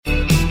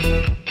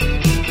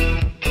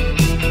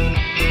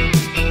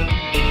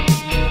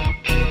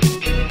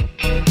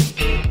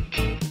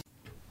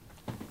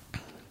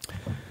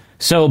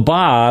So,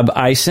 Bob,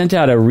 I sent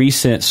out a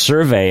recent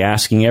survey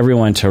asking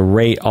everyone to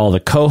rate all the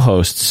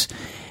co-hosts,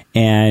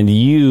 and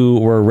you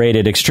were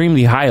rated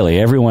extremely highly.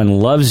 Everyone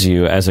loves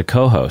you as a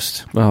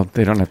co-host. Well,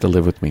 they don't have to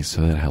live with me,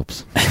 so that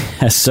helps.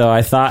 So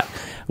I thought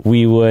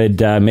we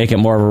would make it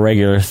more of a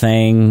regular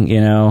thing,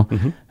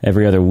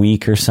 every other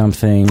week or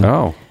something.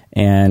 Oh.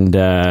 And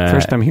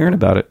first time hearing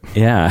about it.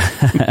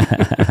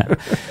 Yeah.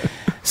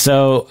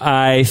 So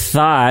I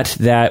thought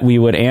that we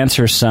would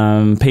answer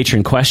some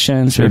patron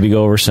questions, maybe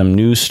go over some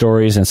news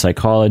stories in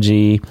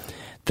psychology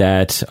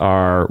that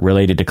are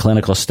related to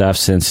clinical stuff,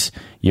 since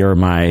you're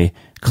my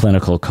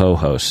clinical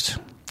co-host.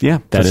 Yeah,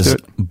 that is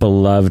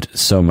beloved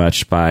so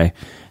much by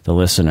the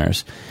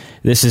listeners.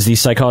 This is the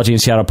Psychology in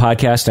Seattle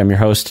podcast. I'm your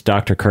host,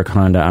 Dr. Kirk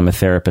Honda. I'm a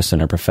therapist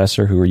and a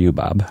professor. Who are you,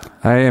 Bob?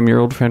 I am your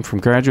old friend from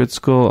graduate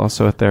school,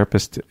 also a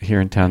therapist here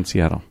in town,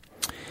 Seattle.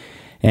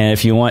 And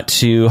if you want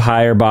to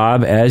hire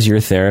Bob as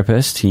your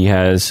therapist, he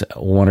has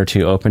 1 or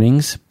 2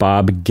 openings,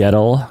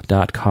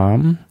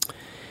 bobgettle.com.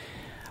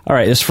 All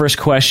right, this first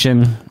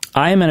question.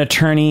 I am an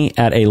attorney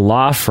at a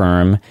law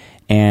firm,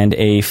 and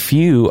a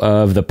few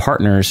of the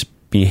partners'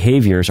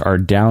 behaviors are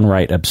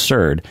downright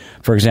absurd.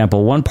 For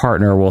example, one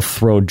partner will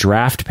throw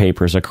draft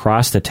papers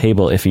across the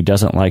table if he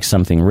doesn't like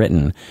something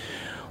written.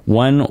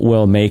 One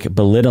will make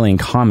belittling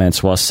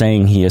comments while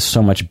saying he is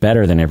so much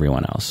better than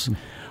everyone else.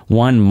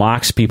 One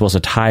mocks people's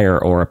attire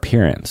or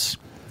appearance.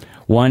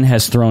 One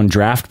has thrown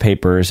draft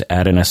papers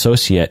at an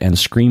associate and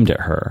screamed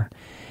at her.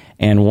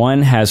 And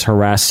one has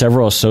harassed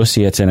several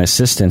associates and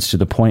assistants to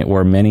the point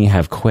where many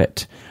have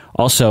quit.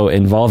 Also,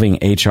 involving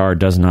HR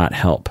does not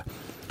help.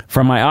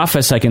 From my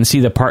office, I can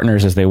see the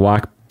partners as they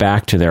walk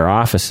back to their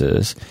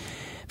offices.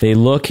 The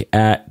look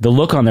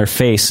on their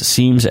face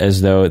seems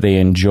as though they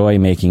enjoy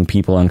making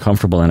people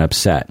uncomfortable and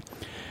upset.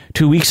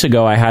 2 weeks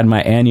ago, I had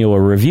my annual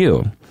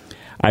review.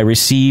 I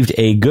received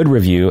a good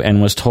review and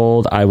was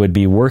told I would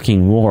be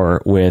working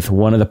more with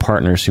one of the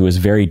partners who was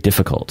very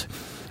difficult.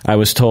 I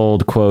was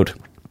told, quote,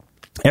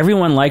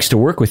 "Everyone likes to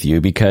work with you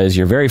because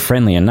you're very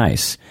friendly and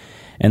nice,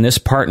 and this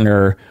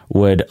partner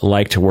would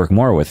like to work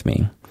more with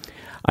me.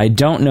 I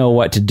don't know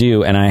what to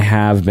do, and I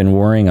have been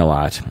worrying a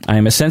lot. I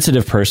am a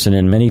sensitive person,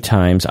 and many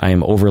times I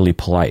am overly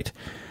polite.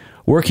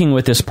 Working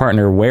with this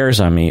partner wears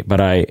on me,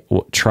 but I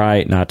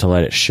try not to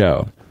let it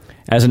show.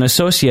 As an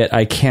associate,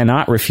 I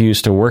cannot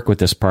refuse to work with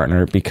this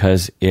partner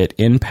because it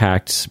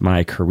impacts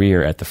my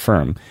career at the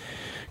firm."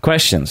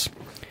 Questions.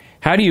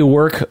 How do you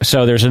work?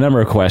 So there's a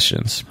number of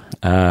questions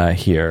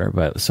here,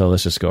 so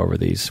let's just go over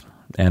these.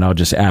 And I'll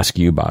just ask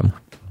you, Bob.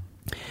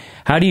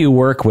 How do you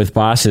work with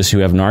bosses who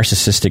have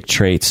narcissistic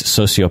traits,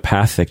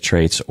 sociopathic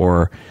traits,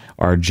 or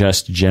are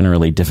just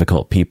generally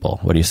difficult people?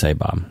 What do you say,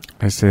 Bob?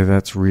 I say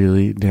that's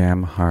really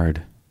damn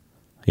hard.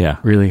 Yeah.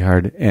 Really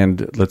hard.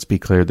 And let's be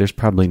clear, there's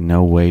probably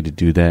no way to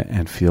do that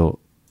and feel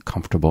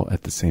comfortable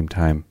at the same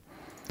time.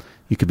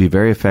 You could be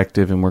very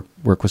effective and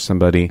work with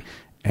somebody,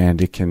 and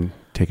it can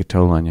take a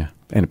toll on you.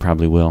 And it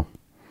probably will.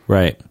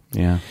 Right.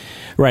 Yeah.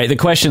 Right. The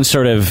question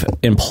sort of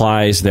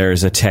implies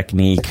there's a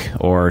technique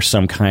or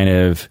some kind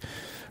of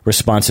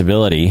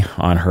responsibility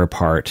on her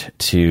part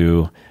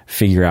to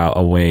figure out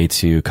a way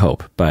to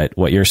cope. But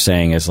what you're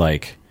saying is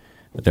like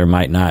there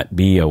might not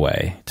be a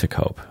way to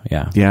cope.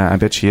 Yeah. Yeah, I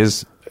bet she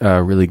is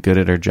really good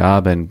at her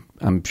job, and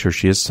I'm sure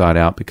she is sought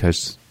out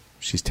because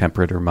she's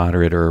temperate or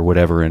moderate or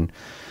whatever, and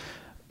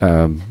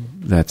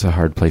that's a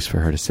hard place for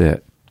her to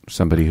sit.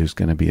 Somebody who's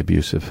going to be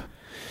abusive.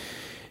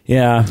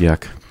 Yeah.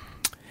 Yuck.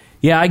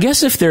 Yeah, I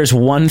guess if there's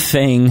one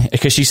thing,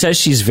 because she says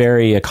she's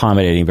very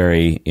accommodating,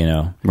 very,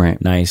 right.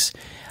 Nice.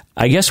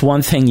 I guess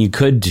one thing you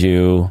could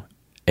do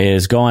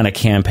is go on a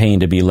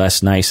campaign to be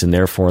less nice and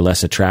therefore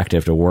less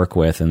attractive to work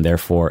with, and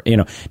therefore,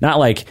 not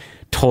like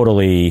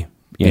totally,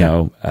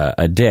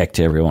 a dick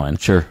to everyone.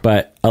 Sure.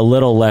 But a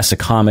little less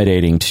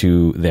accommodating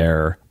to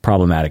their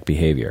problematic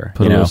behavior.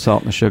 Put a little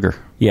salt in the sugar.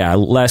 Yeah,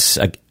 less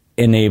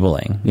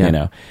enabling,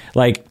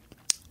 Like,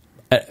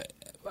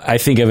 I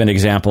think of an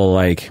example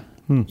like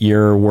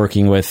you're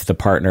working with the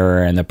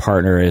partner, and the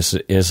partner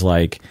is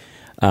like,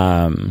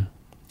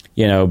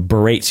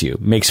 berates you,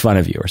 makes fun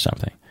of you or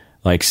something,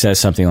 like says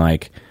something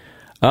like,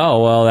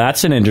 "Oh, well,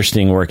 that's an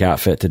interesting work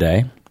outfit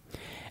today."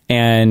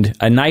 And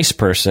a nice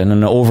person,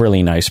 an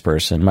overly nice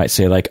person might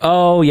say like,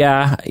 "Oh,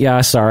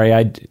 yeah, sorry.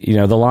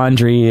 The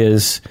laundry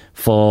is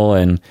full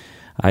and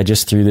I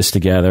just threw this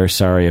together.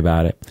 Sorry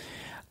about it."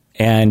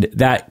 And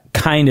that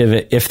kind of,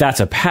 if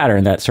that's a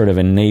pattern, that sort of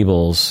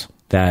enables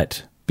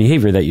that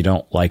behavior that you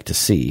don't like to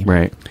see.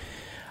 Right.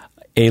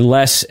 A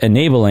less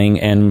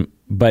enabling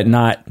but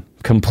not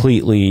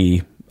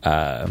completely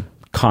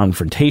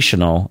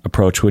confrontational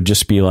approach would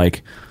just be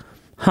like,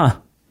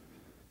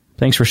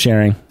 thanks for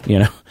sharing,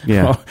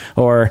 Yeah.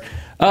 or,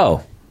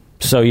 "Oh,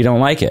 so you don't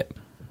like it."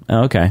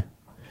 Okay.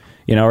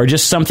 Or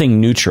just something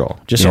neutral,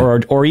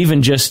 or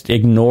even just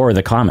ignore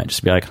the comment.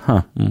 Just be like,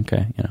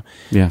 okay.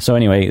 Yeah. So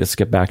anyway, let's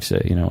get back to,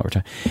 what we're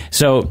talking.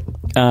 So,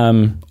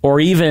 or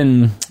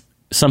even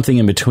something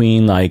in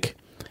between, like,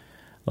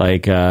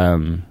 "Oh,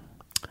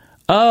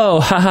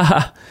 ha ha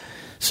ha.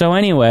 So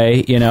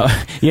anyway,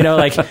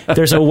 like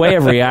there's a way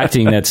of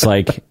reacting that's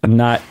like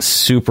not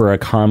super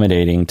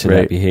accommodating to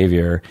that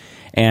behavior.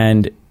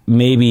 And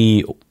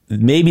maybe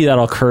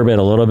that'll curb it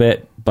a little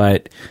bit,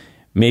 but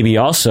maybe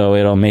also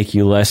it'll make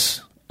you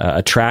less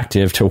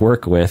attractive to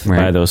work with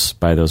by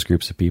those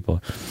groups of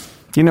people.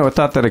 A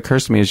thought that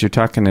occurs to me as you're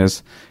talking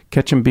is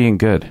catch them being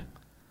good.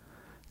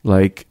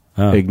 Like,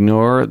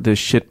 ignore the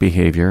shit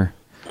behavior,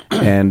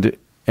 and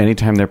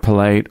anytime they're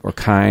polite or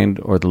kind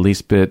or the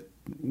least bit,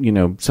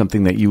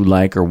 something that you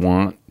like or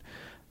want,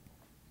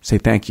 say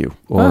thank you.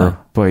 Or,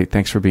 boy,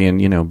 thanks for being,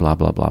 blah,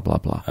 blah, blah, blah,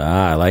 blah.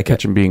 I like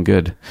catch them being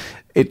good.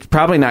 It's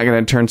probably not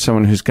going to turn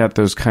someone who's got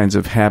those kinds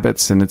of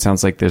habits, and it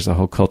sounds like there's a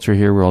whole culture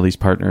here where all these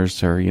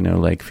partners are,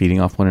 like feeding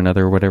off one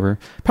another or whatever.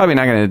 Probably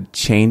not going to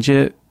change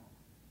it,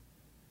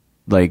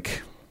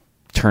 like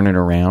turn it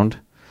around,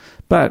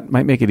 but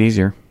might make it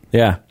easier.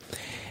 Yeah.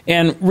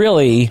 And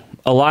really,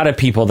 a lot of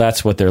people,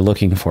 that's what they're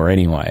looking for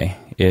anyway,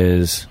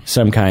 is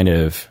some kind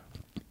of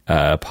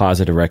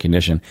positive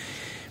recognition.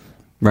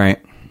 Right.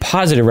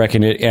 Positive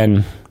recognition.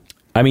 And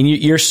I mean,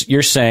 you're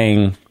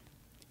saying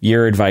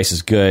your advice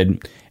is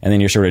good, and then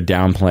you're sort of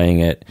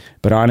downplaying it.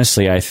 But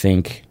honestly, I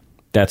think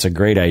that's a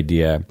great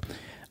idea.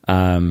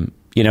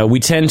 We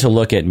tend to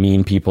look at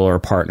mean people or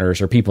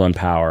partners or people in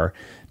power,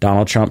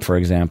 Donald Trump, for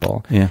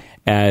example,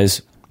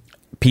 as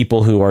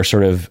people who are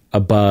sort of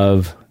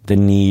above the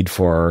need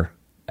for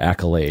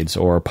accolades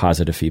or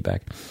positive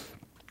feedback.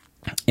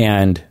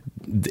 And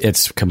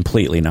it's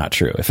completely not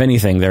true. If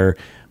anything, they're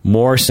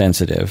more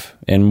sensitive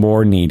and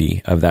more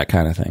needy of that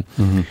kind of thing.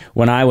 Mm-hmm.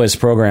 When I was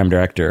program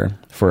director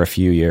for a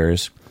few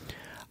years,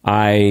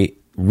 I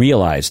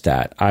realized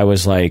that. I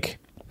was like,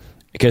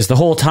 because the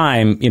whole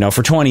time,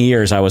 for 20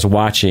 years, I was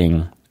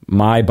watching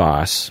my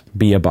boss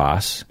be a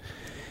boss,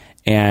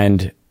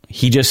 and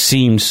he just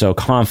seemed so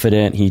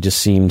confident. He just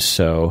seemed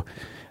so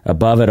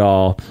above it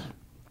all.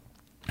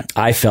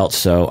 I felt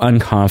so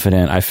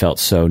unconfident. I felt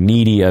so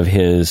needy of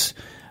his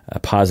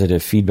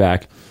positive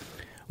feedback.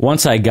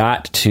 Once I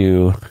got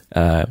to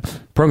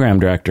program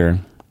director,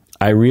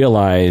 I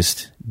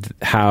realized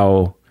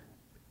how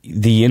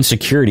the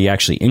insecurity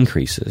actually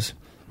increases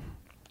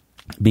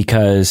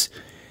because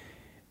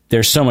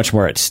there's so much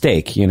more at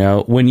stake.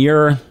 When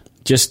you're,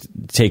 just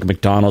take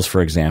McDonald's,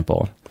 for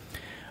example,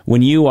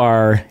 when you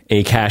are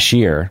a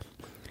cashier,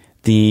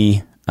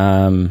 there's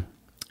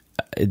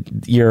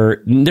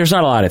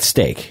not a lot at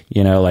stake.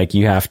 Like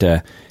you have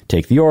to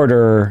take the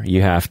order,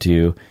 you have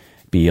to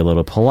be a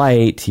little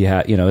polite.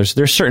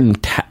 There's certain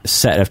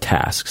set of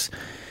tasks.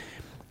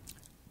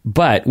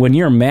 But when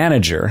you're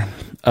manager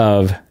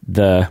of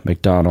the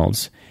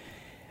McDonald's,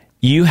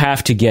 you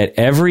have to get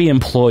every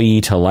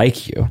employee to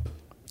like you,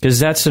 because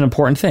that's an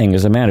important thing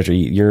as a manager.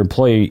 Your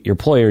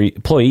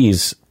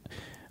employees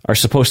are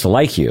supposed to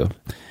like you.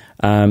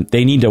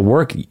 They need to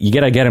work. You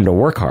got to get them to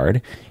work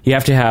hard. You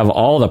have to have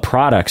all the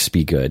products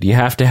be good. You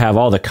have to have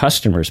all the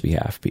customers be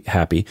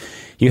happy.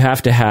 You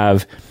have to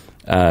have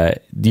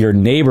your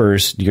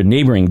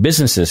neighboring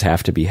businesses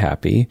have to be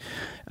happy.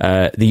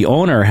 The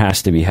owner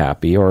has to be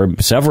happy, or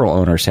several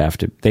owners have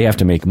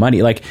to make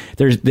money. Like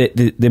there's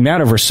the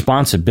amount of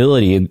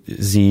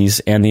responsibilities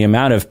and the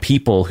amount of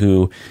people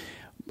who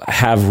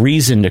have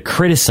reason to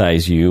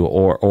criticize you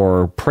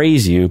or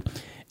praise you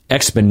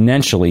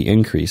exponentially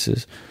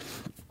increases.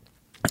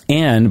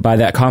 And by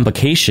that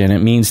complication, it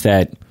means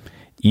that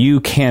you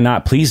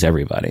cannot please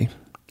everybody.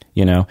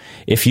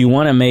 If you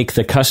want to make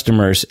the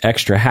customers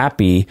extra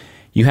happy,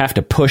 you have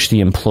to push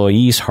the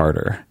employees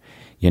harder.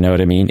 You know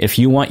what I mean? If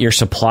you want your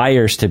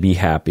suppliers to be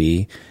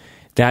happy,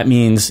 that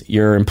means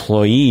your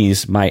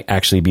employees might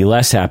actually be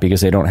less happy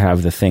because they don't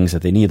have the things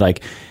that they need.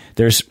 Like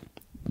there's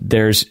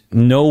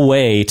no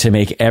way to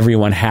make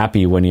everyone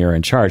happy when you're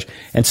in charge.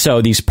 And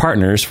so these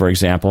partners, for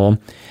example,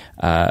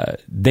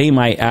 they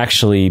might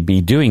actually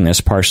be doing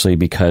this partially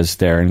because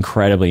they're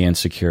incredibly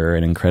insecure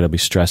and incredibly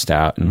stressed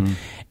out,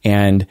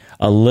 and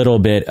a little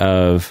bit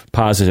of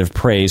positive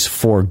praise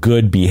for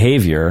good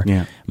behavior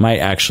might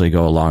actually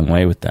go a long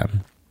way with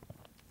them.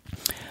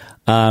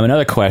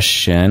 Another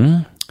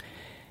question.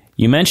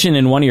 You mentioned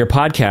in one of your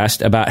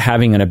podcasts about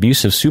having an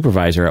abusive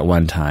supervisor at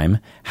one time.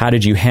 How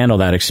did you handle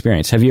that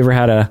experience? Have you ever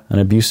had an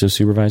abusive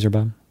supervisor,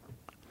 Bob?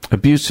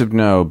 Abusive,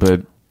 no,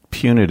 but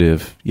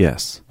punitive,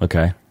 yes.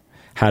 Okay.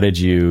 How did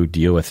you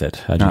deal with it?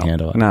 How did you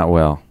handle it? Not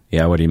well.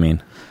 Yeah, what do you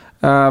mean?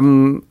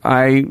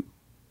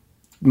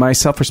 My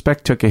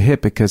self-respect took a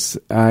hit because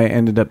I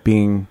ended up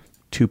being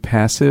too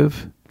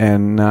passive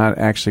and not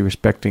actually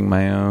respecting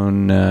my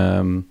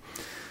own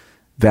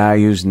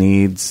values,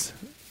 needs.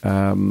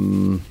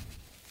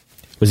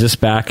 Was this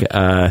back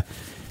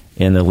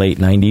in the late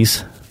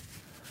 90s?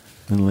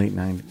 In the late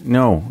 90s?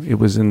 No, it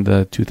was in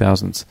the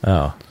 2000s.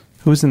 Oh.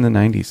 Who was in the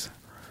 90s?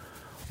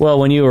 Well,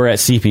 when you were at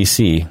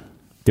CPC,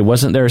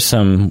 wasn't there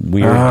some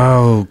weird...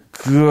 Oh,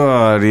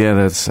 God. Yeah,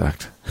 that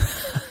sucked.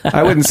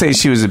 I wouldn't say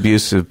she was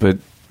abusive, but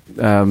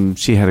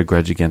she had a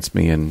grudge against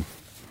me, and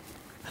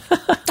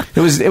it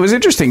was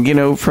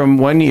interesting. From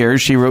one year,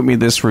 she wrote me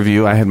this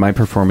review. I had my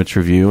performance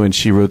review, and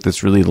she wrote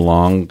this really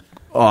long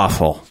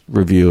awful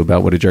review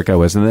about what a jerk I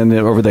was. And then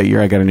over that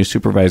year, I got a new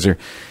supervisor,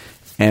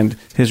 and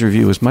his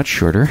review was much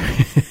shorter,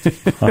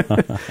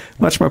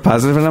 much more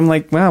positive. And I'm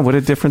like, wow, what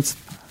a difference,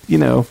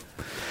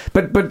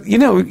 But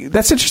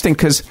that's interesting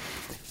because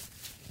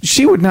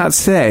she would not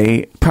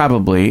say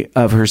probably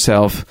of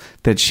herself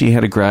that she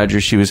had a grudge,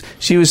 or she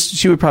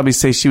would probably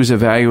say she was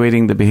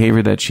evaluating the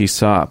behavior that she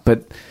saw.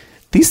 But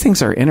these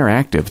things are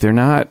interactive. They're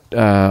not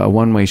a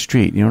one-way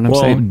street. You know what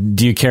I'm saying?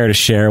 Do you care to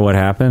share what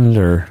happened,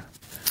 or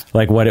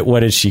like what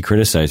did she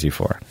criticize you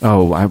for?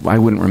 Oh, I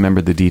wouldn't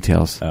remember the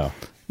details. Oh,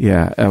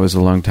 yeah, that was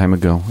a long time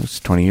ago. It's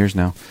 20 years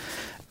now.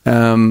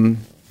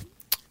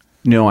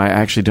 No, I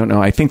actually don't know.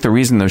 I think the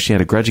reason, though, she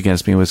had a grudge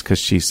against me was because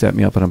she set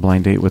me up on a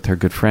blind date with her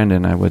good friend,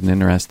 and I wasn't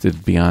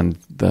interested beyond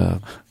the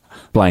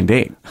blind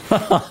date.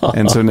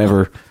 And so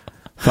never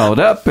followed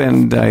up,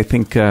 and I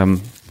think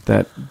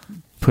that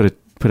put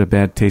a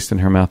bad taste in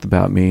her mouth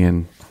about me,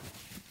 and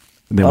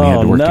then we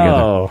had to work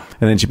together.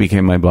 And then she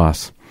became my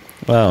boss.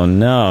 Oh,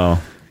 no.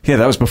 Yeah,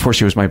 that was before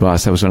she was my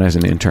boss. That was when I was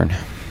an intern.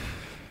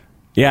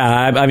 Yeah,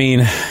 I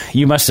mean,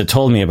 you must have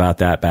told me about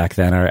that back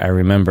then. I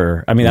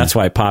remember. I mean, that's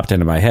why it popped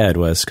into my head,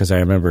 was because I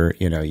remember,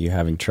 you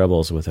having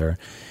troubles with her.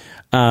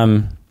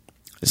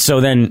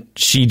 So then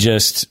she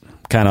just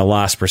kind of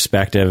lost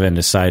perspective and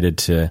decided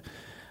to.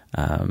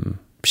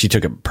 She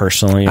took it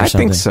personally, or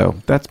something. I think so.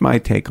 That's my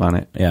take on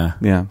it.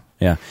 Yeah.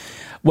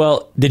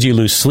 Well, did you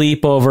lose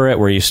sleep over it?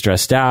 Were you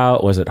stressed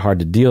out? Was it hard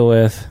to deal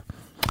with?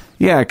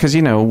 Yeah, because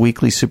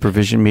weekly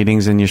supervision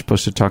meetings, and you're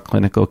supposed to talk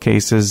clinical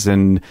cases,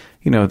 and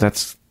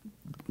that's.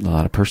 A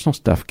lot of personal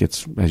stuff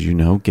comes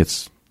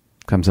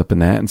up in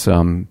that. And so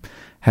I'm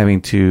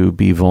having to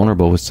be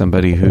vulnerable with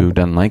somebody who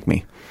doesn't like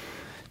me.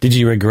 Did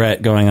you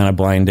regret going on a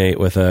blind date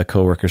with a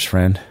coworker's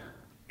friend?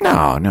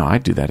 No,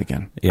 I'd do that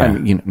again. Yeah. I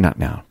mean, not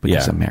now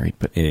because I'm married,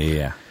 but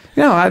yeah.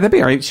 No, that'd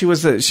be all right. She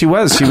was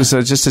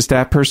just a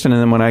staff person.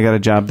 And then when I got a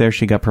job there,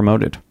 she got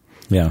promoted.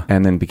 Yeah.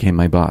 And then became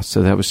my boss.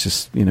 So that was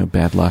just,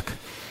 bad luck.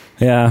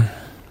 Yeah.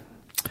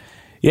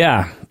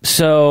 Yeah.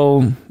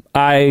 So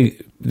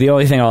the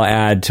only thing I'll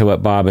add to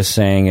what Bob is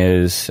saying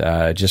is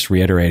just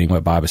reiterating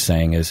what Bob is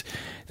saying is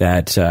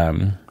that,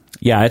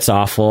 it's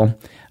awful.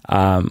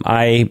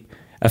 I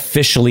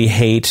officially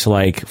hate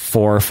like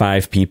 4 or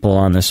 5 people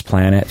on this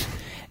planet.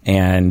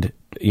 And,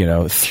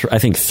 I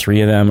think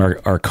 3 of them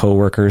are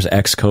coworkers,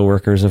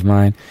 ex-coworkers of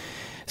mine.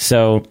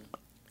 So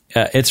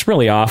it's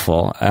really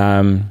awful.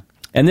 And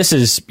this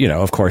is,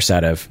 of course,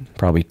 out of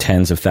probably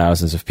tens of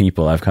thousands of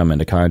people I've come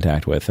into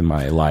contact with in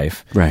my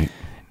life. Right.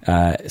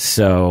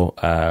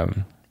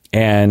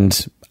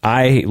 And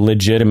I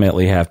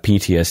legitimately have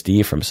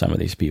PTSD from some of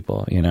these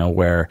people,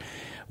 where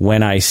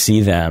when I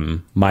see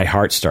them, my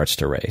heart starts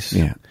to race.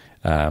 Yeah.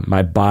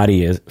 My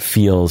body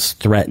feels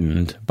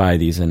threatened by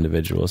these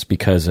individuals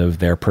because of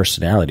their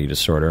personality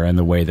disorder and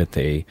the way that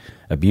they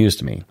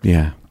abused me.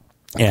 Yeah.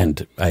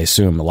 And I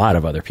assume a lot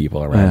of other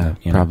people around them.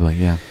 Probably,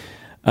 yeah.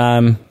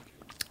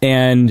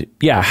 And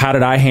how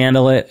did I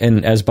handle it?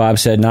 And as Bob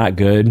said, not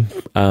good.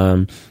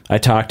 I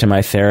talked to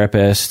my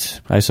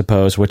therapist, I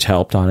suppose, which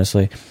helped,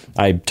 honestly.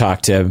 I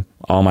talked to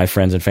all my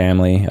friends and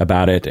family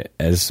about it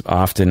as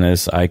often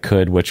as I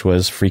could, which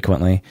was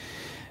frequently.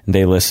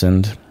 They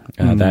listened.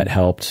 That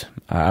helped.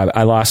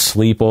 I lost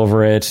sleep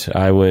over it.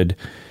 I would,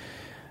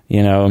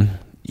 you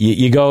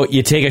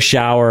take a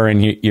shower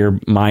and your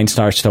mind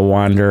starts to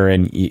wander,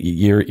 and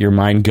your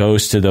mind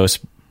goes to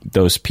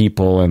those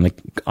people and the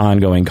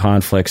ongoing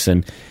conflicts,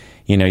 and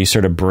you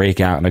sort of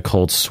break out in a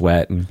cold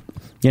sweat, and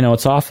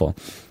it's awful.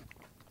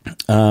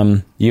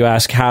 You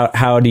ask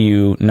how do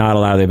you not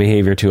allow the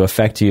behavior to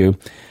affect you?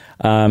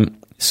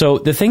 So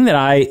the thing that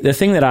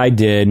I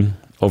did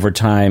over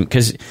time,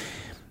 because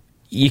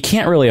you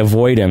can't really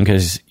avoid them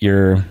because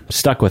you're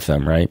stuck with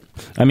them, right?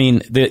 I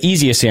mean, the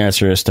easiest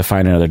answer is to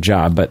find another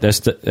job, but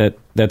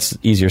that's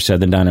easier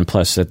said than done, and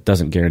plus it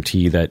doesn't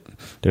guarantee that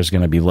there's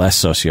going to be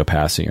less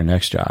sociopaths at your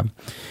next job.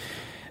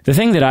 The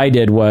thing that I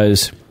did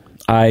was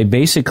I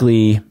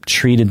basically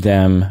treated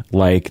them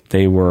like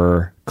they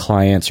were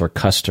clients or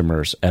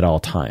customers at all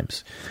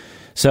times.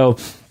 So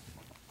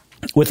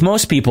with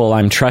most people,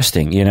 I'm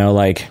trusting,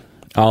 like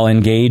I'll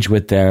engage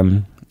with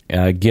them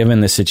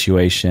given the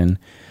situation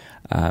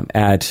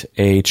at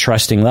a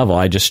trusting level.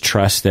 I just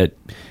trust that,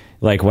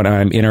 like when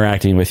I'm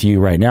interacting with you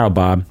right now,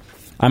 Bob,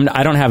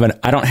 I don't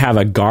have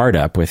a guard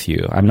up with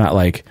you. I'm not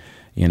like,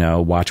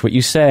 watch what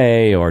you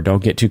say, or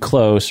don't get too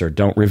close, or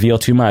don't reveal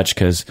too much,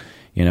 because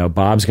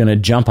Bob's going to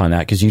jump on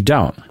that, because you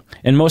don't,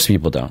 and most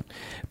people don't.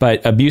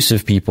 But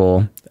abusive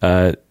people,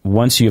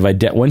 once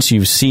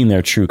you've seen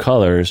their true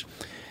colors,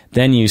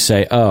 then you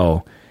say,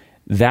 oh,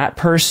 that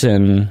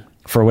person,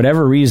 for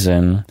whatever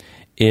reason,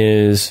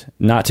 is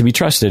not to be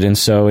trusted. And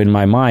so in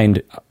my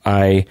mind,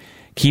 I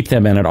keep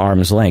them at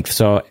arm's length.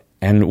 So,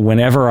 and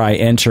whenever I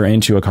enter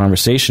into a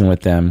conversation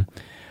with them,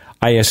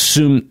 I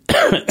assume,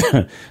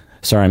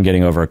 sorry, I'm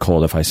getting over a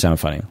cold if I sound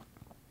funny.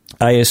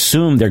 I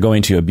assume they're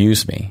going to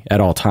abuse me at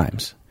all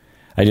times.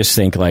 I just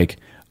think like,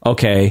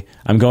 okay,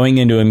 I'm going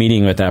into a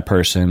meeting with that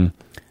person.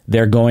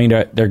 They're going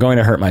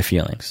to hurt my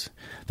feelings.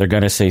 They're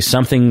going to say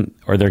something,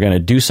 or they're going to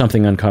do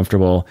something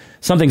uncomfortable.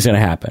 Something's going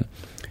to happen.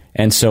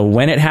 And so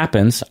when it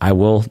happens, I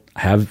will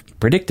have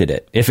predicted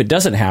it. If it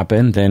doesn't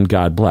happen, then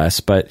God bless.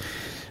 But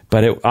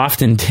it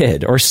often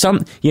did. Or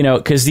some,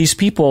 because these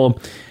people,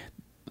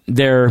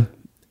 their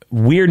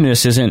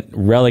weirdness isn't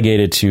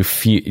relegated to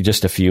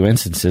just a few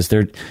instances.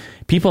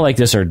 People like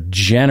this are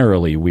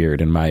generally weird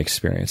in my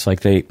experience.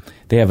 Like they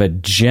have a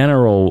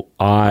general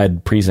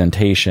odd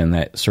presentation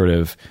that sort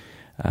of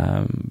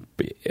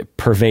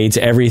pervades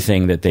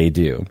everything that they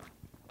do.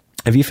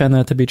 Have you found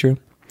that to be true?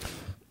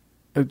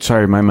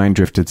 Sorry, my mind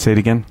drifted. Say it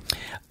again.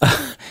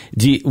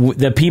 Do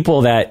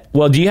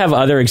you have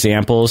other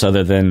examples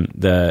other than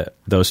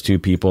those two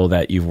people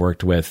that you've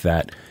worked with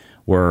that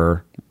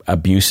were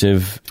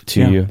abusive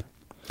to you?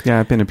 Yeah,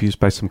 I've been abused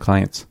by some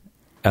clients.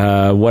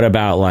 What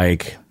about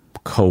like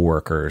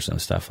coworkers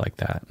and stuff like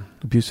that?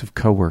 Abusive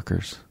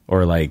coworkers,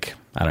 or like,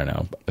 I don't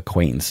know,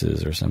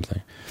 acquaintances or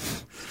something.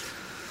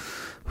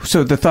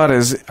 So the thought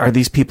is, are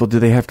these people? Do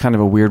they have kind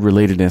of a weird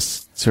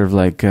relatedness? Sort of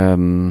like,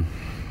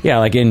 yeah,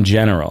 like in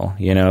general,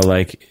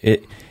 like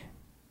it.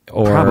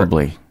 Or,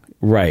 probably.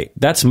 Right.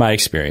 That's my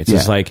experience. Yeah.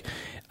 It's like,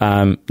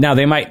 now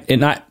they might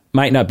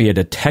not be a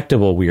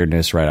detectable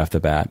weirdness right off the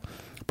bat,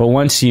 but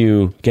once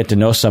you get to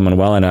know someone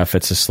well enough,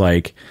 it's just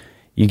like,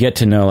 you get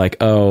to know like,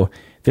 oh,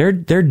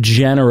 they're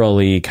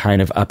generally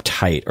kind of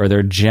uptight, or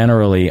they're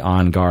generally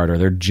on guard, or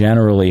they're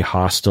generally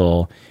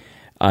hostile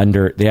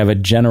they have a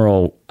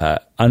general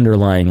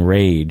underlying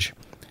rage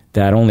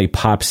that only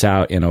pops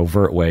out in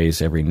overt ways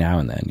every now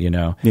and then,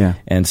 Yeah.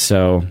 And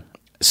so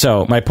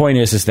my point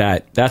is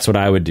that that's what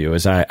I would do,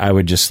 is I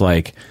would just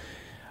like,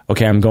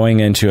 okay, I'm going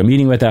into a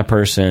meeting with that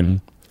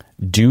person.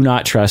 Do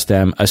not trust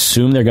them.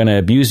 Assume they're going to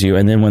abuse you.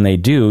 And then when they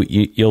do,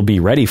 you'll be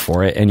ready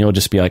for it. And you'll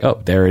just be like,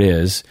 oh, there it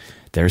is.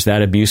 There's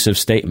that abusive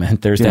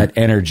statement. There's that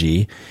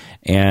energy.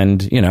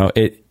 And,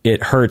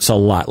 it hurts a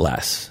lot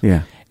less.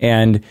 Yeah.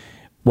 And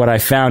what I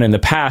found in the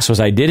past was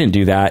I didn't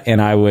do that.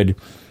 And I would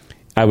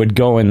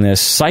go in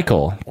this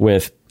cycle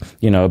with,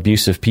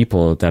 abusive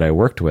people that I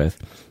worked with,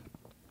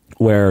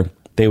 where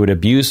they would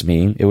abuse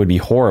me. It would be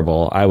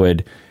horrible. I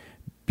would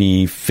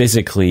be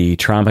physically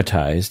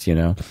traumatized,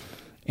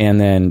 and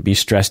then be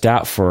stressed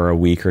out for a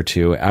week or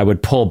two. I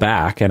would pull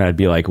back and I'd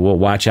be like, well,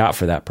 watch out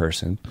for that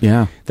person.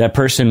 Yeah. That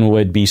person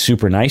would be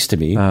super nice to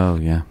me. Oh,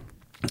 yeah.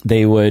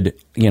 They would,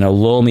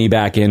 lull me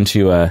back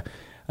into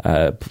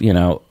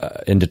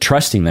into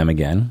trusting them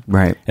again.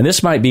 Right. And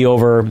this might be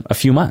over a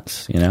few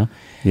months, Yeah.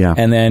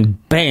 And then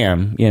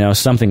bam,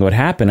 something would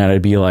happen, and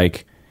I'd be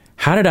like,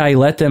 how did I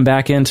let them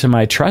back into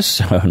my trust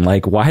zone?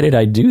 Like, why did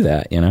I do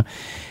that?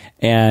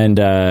 And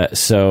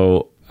that's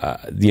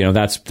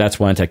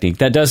one technique.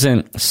 That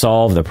doesn't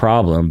solve the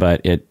problem,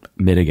 but it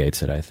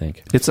mitigates it, I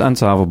think. It's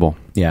unsolvable.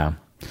 Yeah.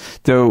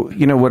 Though,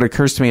 what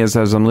occurs to me as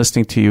I'm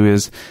listening to you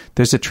is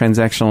there's a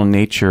transactional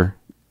nature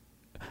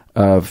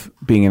of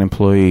being an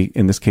employee,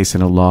 in this case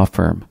in a law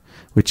firm,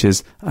 which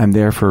is, I'm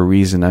there for a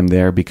reason. I'm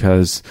there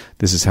because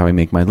this is how I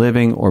make my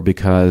living, or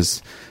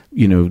because,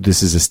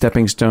 this is a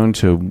stepping stone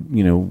to,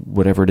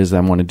 whatever it is that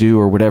I want to do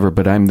or whatever,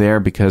 but I'm there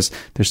because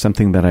there's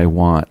something that I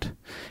want.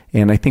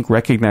 And I think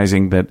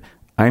recognizing that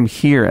I'm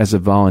here as a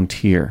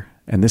volunteer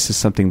and this is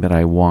something that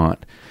I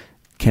want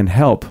can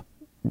help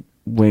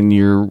when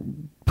you're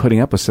putting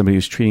up with somebody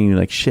who's treating you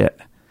like shit.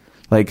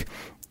 Like,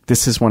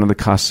 this is one of the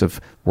costs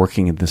of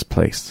working in this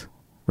place,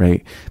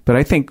 right? But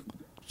I think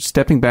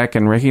stepping back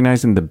and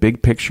recognizing the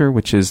big picture,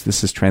 which is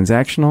this is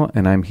transactional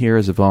and I'm here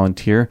as a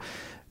volunteer,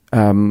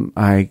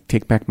 I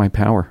take back my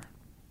power,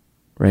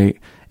 right?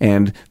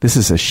 And this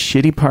is a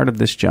shitty part of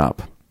this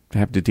job, to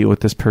have to deal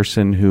with this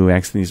person who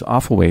acts in these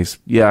awful ways.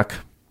 Yuck,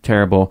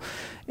 terrible.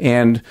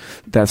 And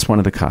that's one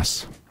of the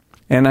costs.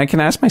 And I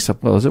can ask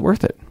myself, well, is it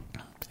worth it?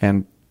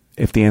 And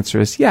if the answer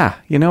is, yeah,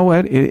 you know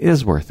what, it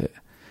is worth it,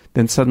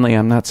 then suddenly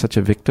I'm not such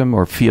a victim,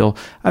 or feel,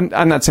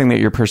 I'm not saying that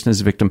your person is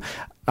a victim.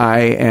 I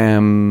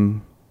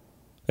am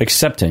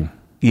accepting.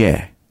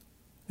 Yeah.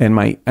 And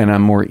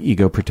I'm more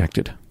ego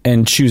protected.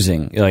 And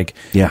choosing, like,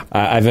 yeah,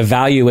 I've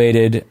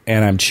evaluated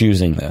and I'm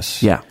choosing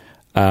this. Yeah.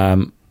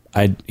 For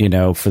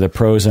the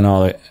pros and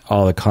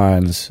all the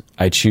cons,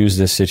 I choose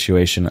this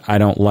situation. I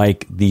don't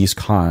like these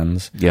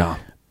cons. Yeah.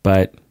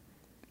 But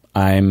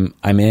I'm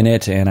in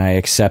it and I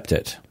accept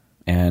it,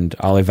 and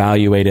I'll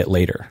evaluate it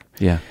later.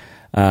 Yeah.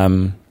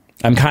 I'm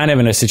kind of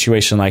in a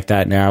situation like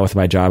that now with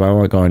my job. I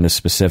won't go into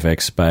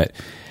specifics, but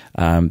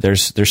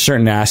there's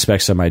certain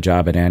aspects of my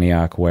job at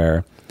Antioch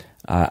where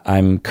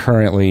I'm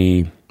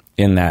currently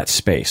in that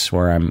space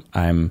where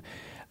I'm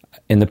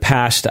in the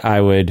past,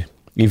 I would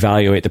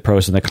evaluate the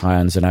pros and the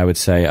cons, and I would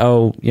say,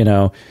 oh,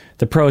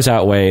 the pros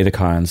outweigh the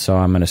cons, so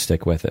I'm going to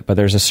stick with it. But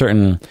there's a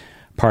certain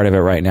part of it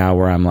right now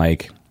where I'm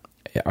like,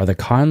 are the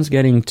cons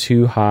getting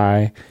too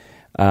high?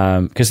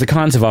 Because the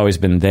cons have always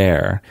been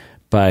there,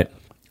 but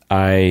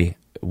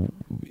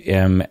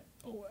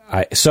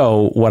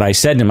so what I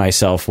said to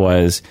myself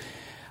was,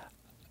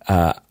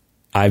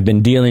 I've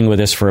been dealing with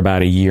this for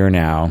about a year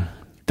now.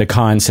 The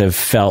cons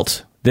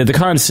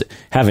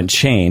haven't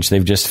changed.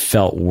 They've just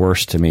felt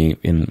worse to me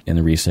in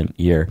the recent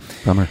year.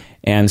 Bummer.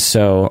 And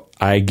so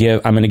I'm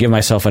going to give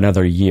myself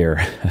another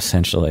year,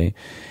 essentially.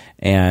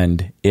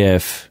 And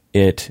if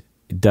it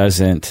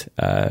doesn't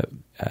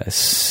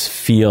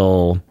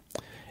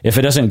if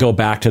it doesn't go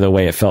back to the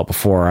way it felt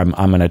before, I'm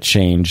going to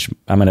change.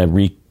 I'm going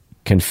to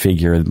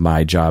reconfigure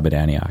my job at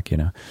Antioch,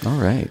 All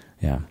right.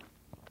 Yeah.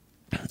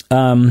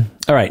 All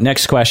right.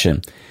 Next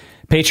question.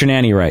 Patron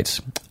Annie writes,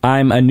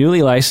 I'm a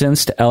newly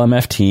licensed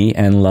LMFT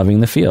and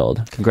loving the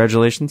field.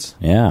 Congratulations.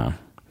 Yeah.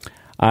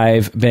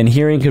 I've been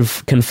hearing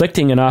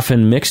conflicting and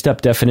often mixed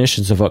up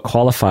definitions of what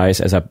qualifies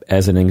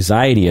as an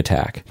anxiety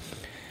attack.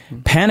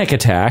 Panic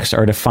attacks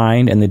are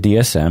defined in the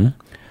DSM,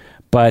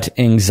 but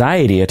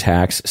anxiety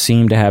attacks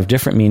seem to have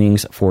different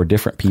meanings for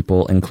different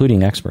people,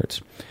 including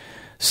experts.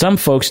 Some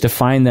folks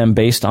define them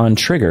based on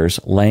triggers,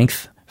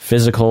 length,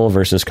 physical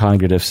versus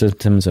cognitive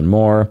symptoms, and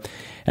more.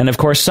 And of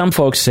course, some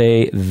folks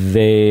say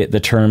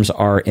the terms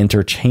are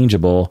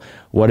interchangeable.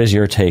 What is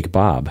your take,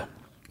 Bob?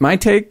 My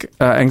take,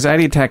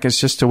 anxiety attack is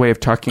just a way of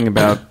talking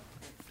about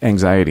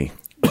anxiety.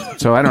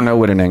 So I don't know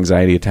what an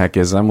anxiety attack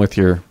is. I'm with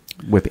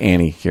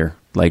Annie here.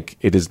 Like,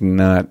 it is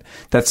not,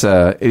 that's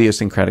a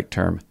idiosyncratic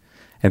term.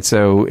 And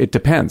so it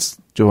depends.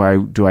 Do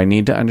I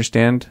need to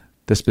understand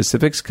the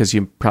specifics? Because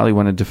you probably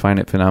want to define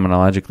it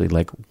phenomenologically,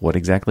 like what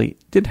exactly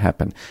did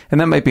happen. And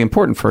that might be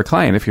important for a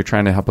client if you're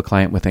trying to help a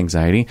client with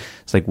anxiety.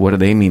 It's like, what do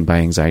they mean by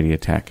anxiety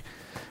attack?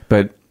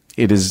 But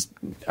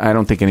I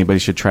don't think anybody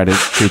should try to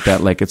treat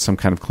that like it's some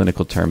kind of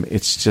clinical term.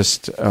 It's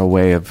just a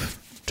way of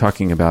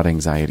talking about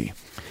anxiety.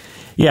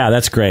 Yeah,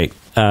 that's great.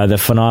 The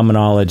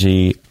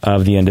phenomenology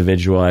of the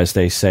individual, as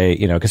they say,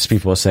 because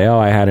people will say, oh,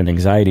 I had an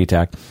anxiety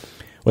attack.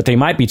 What they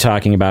might be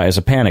talking about is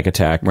a panic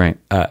attack, right?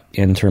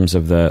 In terms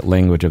of the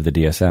language of the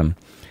DSM.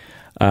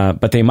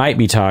 But they might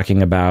be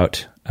talking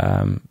about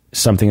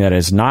something that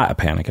is not a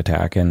panic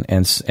attack, and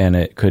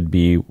it could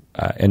be.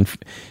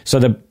 So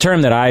the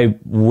term that I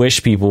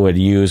wish people would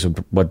use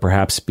would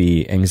perhaps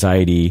be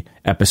anxiety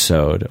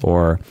episode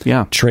or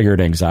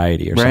triggered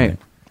anxiety or something.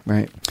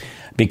 Right.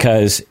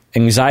 Because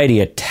anxiety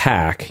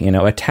attack,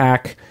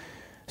 attack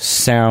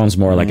sounds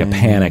more like a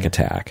panic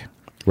attack,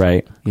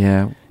 right?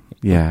 Yeah.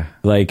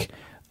 Like,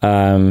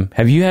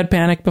 have you had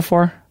panic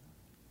before?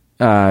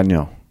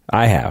 No.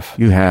 I have.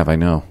 You have, I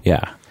know.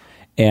 Yeah.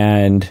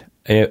 And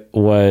it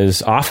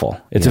was awful.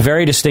 It's a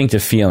very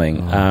distinctive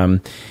feeling. Oh.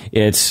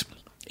 It's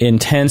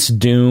intense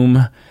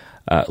doom,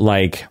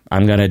 like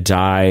I'm going to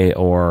die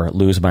or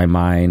lose my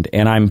mind.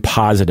 And I'm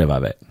positive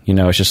of it.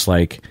 It's just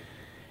like,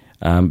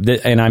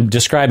 and I'm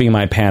describing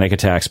my panic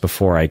attacks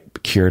before I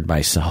cured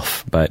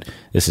myself, but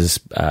this is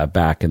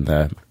back in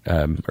the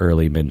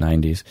early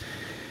mid-90s.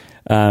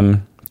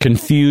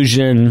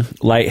 Confusion,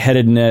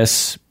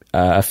 lightheadedness,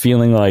 a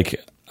feeling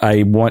like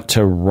I want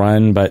to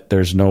run, but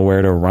there's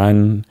nowhere to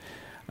run,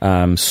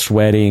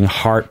 sweating,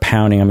 heart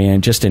pounding. I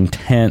mean, just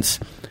intense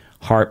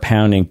heart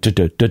pounding,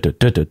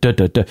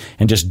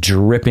 and just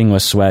dripping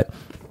with sweat.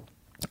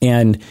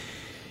 And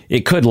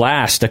it could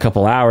last a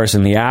couple hours,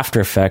 and the after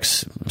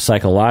effects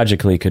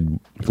psychologically could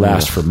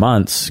last for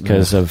months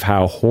because of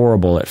how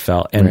horrible it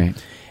felt,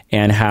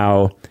 and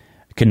how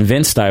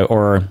convinced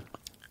or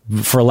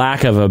for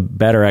lack of a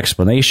better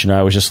explanation,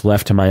 I was just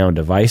left to my own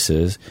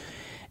devices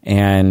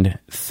and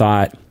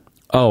thought,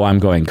 oh, I'm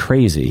going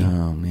crazy.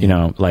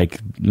 Oh, like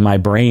my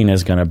brain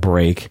is going to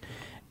break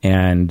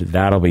and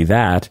that'll be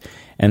that.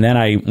 And then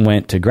I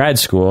went to grad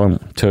school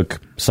and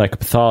took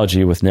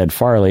psychopathology with Ned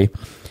Farley,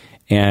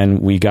 and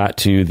we got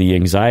to the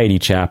anxiety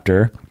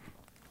chapter,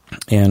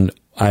 and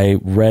I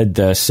read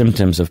the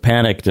symptoms of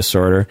panic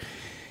disorder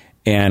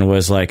and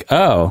was like,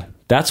 oh,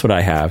 that's what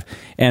I have.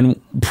 And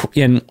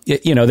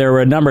there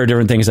were a number of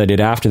different things I did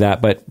after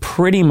that, but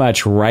pretty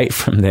much right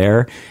from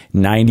there,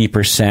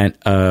 90%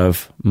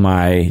 of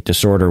my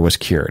disorder was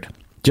cured.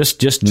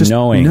 Just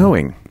knowing.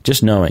 Yeah.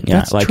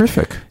 That's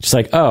terrific. Just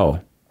like, oh,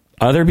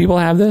 other people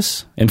have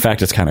this. In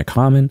fact, it's kind of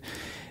common.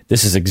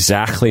 This is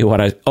exactly what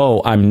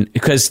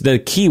because the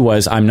key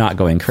was I'm not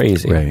going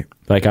crazy. Right.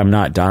 Like I'm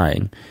not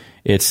dying.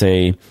 It's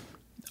a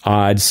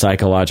odd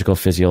psychological,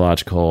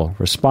 physiological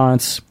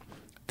response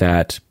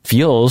that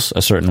feels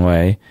a certain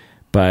way,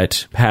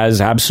 but has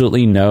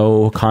absolutely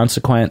no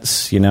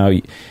consequence.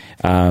 You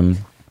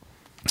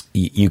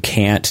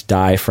can't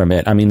die from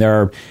it. I mean,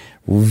 there are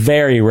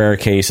very rare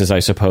cases, I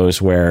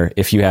suppose, where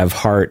if you have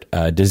heart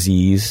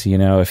disease,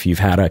 if you've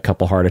had a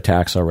couple heart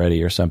attacks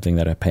already or something,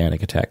 that a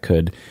panic attack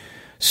could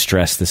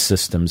stress the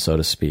system, so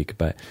to speak.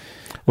 But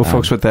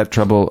folks with that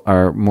trouble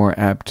are more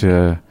apt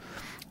to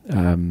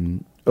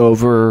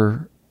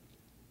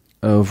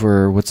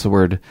what's the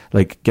word?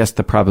 Like, guess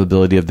the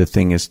probability of the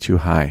thing is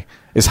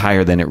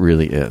higher than it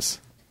really is.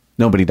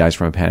 Nobody dies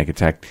from a panic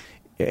attack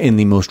in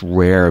the most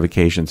rare of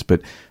occasions,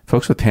 but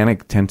folks with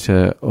panic tend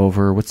to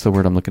what's the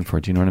word I'm looking for?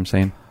 Do you know what I'm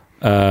saying?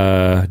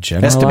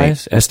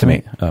 Generalize?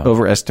 Estimate. Oh.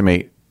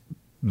 Overestimate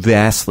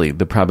vastly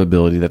the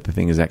probability that the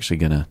thing is actually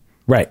going to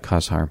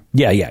cause harm.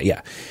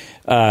 Yeah.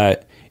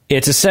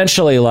 It's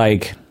essentially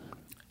like,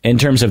 in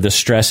terms of the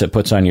stress it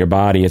puts on your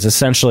body, it's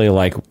essentially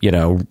like,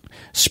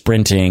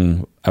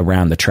 sprinting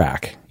around the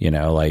track.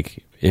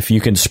 Like if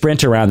you can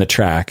sprint around the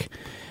track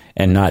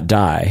and not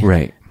die,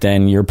 Right.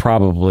 then you're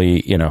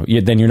probably,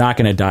 then you're not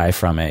going to die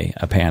from a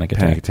panic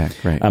attack. Panic attack,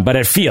 right. But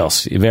it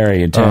feels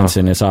very intense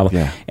and it's awful.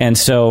 Yeah. And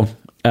so,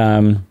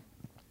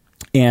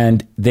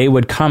 and they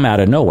would come out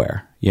of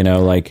nowhere,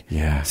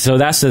 Yeah. so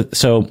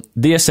so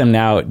DSM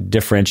now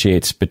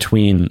differentiates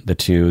between the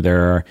two.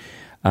 There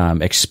are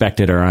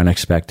expected or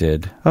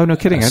unexpected. Oh, no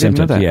kidding. I didn't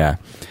know that. Yeah.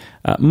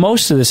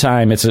 Most of the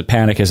time,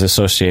 panic is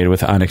associated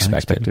with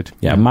unexpected.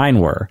 Yeah, mine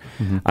were.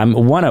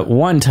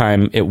 One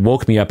time, it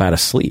woke me up out of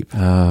sleep.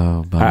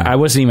 Oh, I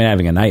wasn't even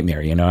having a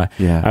nightmare.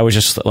 Yeah. I was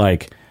just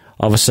like,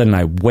 all of a sudden,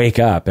 I wake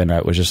up, and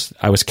I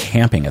was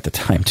camping at the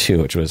time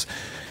too, which was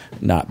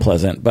not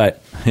pleasant.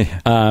 But,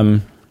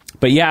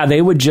 but yeah,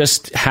 they would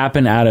just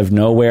happen out of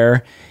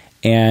nowhere,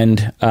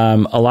 and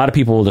a lot of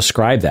people will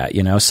describe that.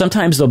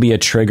 Sometimes there'll be a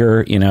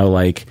trigger.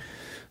 Like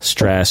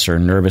stress or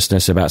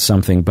nervousness about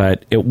something,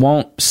 but it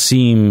won't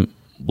seem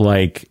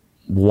like,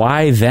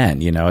 why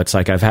then? It's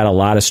like, I've had a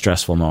lot of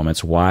stressful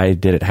moments. Why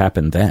did it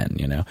happen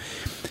then?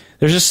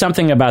 There's just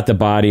something about the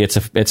body.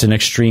 It's an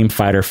extreme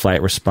fight or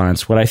flight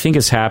response. What I think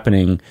is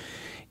happening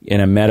in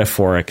a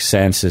metaphoric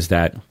sense is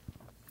that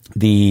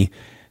the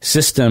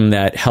system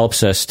that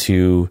helps us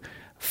to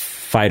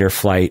fight or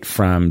flight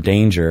from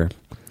danger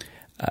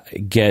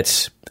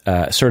gets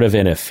sort of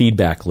in a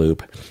feedback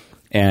loop,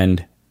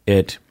 and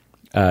it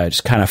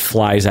just kind of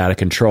flies out of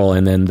control.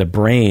 And then the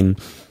brain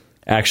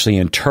actually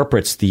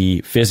interprets the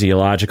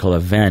physiological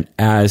event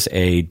as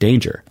a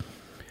danger.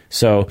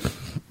 So,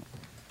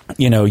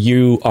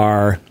 you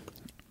are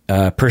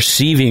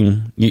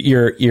perceiving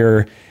your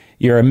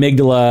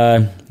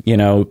amygdala,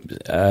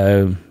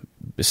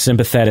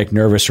 sympathetic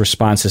nervous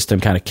response system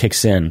kind of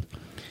kicks in,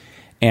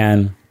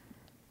 and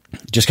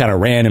just kind of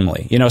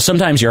randomly,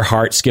 sometimes your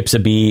heart skips a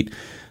beat.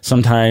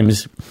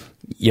 Sometimes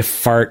you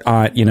fart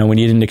on, when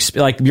you didn't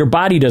like your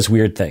body does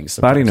weird things.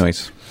 Sometimes. Body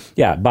noise.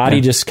 Yeah. Body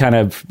just kind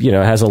of,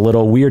 has a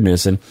little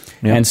weirdness.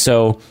 And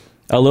so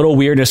a little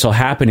weirdness will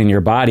happen in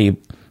your body,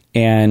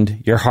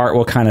 and your heart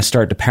will kind of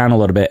start to pound a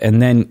little bit.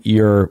 And then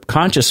your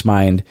conscious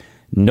mind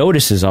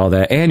notices all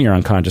that, and your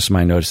unconscious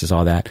mind notices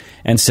all that,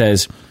 and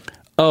says,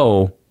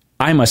 oh,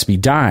 I must be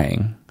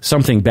dying.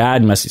 Something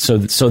bad must. So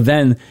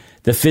then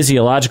the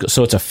physiological,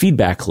 so it's a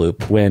feedback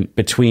loop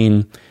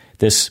between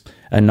this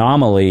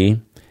anomaly.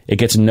 It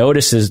gets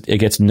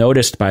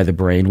noticed by the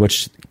brain,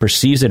 which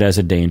perceives it as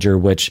a danger,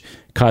 which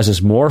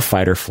causes more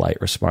fight or flight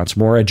response,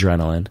 more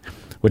adrenaline,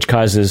 which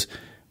causes,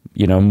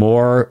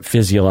 more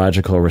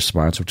physiological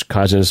response, which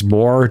causes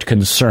more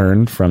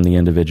concern from the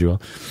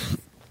individual.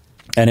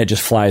 And it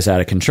just flies out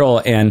of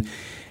control. And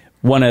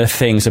one of the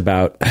things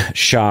about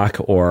shock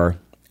or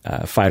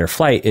fight or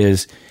flight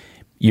is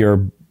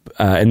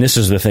and this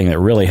is the thing that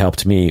really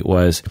helped me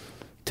was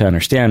to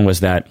understand was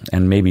that,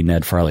 and maybe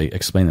Ned Farley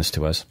explained this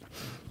to us,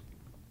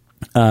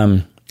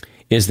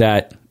 is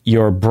that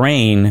your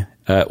brain,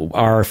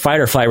 our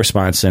fight or flight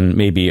response, and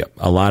maybe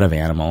a lot of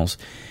animals,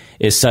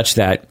 is such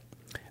that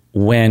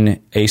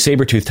when a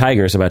saber-toothed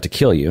tiger is about to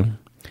kill you,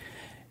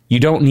 you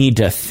don't need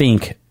to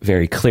think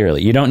very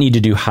clearly. You don't need to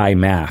do high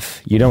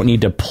math. You don't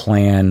need to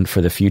plan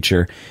for the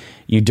future.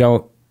 You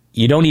don't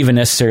even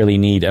necessarily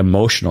need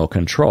emotional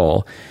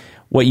control.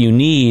 What you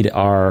need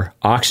are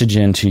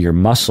oxygen to your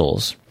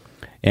muscles,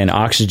 and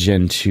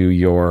oxygen to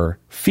your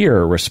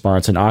fear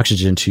response, and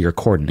oxygen to your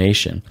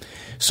coordination.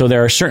 So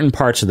there are certain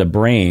parts of the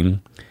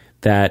brain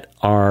that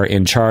are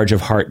in charge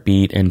of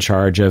heartbeat, in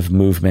charge of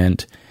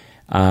movement,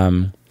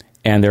 and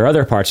there are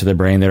other parts of the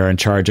brain that are in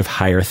charge of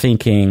higher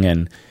thinking,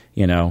 and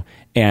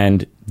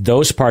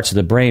those parts of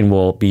the brain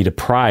will be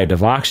deprived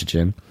of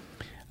oxygen,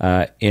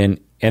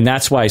 and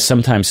that's why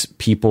sometimes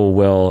people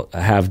will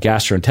have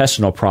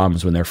gastrointestinal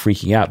problems when they're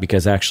freaking out,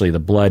 because actually the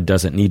blood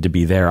doesn't need to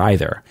be there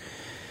either.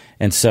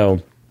 And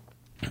so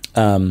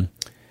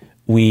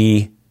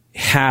we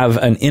have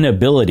an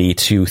inability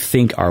to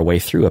think our way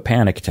through a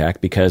panic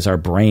attack because our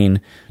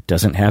brain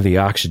doesn't have the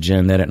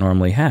oxygen that it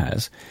normally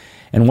has.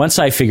 And once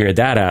I figured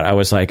that out, I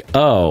was like,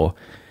 oh,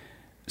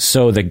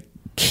 so the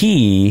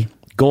key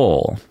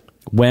goal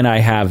when I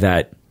have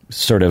that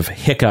sort of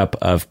hiccup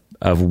of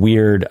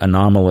weird,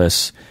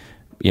 anomalous,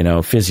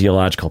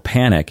 physiological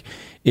panic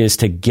is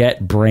to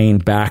get brain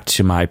back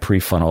to my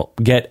prefrontal,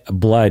 get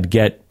blood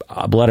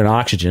and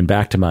oxygen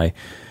back to my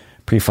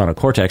prefrontal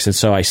cortex. And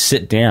so I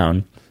sit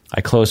down,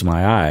 I close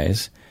my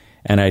eyes,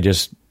 and I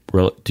just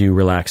do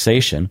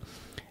relaxation.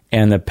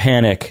 And the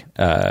panic,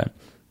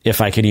 if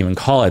I can even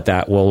call it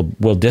that, will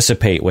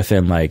dissipate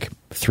within like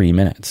 3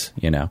 minutes,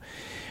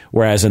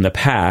 Whereas in the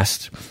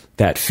past,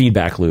 that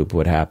feedback loop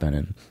would happen,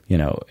 and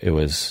it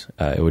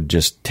would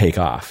just take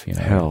off.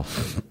 Hell.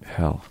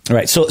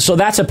 Right. So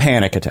that's a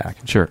panic attack.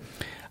 Sure.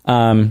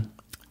 An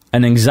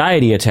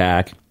anxiety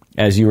attack,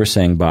 as you were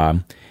saying,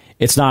 Bob,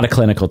 it's not a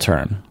clinical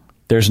term.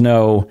 There's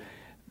no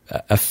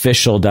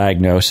official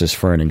diagnosis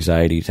for an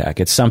anxiety attack.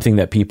 It's something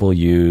that people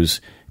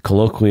use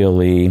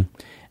colloquially,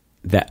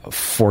 that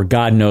for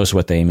God knows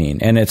what they mean.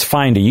 And it's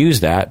fine to use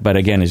that, but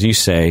again, as you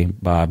say,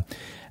 Bob,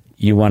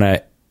 you want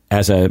to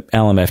as a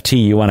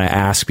LMFT, you want to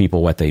ask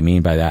people what they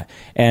mean by that.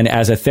 And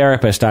as a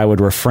therapist, I would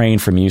refrain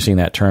from using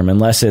that term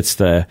unless it's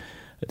the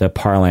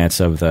parlance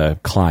of the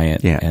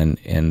client,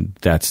 and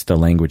that's the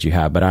language you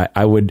have. But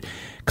I would,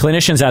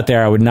 clinicians out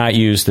there, I would not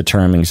use the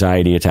term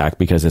anxiety attack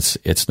because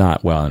it's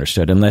not well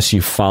understood unless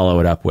you follow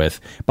it up with,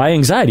 by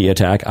anxiety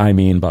attack, I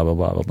mean blah, blah,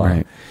 blah, blah, blah.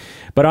 Right.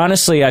 But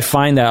honestly, I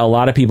find that a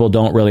lot of people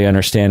don't really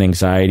understand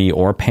anxiety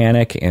or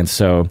panic, and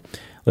so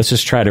let's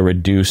just try to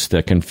reduce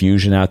the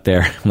confusion out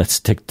there.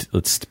 Let's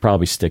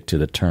probably stick to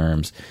the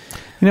terms.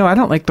 I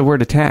don't like the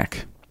word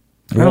attack.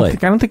 Really? I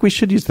don't think we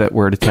should use that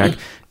word attack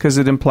because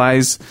it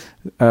implies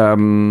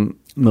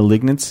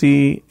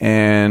malignancy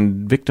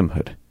and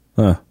victimhood.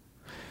 Huh.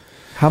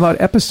 How about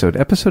episode?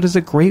 Episode is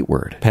a great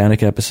word.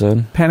 Panic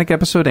episode? Panic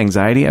episode,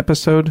 anxiety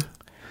episode.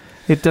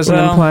 It doesn't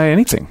imply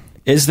anything.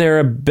 Is there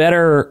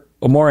a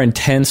more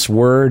intense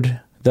word,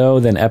 though,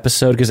 than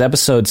episode? Because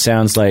episode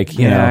sounds like,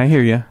 you know, I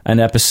hear you. An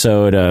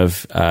episode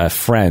of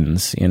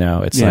Friends,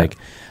 it's like,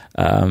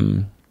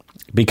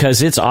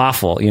 because it's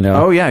awful,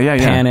 Oh, yeah.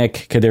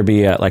 Panic. Could there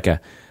be a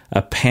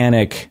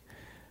panic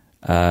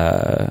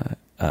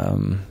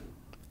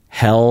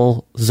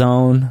hell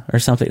zone or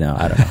something? No,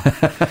 I don't know.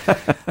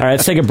 All right,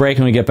 let's take a break.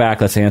 When we get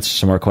back, let's answer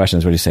some more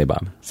questions. What do you say,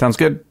 Bob? Sounds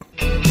good.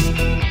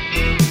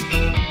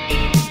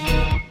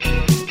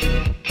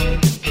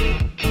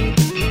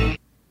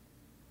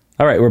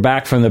 All right, we're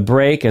back from the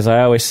break. As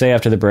I always say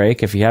after the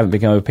break, if you haven't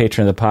become a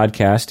patron of the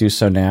podcast, do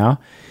so now.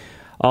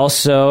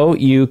 Also,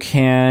 you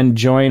can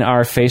join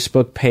our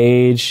Facebook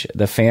page,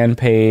 the fan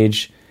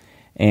page,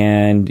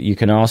 and you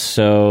can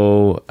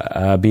also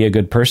be a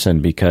good person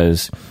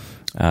because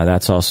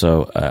that's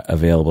also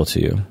available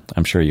to you.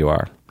 I'm sure you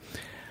are.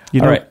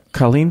 All right.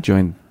 Colleen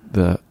joined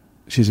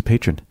she's a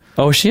patron.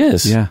 Oh, she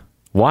is? Yeah.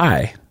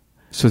 Why?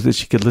 So that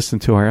she could listen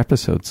to our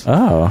episodes.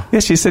 Oh. Yeah,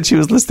 she said she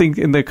was listening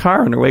in the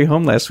car on her way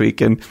home last week,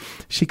 and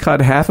she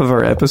caught half of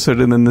our episode,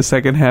 and then the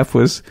second half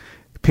was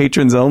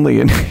patrons only,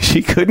 and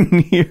she couldn't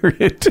hear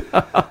it.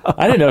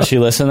 I didn't know she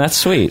listened. That's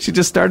sweet. She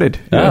just started.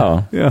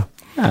 Oh. Yeah.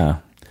 Oh.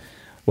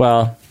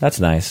 Well, that's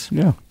nice.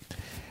 Yeah.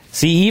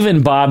 See,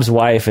 even Bob's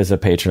wife is a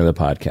patron of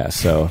the podcast,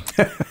 so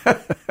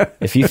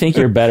if you think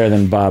you're better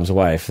than Bob's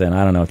wife, then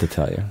I don't know what to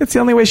tell you. It's the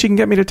only way she can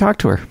get me to talk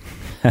to her.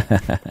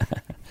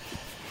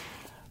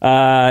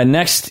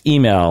 Next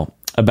email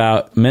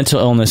about mental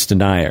illness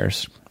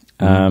deniers.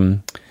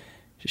 Anonymous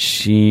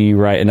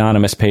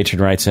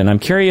patron writes in, I'm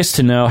curious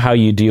to know how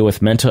you deal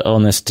with mental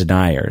illness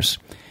deniers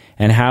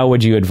and how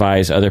would you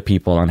advise other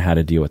people on how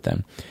to deal with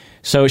them?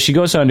 So she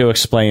goes on to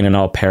explain, and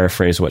I'll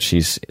paraphrase what she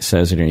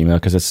says in her email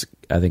because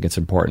I think it's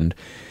important.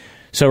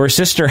 So her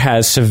sister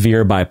has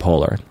severe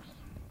bipolar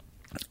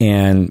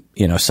and,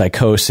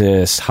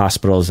 psychosis,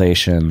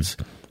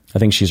 hospitalizations. I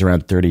think she's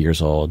around 30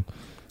 years old,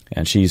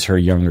 and she's her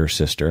younger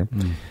sister.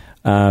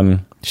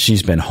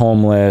 She's been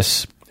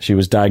homeless. She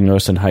was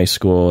diagnosed in high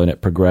school, and it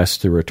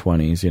progressed through her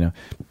 20s,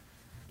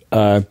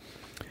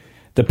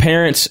 The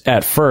parents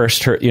at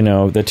first,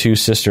 the two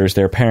sisters,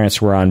 their parents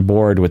were on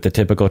board with the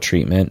typical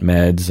treatment,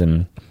 meds,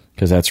 and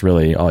because that's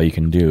really all you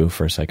can do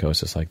for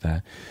psychosis like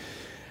that.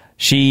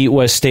 She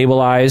was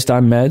stabilized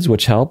on meds,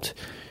 which helped.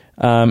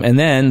 And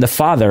then the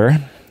father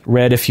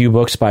read a few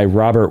books by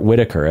Robert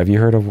Whitaker. Have you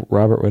heard of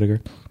Robert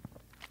Whitaker?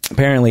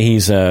 Apparently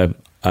he's a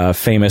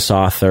famous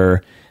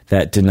author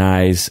that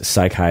denies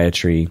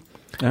psychiatry.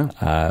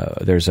 Oh.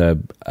 There's a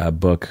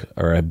book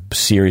or a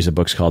series of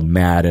books called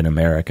Mad in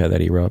America that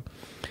he wrote.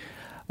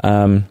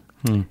 And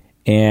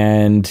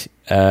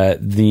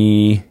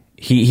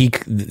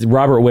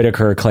Robert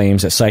Whitaker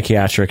claims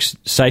that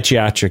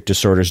psychiatric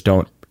disorders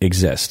don't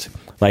exist,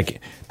 like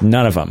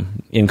none of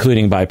them,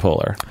 including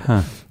bipolar.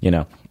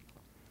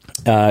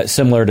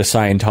 Similar to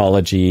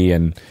Scientology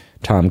and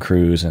Tom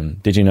Cruise.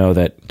 And did you know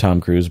that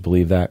Tom Cruise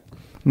believed that?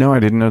 No, I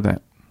didn't know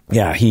that.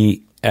 Yeah,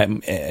 he's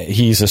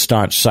a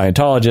staunch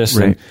Scientologist,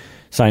 right. And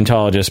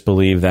Scientologists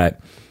believe that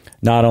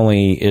not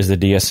only is the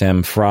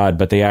DSM fraud,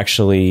 but they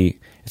actually,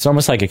 it's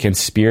almost like a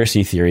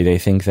conspiracy theory. They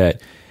think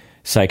that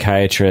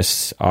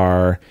psychiatrists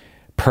are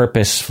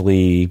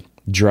purposefully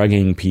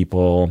drugging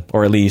people,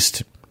 or at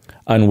least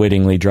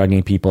unwittingly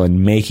drugging people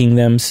and making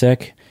them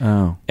sick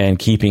and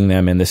keeping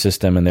them in the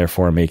system and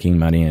therefore making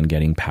money and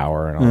getting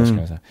power and all this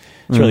kind of stuff.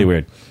 It's really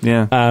weird.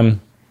 Yeah.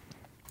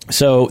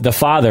 So the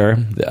father,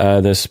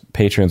 this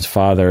patron's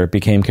father,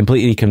 became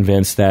completely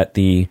convinced that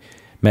the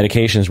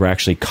medications were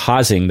actually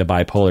causing the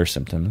bipolar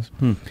symptoms.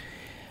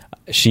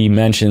 She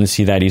mentions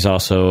that he's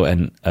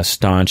also a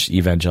staunch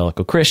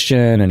evangelical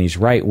Christian, and he's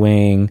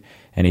right-wing,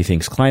 and he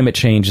thinks climate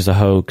change is a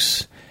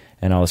hoax,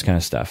 and all this kind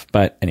of stuff.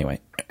 But anyway,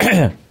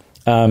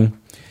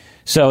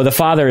 so the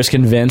father is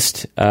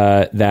convinced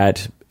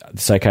that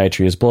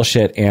psychiatry is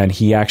bullshit, and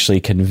he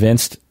actually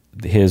convinced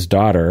his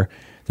daughter,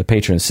 the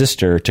patron's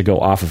sister, to go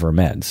off of her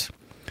meds.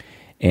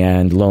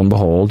 And lo and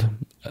behold,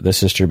 the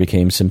sister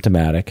became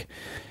symptomatic,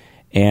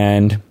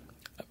 and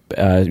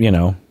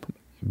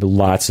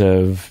lots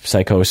of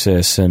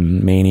psychosis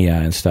and mania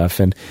and stuff.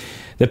 And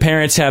the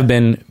parents have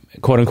been,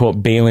 quote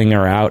unquote, bailing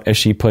her out, as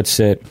she puts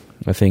it.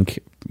 I think,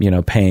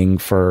 paying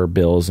for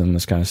bills and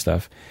this kind of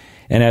stuff.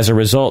 And as a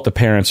result, the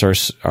parents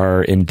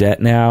are in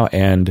debt now,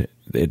 and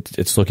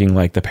it's looking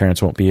like the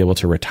parents won't be able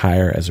to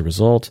retire as a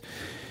result.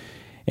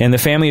 And the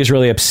family is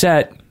really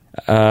upset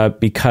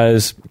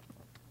because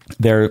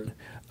they're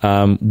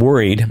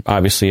worried,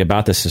 obviously,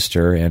 about the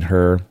sister and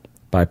her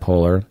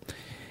bipolar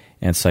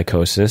and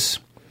psychosis.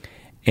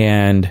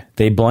 And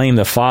they blame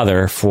the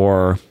father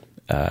for,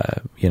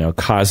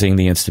 causing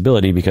the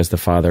instability, because the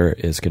father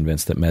is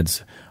convinced that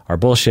meds are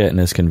bullshit and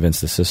is convinced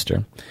the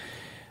sister.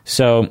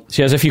 So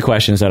she has a few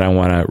questions that I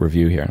want to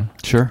review here.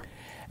 Sure.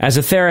 As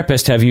a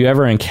therapist, have you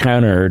ever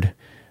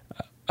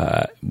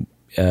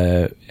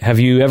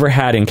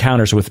had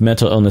encounters with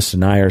mental illness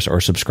deniers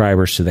or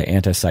subscribers to the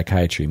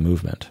anti-psychiatry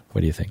movement?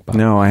 What do you think, Bob?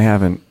 No, I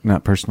haven't.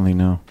 Not personally,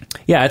 no.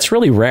 Yeah, it's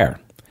really rare.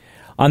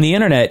 On the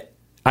internet,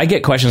 I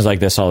get questions like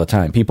this all the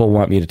time. People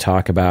want me to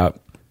talk about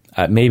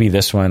maybe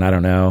this one, I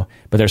don't know,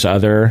 but there's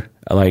other,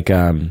 like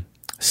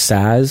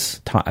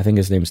Saz. I think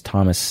his name is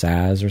Thomas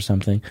Saz or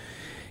something.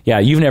 Yeah,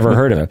 you've never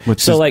heard of him.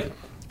 So,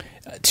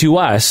 to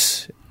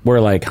us, we're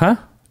like, huh?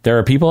 There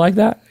are people like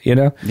that,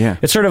 Yeah.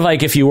 It's sort of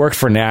like if you worked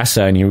for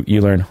NASA and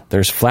you learn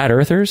there's flat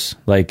earthers,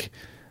 like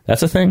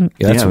that's a thing.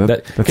 That's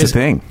a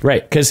thing.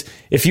 Right. Because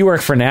if you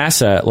work for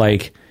NASA,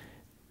 like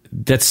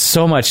that's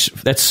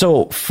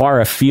so far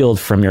afield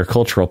from your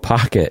cultural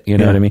pocket, you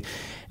know what I mean?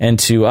 And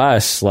to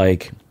us,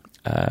 like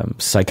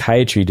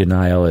psychiatry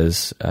denial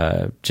is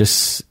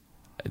just,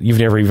 you've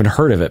never even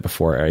heard of it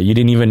before. You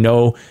didn't even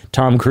know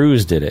Tom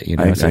Cruise did it.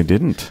 I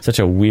didn't. Such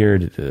a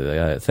weird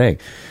thing.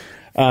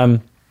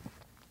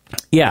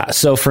 Yeah.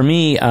 So for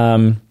me,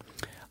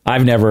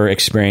 I've never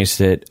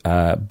experienced it,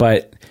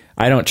 but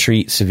I don't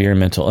treat severe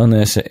mental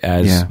illness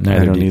as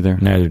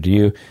neither do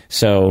you.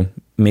 So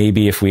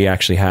maybe if we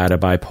actually had a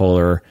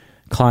bipolar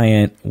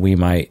client, we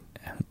might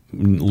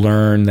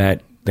learn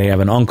that they have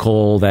an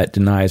uncle that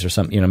denies or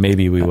something.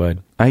 Maybe we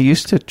would. I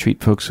used to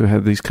treat folks who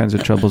had these kinds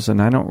of troubles,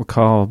 and I don't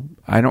recall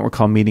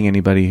meeting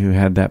anybody who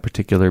had that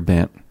particular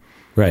bent.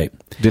 Right.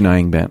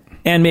 Denying bent.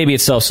 And maybe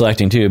it's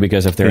self-selecting too,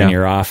 because if they're in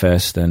your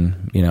office,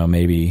 then,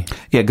 maybe.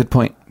 Yeah, good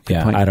point.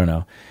 I don't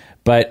know.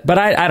 But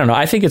I don't know.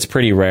 I think it's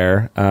pretty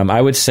rare.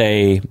 I would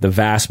say the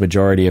vast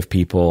majority of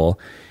people,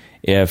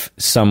 if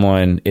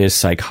someone is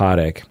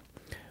psychotic,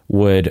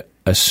 would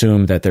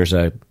assume that there's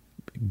a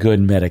good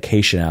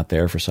medication out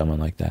there for someone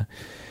like that.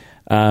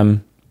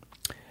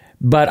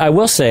 But I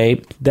will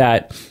say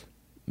that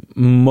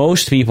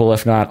most people,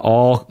 if not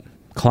all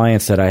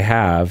clients that I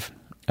have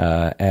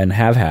and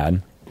have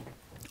had,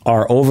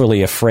 are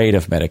overly afraid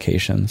of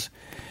medications.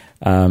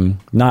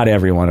 Not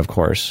everyone, of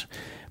course,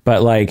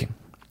 but like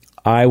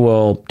I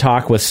will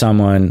talk with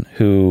someone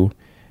who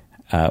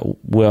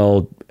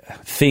will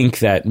think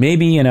that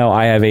maybe,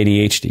 I have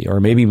ADHD, or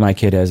maybe my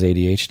kid has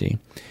ADHD.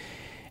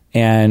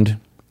 And,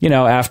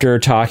 after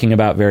talking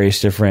about various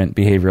different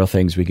behavioral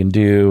things we can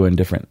do and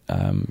different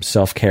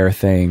self-care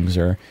things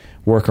or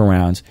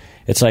workarounds,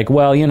 it's like,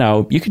 well,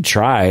 you could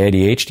try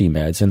ADHD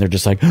meds. And they're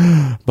just like,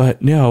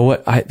 but no,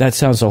 that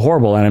sounds so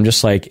horrible. And I'm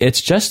just like, it's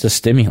just a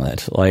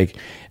stimulant. Like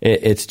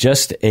it's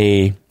just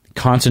a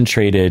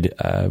concentrated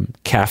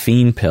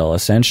caffeine pill,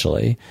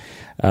 essentially,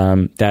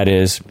 that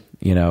is,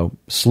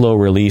 slow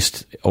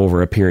released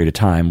over a period of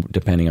time,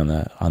 depending on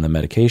the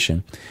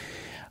medication.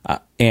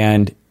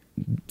 And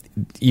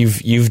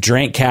you've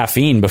drank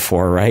caffeine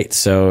before, right?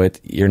 So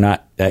you're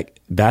not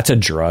that's a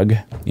drug.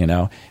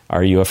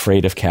 Are you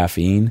afraid of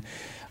caffeine?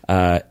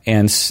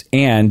 And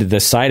the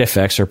side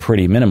effects are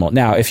pretty minimal.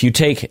 Now, if you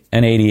take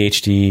an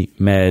ADHD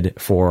med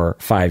for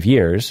 5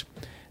 years,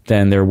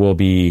 then there will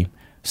be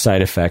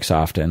side effects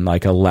often,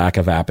 like a lack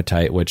of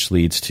appetite, which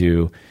leads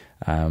to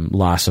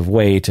loss of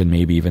weight and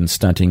maybe even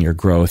stunting your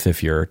growth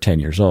if you're 10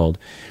 years old.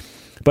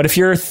 But if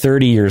you're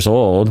 30 years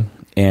old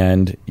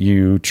and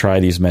you try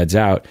these meds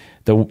out,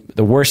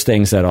 the worst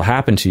things that'll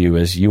happen to you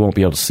is you won't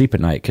be able to sleep at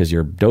night because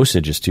your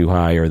dosage is too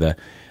high, or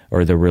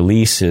the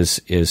release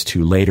is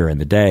too later in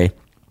the day.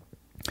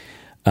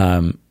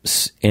 And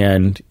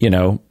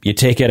you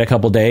take it a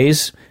couple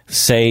days,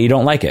 say you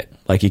don't like it,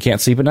 like you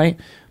can't sleep at night,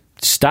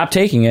 stop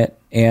taking it,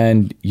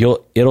 and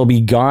it'll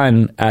be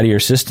gone out of your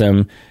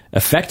system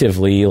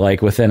effectively,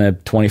 like within a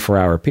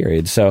 24-hour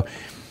period. So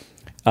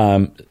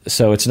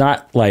it's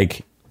not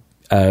like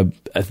an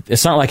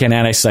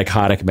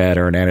antipsychotic med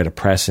or an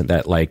antidepressant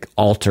that like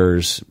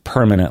alters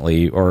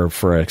permanently or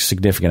for a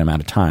significant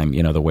amount of time,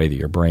 the way that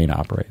your brain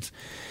operates.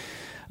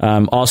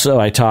 Also,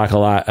 I talk a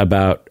lot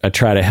about, I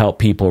try to help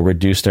people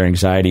reduce their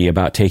anxiety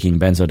about taking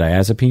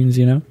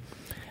benzodiazepines,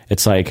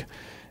 It's like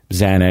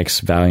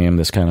Xanax, Valium,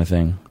 this kind of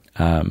thing.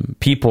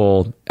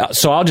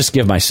 So I'll just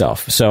give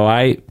myself. So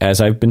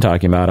as I've been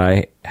talking about,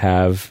 I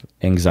have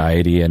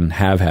anxiety and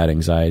have had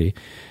anxiety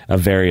of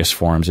various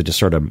forms. It just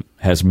sort of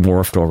has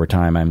morphed over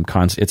time.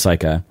 It's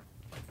like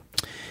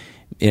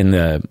in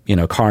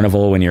the,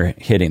 carnival when you're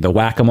hitting the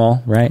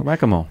whack-a-mole, right?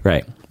 Whack-a-mole.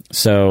 Right.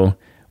 So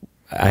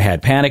I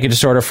had panic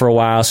disorder for a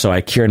while, so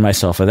I cured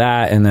myself of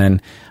that. And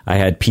then I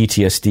had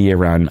PTSD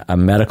around a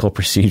medical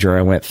procedure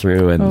I went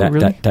through. And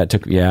really? that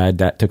took me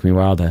a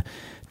while to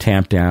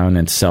tamp down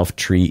and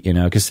self-treat,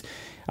 because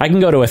I can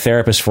go to a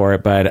therapist for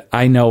it, but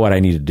I know what I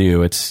need to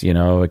do. It's,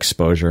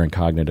 exposure and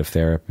cognitive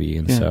therapy.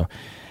 And so,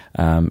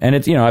 and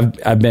it's,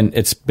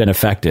 it's been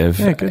effective.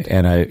 Yeah, good.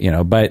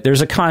 And but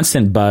there's a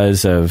constant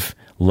buzz of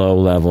low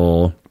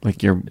level,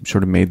 like you're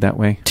sort of made that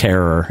way,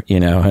 terror,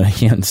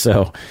 and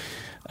so,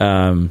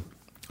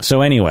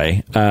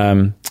 anyway,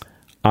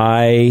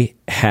 I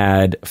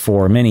had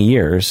for many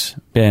years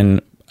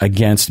been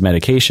against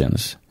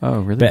medications. Oh,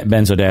 really?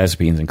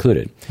 Benzodiazepines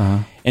included.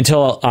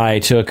 Until I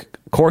took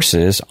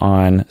courses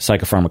on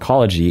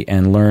psychopharmacology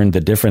and learned the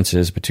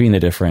differences between the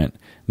different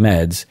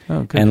meds,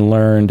 and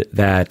learned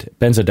that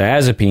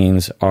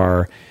benzodiazepines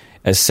are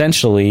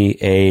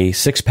essentially a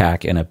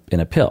six-pack in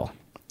a pill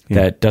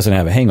that doesn't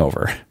have a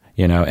hangover,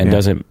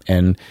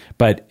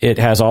 but it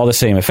has all the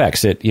same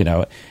effects. It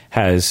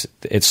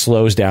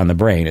slows down the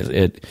brain.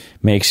 It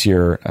makes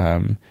your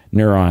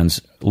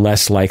neurons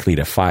less likely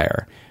to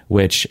fire,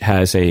 which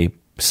has a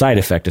side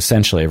effect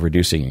essentially of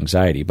reducing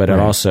anxiety, but it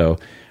also,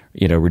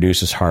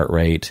 reduces heart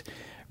rate,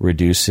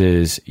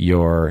 reduces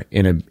your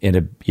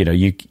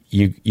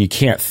you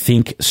can't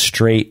think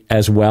straight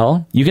as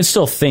well. You can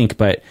still think,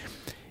 but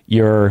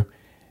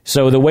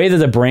so the way that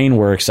the brain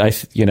works,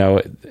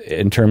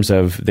 in terms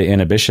of the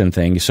inhibition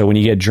thing. So when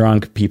you get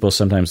drunk, people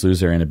sometimes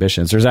lose their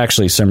inhibitions. There's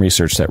actually some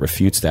research that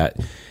refutes that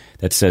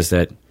says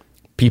that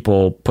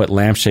people put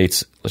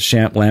lampshades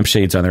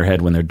on their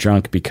head when they're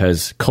drunk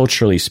because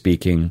culturally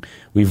speaking,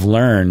 we've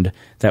learned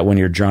that when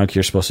you're drunk,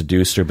 you're supposed to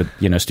do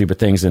stupid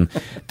things. And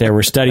there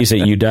were studies at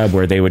UW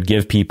where they would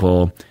give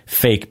people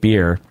fake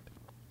beer.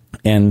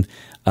 And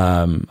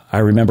I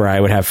remember I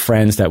would have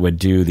friends that would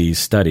do these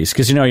studies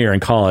because, you're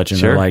in college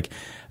and they're like,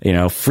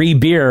 free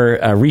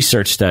beer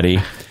research study.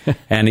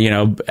 And,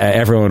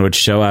 everyone would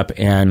show up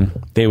and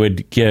they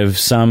would give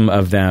some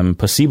of them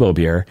placebo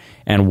beer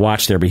and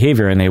watch their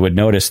behavior. And they would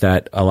notice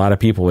that a lot of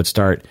people would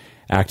start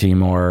acting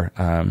more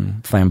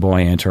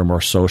flamboyant or more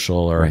social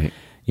or,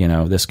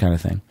 this kind of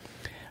thing.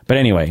 But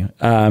anyway,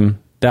 the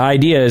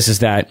idea is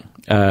that,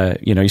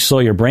 you slow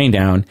your brain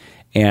down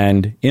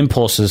and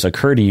impulses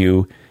occur to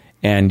you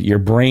and your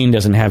brain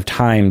doesn't have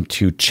time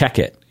to check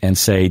it and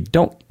say,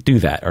 don't do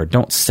that or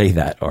don't say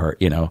that. Or,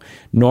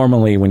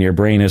 normally when your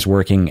brain is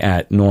working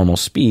at normal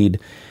speed,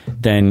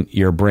 then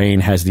your brain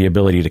has the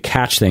ability to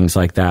catch things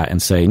like that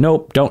and say,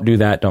 nope, don't do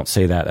that. Don't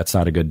say that. That's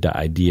not a good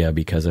idea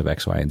because of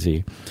X, Y, and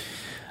Z.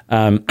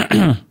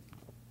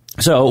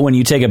 So when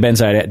you take a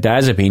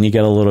benzodiazepine, you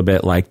get a little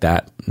bit like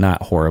that,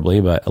 not horribly,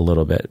 but a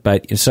little bit.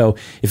 But so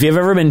if you've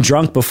ever been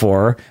drunk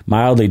before,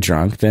 mildly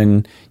drunk,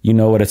 then you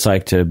know what it's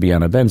like to be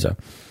on a benzo.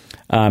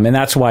 And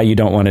that's why you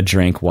don't want to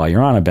drink while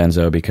you're on a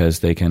benzo because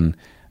they can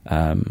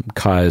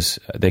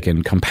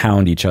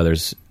compound each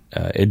other's.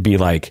 It'd be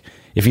like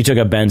if you took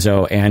a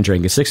benzo and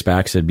drank a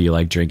six-pack, it'd be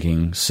like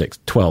drinking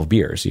 12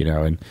 beers,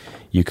 and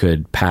you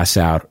could pass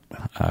out,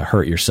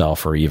 hurt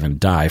yourself, or even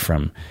die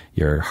from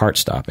your heart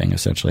stopping,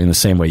 essentially, in the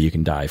same way you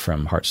can die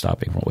from heart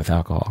stopping with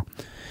alcohol.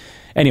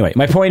 Anyway,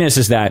 my point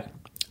is that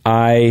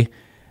I,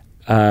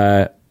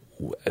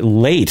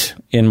 late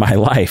in my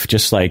life,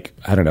 just like,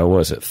 I don't know, what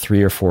was it,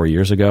 3 or 4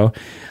 years ago,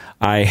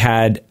 I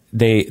had,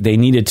 they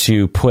needed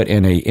to put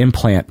in a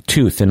implant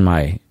tooth in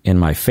my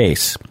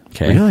face.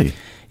 Okay. Really?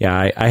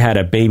 Yeah. I had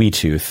a baby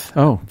tooth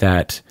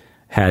that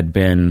had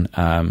been,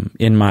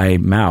 in my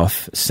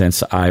mouth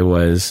since I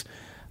was,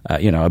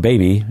 a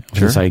baby.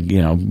 Sure. Since I,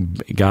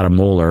 got a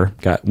molar.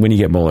 When you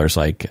get molars,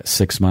 like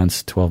 6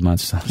 months, 12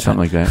 months, something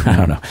like that. I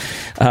don't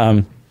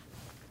know.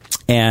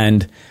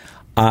 And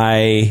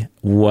I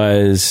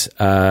was,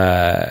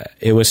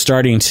 it was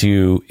starting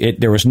to,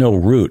 there was no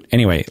root.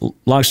 Anyway,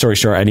 long story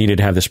short, I needed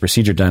to have this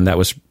procedure done that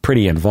was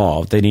pretty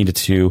involved. They needed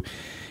to,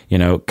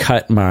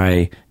 cut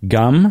my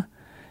gum.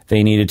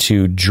 They needed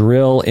to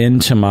drill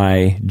into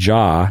my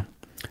jaw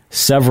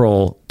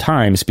several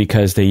times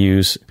because they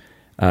use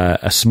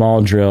a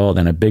small drill,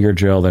 then a bigger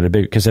drill, then a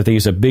big, because if they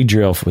use a big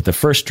drill with the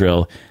first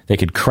drill, they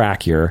could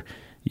crack your,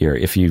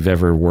 if you've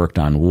ever worked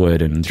on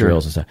wood and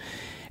drills and stuff.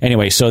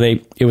 Anyway, so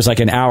it was like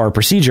an hour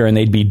procedure and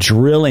they'd be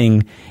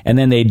drilling and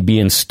then they'd be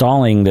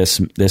installing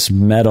this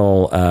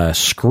metal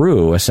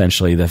screw,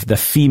 essentially the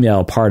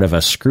female part of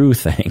a screw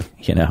thing,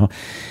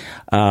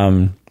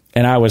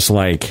 and I was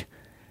like,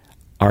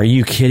 are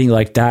you kidding?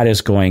 Like that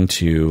is going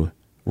to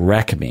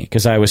wreck me.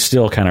 Cause I was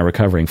still kind of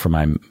recovering from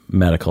my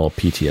medical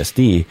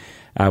PTSD.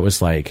 I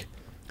was like,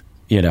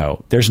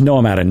 there's no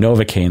amount of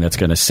Novocaine that's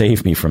going to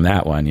save me from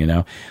that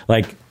one,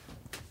 like,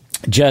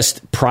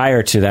 just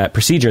prior to that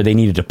procedure, they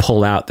needed to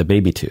pull out the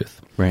baby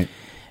tooth. Right.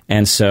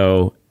 And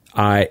so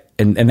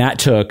and that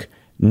took,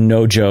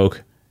 no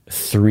joke,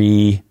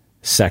 3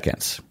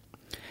 seconds.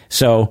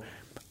 So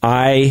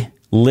I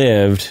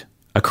lived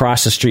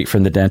across the street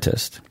from the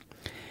dentist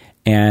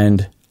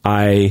and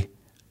I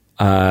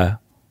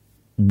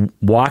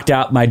walked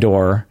out my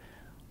door,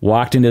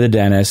 walked into the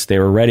dentist. They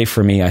were ready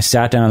for me. I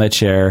sat down in the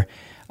chair.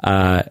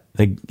 The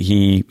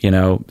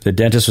the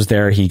dentist was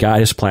there. He got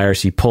his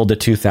pliers. He pulled the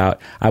tooth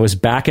out. I was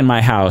back in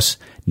my house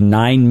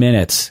 9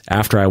 minutes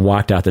after I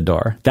walked out the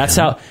door. That's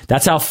how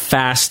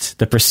fast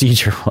the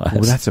procedure was.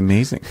 Oh, that's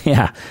amazing.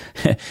 Yeah.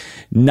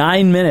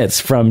 9 minutes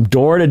from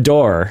door to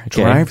door.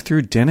 Okay?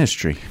 Drive-through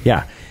dentistry.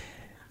 Yeah.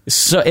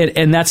 So,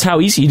 and that's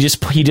how easy.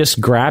 He just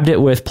grabbed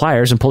it with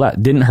pliers and pulled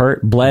out. Didn't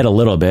hurt, bled a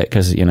little bit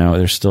because,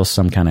 there's still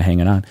some kind of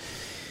hanging on.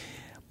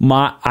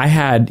 I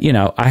had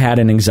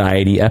an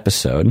anxiety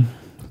episode.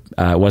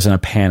 It wasn't a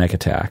panic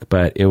attack,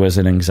 but it was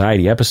an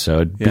anxiety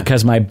episode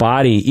because my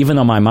body, even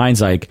though my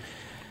mind's like,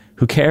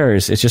 who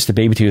cares? It's just a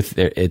baby tooth.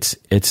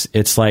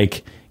 It's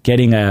like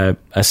getting a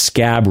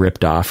scab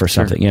ripped off or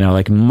something,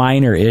 like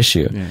minor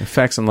issue. Yeah.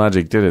 Facts and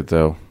logic did it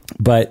though.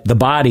 But the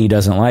body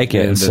doesn't like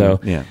it. And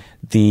so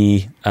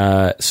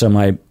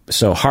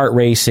so heart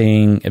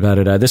racing,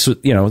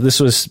 this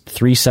was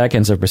 3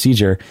 seconds of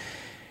procedure.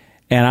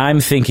 And I'm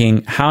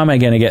thinking, how am I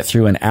going to get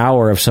through an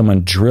hour of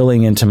someone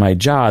drilling into my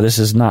jaw? This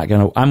is not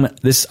going to, I'm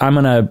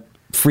going to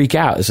freak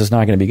out. This is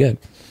not going to be good.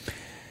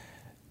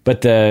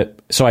 But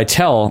so I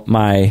tell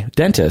my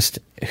dentist,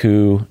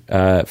 who,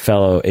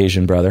 fellow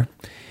Asian brother,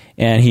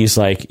 and he's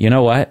like, you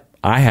know what?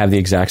 I have the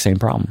exact same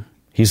problem.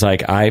 He's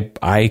like,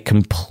 I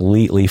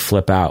completely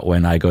flip out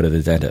when I go to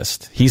the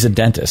dentist. He's a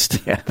dentist.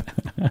 Yeah.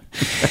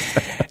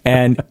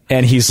 and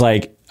he's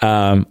like,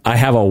 I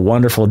have a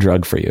wonderful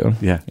drug for you.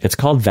 Yeah. It's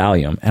called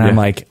Valium. And I'm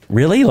like,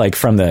 really? Like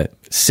from the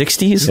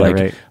 60s? Yeah, like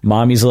right.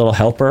 Mommy's little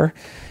helper?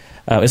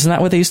 Isn't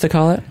that what they used to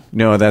call it?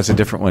 No, that's a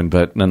different one,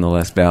 but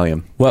nonetheless,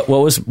 Valium. What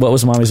was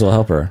Mommy's little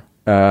helper?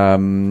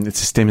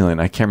 It's a stimulant.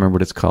 I can't remember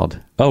what it's called.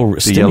 Oh,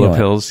 the yellow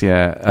pills.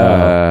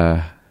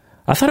 Yeah.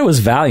 I thought it was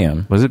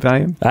Valium. Was it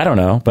Valium? I don't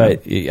know,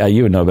 but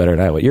you would know better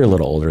than I would. You're a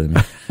little older than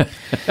me.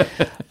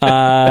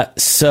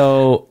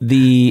 So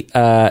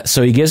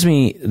he gives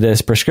me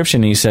this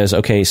prescription and he says,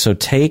 okay, so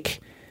take,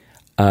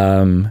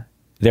 there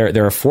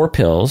are 4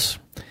 pills.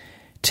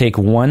 Take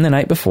one the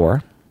night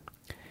before,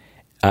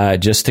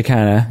 just to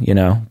kind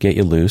of, get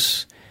you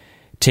loose.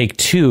 Take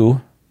 2,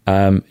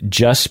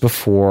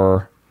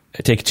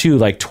 take 2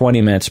 like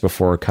 20 minutes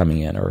before coming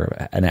in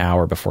or an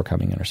hour before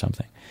coming in or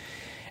something.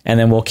 And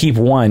then we'll keep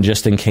 1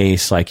 just in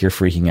case like you're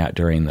freaking out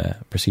during the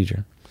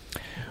procedure.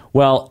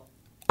 Well,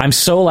 I'm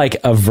so like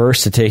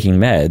averse to taking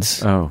meds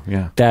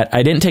that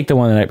I didn't take the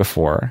one the night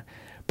before,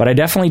 but I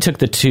definitely took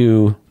the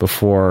 2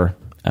 before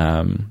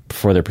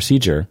the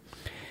procedure.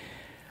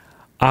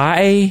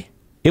 It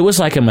was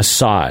like a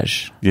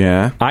massage.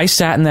 Yeah. I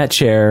sat in that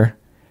chair.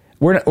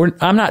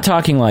 I'm not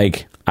talking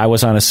like I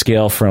was on a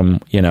scale from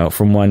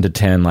 1 to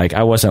 10. Like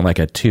I wasn't like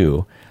a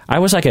 2. I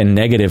was like a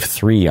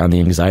 -3 on the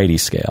anxiety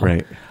scale.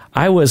 Right.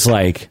 I was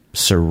like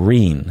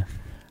serene.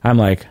 I'm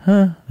like,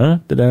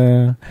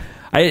 da-da.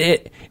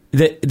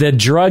 The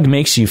drug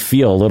makes you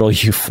feel a little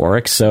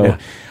euphoric. So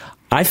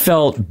I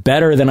felt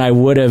better than I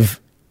would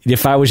have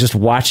if I was just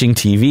watching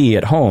TV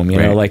at home,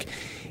 like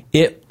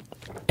it.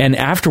 And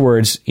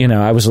afterwards,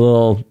 I was a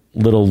little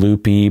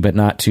loopy, but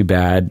not too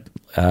bad.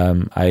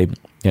 I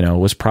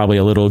was probably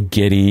a little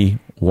giddy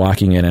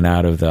walking in and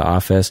out of the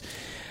office.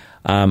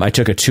 I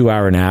took a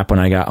 2-hour nap when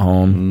I got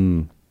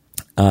home.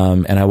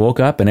 And I woke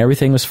up and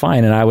everything was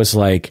fine. And I was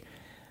like,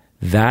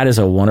 that is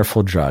a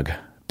wonderful drug.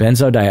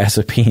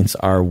 Benzodiazepines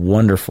are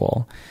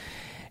wonderful.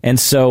 And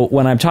so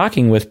when I'm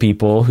talking with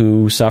people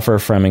who suffer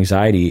from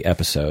anxiety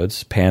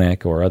episodes,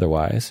 panic or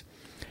otherwise,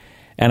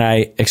 and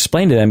I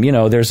explain to them,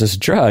 there's this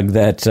drug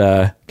that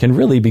can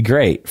really be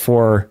great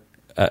for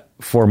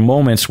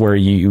moments where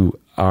you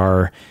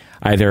are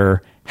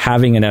either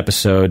having an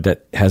episode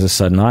that has a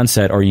sudden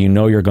onset or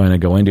you're going to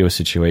go into a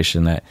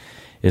situation that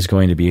is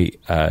going to be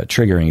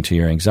triggering to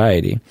your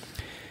anxiety.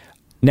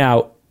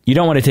 Now, you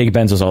don't want to take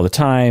benzos all the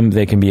time.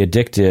 They can be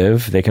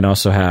addictive. They can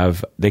also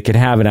have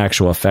an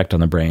actual effect on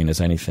the brain, as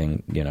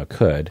anything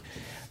could.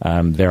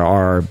 There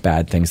are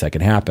bad things that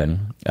can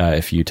happen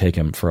if you take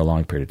them for a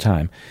long period of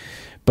time.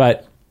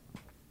 But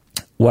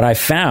what I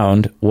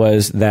found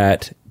was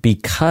that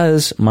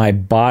because my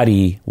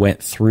body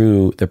went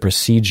through the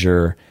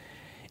procedure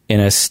in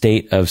a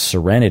state of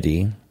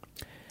serenity,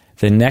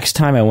 the next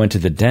time I went to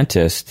the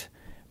dentist,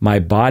 my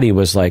body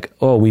was like,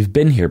 oh, we've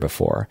been here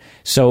before.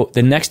 So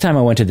the next time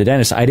I went to the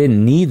dentist, I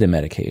didn't need the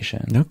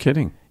medication. No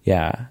kidding.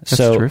 Yeah. That's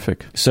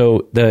terrific.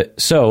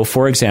 So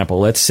for example,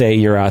 let's say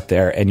you're out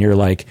there and you're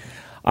like,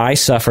 I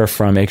suffer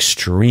from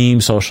extreme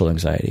social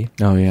anxiety.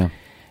 Oh, yeah.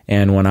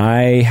 And when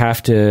I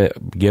have to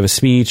give a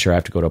speech or I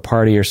have to go to a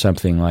party or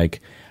something, like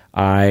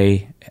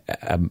I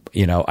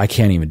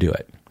can't even do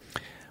it.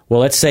 Well,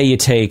 let's say you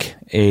take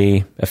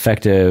a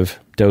effective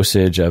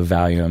dosage of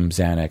Valium,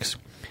 Xanax,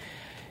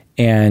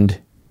 and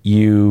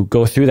you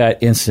go through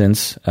that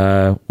instance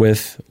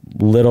with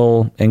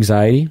little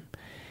anxiety.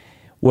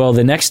 Well,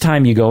 the next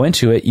time you go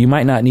into it, you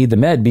might not need the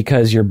med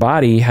because your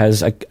body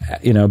has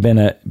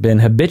been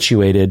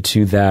habituated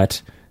to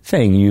that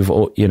thing.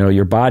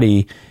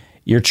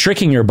 You're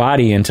tricking your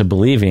body into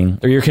believing,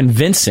 or you're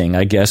convincing,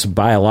 I guess,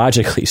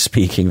 biologically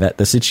speaking, that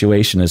the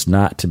situation is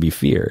not to be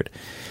feared.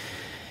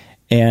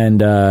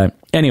 And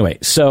anyway,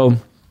 so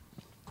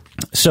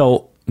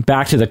So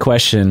back to the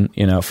question,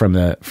 from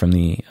the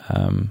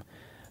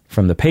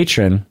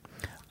patron,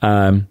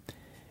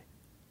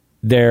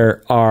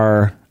 there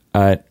are,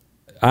 I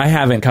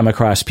haven't come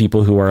across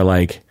people who are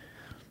like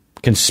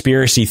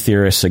conspiracy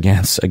theorists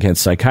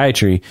against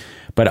psychiatry,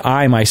 but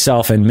I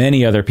myself and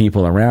many other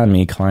people around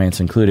me, clients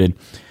included,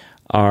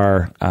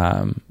 are,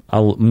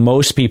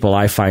 most people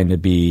I find to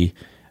be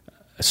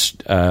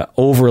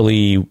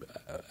overly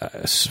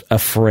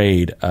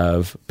afraid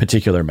of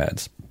particular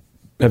meds.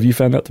 Have you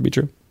found that to be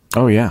true?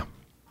 Oh, yeah.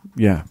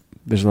 Yeah.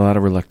 There's a lot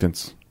of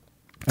reluctance.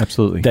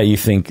 Absolutely. That you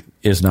think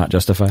is not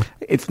justified?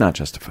 It's not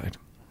justified.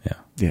 Yeah.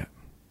 Yeah.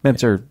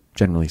 Meds are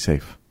generally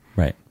safe.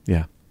 Right.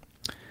 Yeah.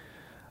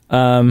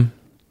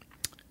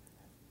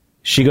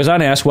 She goes on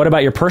to ask, what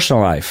about your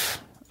personal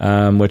life?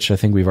 Which I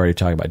think we've already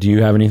talked about. Do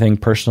you have anything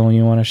personal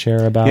you want to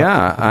share about?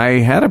 Yeah. I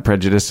had a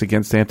prejudice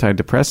against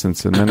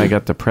antidepressants, and then I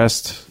got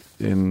depressed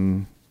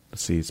in,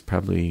 it's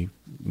probably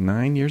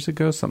 9 years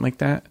ago, something like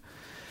that.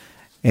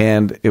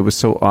 And it was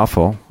so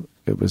awful.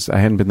 I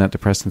hadn't been that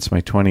depressed since my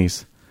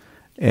 20s.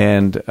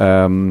 And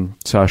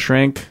saw a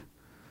shrink,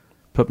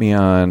 put me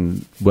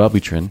on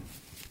Wellbutrin,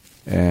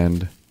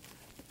 and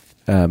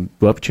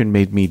Wellbutrin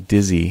made me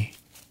dizzy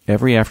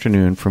every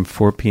afternoon from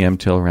 4 p.m.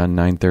 till around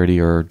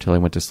 9:30 or till I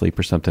went to sleep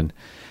or something.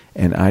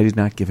 And I did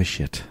not give a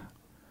shit.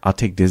 I'll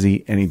take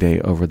dizzy any day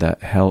over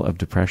that hell of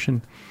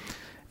depression.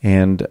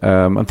 And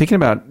I'm thinking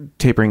about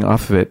tapering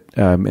off of it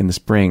in the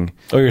spring.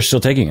 Oh, you're still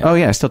taking it? Oh,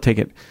 yeah, I still take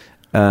it.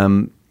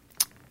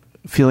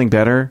 Feeling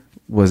better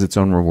was its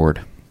own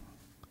reward.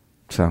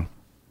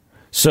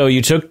 So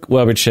you took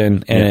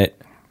Wellbutrin and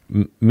it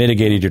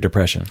mitigated your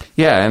depression.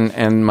 Yeah,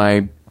 and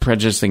my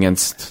prejudice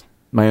against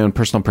my own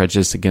personal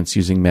prejudice against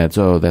using meds.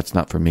 Oh, that's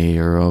not for me,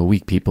 or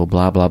weak people,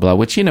 blah blah blah.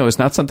 Which is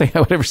not something I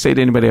would ever say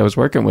to anybody I was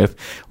working with,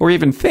 or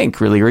even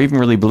think really, or even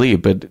really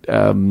believe. But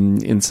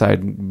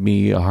inside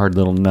me, a hard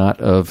little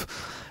knot of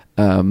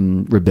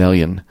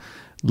rebellion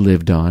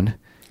lived on,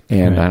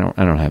 and right.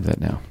 I don't have that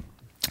now.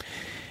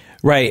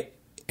 Right.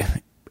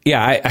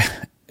 Yeah,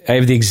 I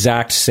have the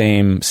exact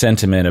same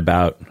sentiment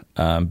about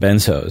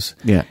benzos.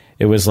 Yeah.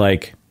 It was a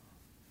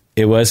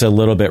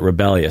little bit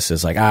rebellious.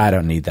 It's like, I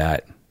don't need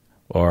that,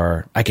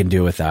 or I can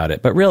do without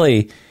it. But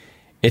really,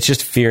 it's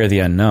just fear of the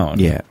unknown.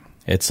 Yeah.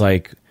 It's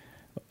like,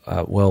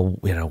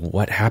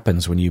 what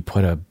happens when you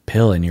put a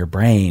pill in your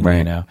brain,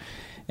 right.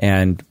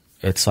 And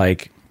it's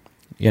like,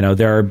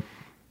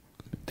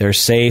 they're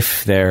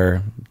safe,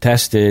 they're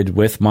tested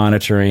with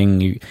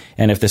monitoring,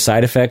 and if the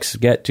side effects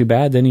get too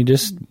bad, then you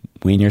just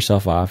wean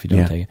yourself off. You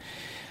don't take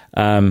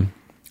it.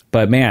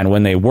 But man,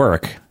 when they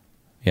work,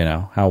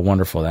 how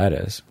wonderful that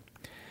is.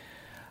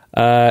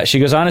 She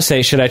goes on to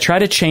say, should I try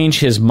to change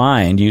his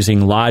mind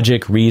using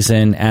logic,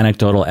 reason,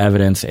 anecdotal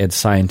evidence, and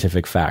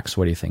scientific facts?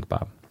 What do you think,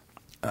 Bob?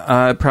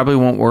 It probably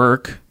won't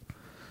work.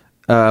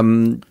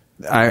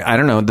 I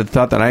don't know. The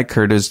thought that I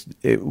occurred is,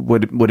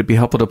 would it be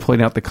helpful to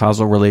point out the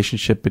causal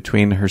relationship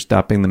between her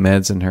stopping the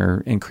meds and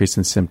her increase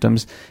in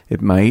symptoms?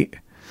 It might.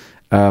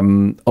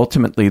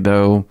 Ultimately,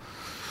 though,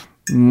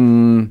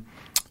 someone's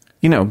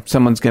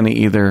going to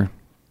either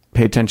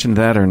pay attention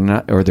to that or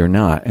not, or they're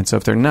not. And so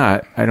if they're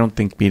not, I don't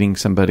think beating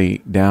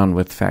somebody down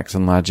with facts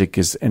and logic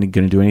is going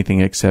to do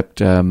anything except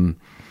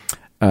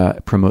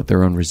promote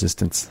their own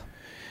resistance.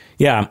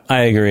 Yeah,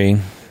 I agree.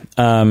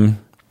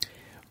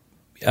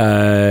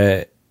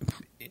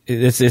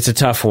 It's a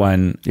tough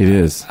one. It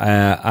is.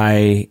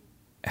 I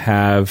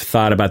have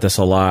thought about this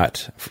a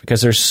lot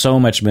because there's so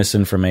much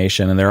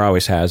misinformation, and there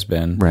always has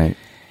been. Right.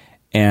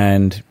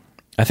 And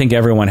I think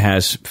everyone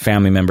has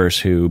family members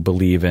who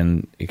believe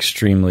in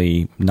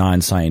extremely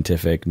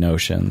non-scientific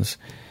notions.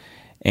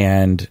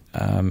 And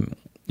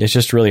it's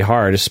just really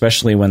hard,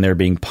 especially when they're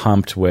being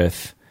pumped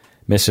with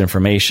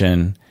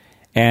misinformation,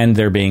 and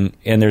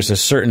there's a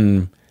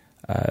certain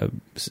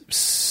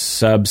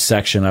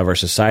subsection of our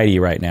society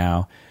right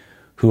now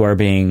who are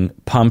being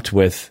pumped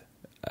with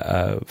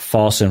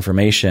false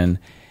information,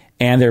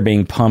 and they're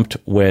being pumped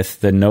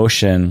with the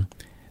notion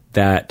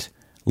that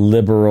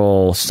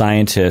liberal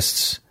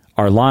scientists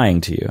are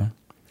lying to you.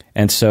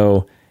 And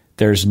so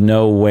there's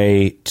no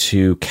way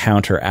to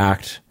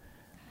counteract.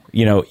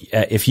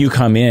 If you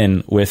come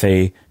in with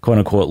a quote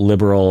unquote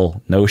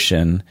liberal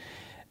notion,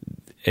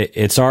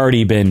 it's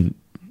already been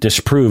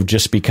disproved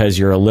just because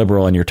you're a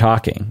liberal and you're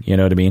talking, you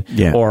know what I mean?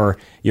 Yeah. Or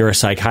you're a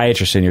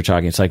psychiatrist and you're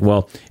talking. It's like,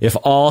 well, if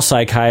all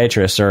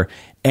psychiatrists or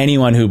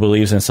anyone who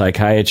believes in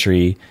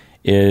psychiatry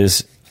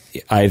is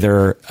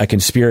either a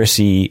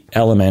conspiracy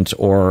element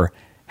or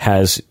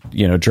has,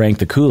 drank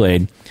the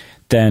Kool-Aid,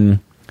 then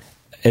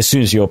as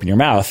soon as you open your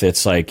mouth,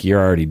 it's like you're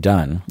already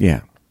done.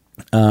 Yeah.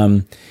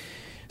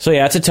 So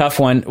yeah, it's a tough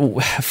one.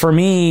 For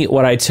me,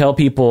 what I tell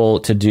people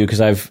to do, because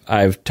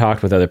I've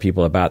talked with other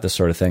people about this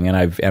sort of thing, and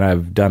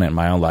I've done it in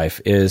my own life,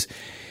 is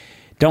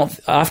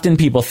often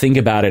people think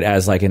about it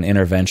as like an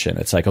intervention.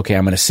 It's like, okay,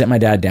 I'm going to sit my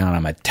dad down,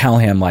 I'm going to tell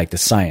him like the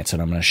science,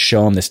 and I'm going to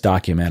show him this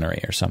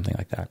documentary or something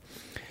like that.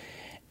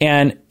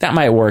 And that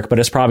might work, but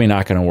it's probably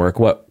not going to work.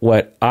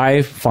 What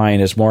I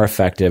find is more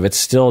effective, it's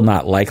still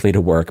not likely to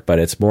work, but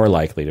it's more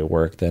likely to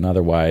work than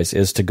otherwise,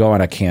 is to go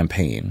on a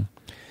campaign.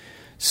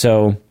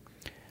 So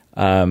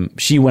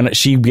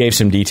she gave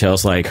some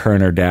details, like her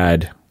and her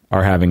dad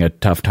are having a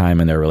tough time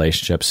in their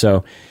relationship.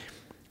 So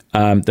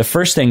the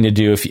first thing to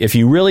do, if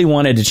you really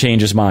wanted to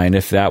change his mind,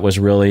 if that was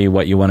really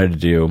what you wanted to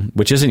do,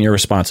 which isn't your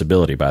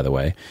responsibility, by the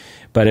way,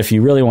 but if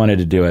you really wanted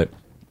to do it,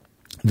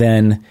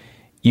 then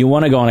you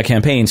want to go on a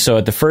campaign. So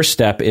the first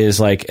step is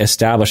like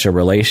establish a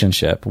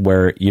relationship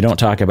where you don't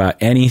talk about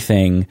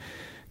anything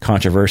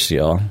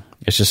controversial.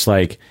 It's just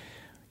like,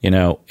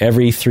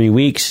 every 3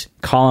 weeks,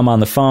 call him on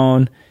the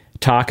phone,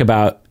 talk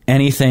about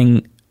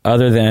anything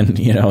other than,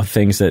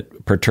 things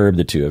that perturb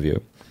the two of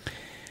you.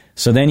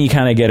 So then you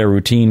kind of get a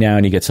routine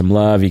down, you get some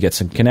love, you get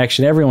some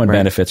connection. Everyone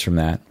benefits from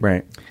that.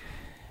 Right.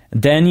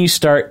 Then you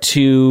start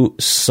to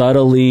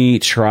subtly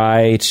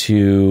try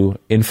to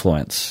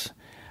influence.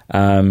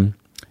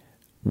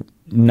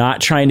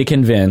 Not trying to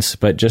convince,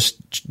 but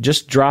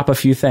just drop a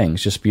few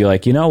things. Just be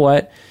like, you know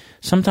what?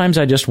 Sometimes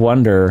I just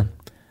wonder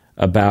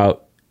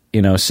about,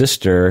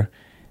 sister,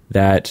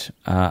 that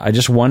I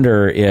just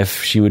wonder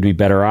if she would be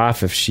better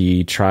off if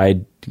she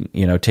tried,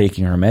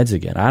 taking her meds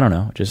again. I don't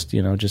know.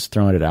 Just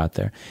throwing it out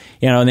there.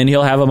 And then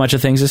he'll have a bunch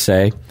of things to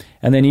say.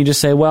 And then you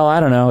just say, well, I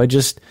don't know.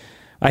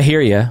 I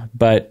hear you.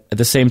 But at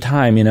the same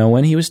time,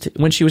 when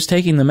she was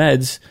taking the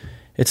meds,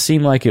 it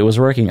seemed like it was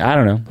working. I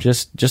don't know.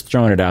 Just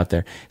throwing it out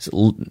there.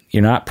 So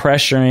you're not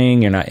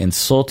pressuring. You're not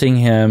insulting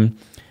him.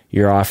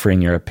 You're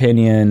offering your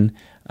opinion.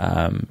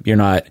 You're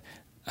not,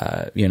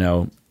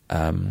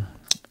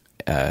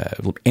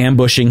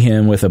 ambushing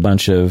him with a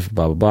bunch of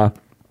blah, blah, blah.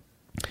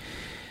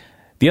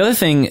 The other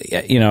thing,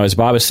 as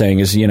Bob is saying,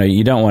 is,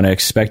 you don't want to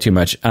expect too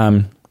much.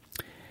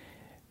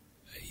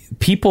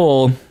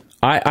 People,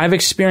 I've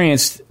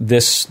experienced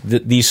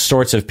these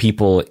sorts of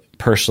people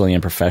personally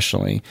and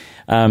professionally.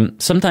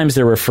 Sometimes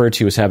they're referred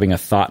to as having a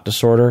thought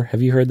disorder.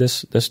 Have you heard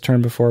this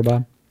term before,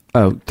 Bob?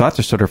 Oh, thought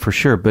disorder for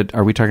sure. But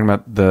are we talking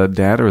about the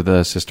dad or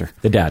the sister?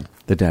 The dad.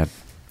 The dad.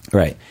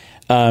 Right.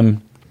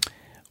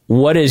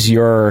 What is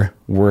your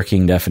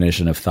working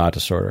definition of thought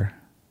disorder?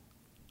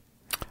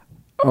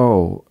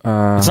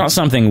 It's not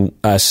something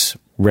us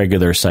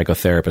regular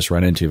psychotherapists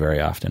run into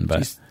very often,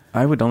 but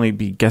I would only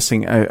be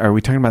guessing. Are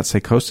we talking about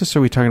psychosis, or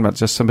are we talking about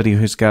just somebody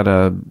who's got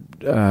a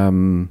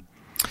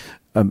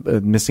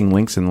missing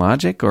links in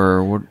logic,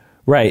 or what?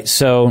 Right.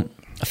 So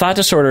thought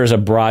disorder is a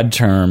broad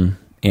term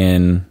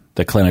in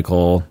the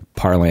clinical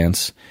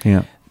parlance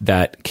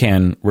that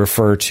can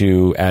refer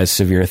to as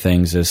severe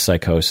things as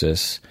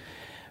psychosis,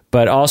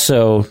 but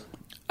also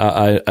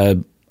a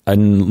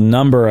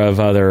number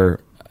of other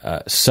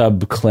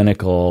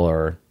subclinical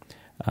or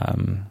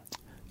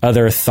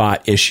other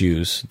thought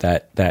issues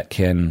that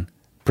can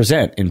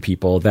present in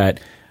people that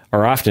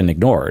are often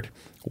ignored.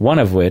 One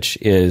of which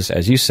is,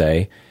 as you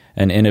say,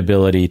 an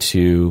inability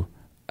to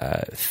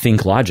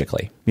think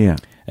logically. Yeah.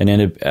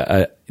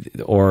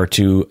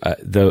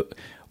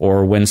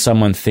 Or when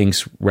someone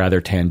thinks rather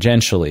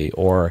tangentially,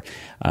 or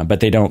but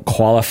they don't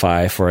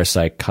qualify for a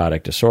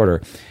psychotic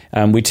disorder.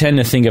 We tend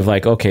to think of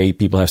like, okay,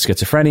 people have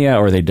schizophrenia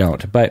or they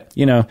don't. But,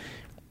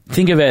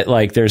 think of it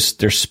like there's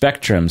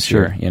spectrums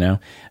here,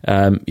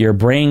 Your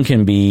brain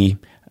can be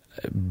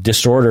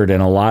disordered in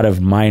a lot of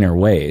minor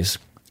ways.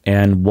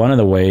 And one of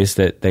the ways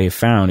that they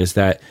found is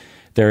that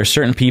there are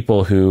certain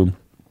people who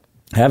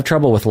have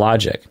trouble with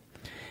logic.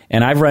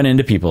 And I've run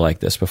into people like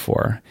this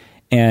before.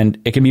 And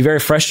it can be very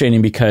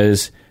frustrating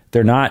because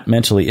they're not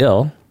mentally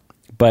ill,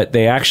 but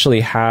they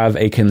actually have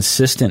a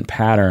consistent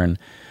pattern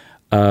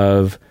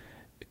of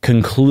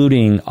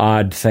concluding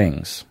odd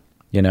things,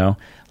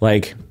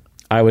 like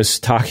I was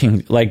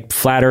talking, like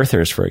flat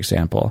earthers, for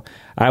example.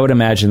 I would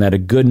imagine that a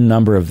good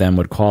number of them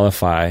would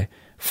qualify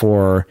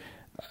for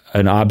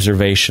an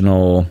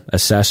observational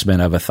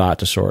assessment of a thought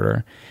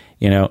disorder,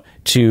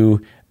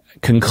 to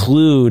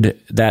conclude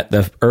that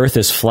the earth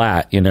is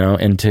flat,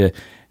 and to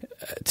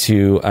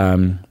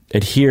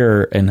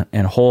adhere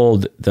and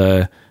hold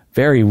the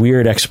very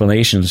weird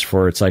explanations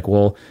for it's like,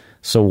 well,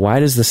 so why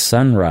does the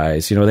sun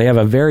rise? They have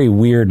a very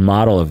weird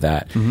model of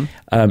that.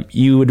 Mm-hmm.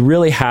 You would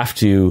really have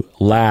to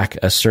lack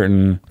a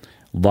certain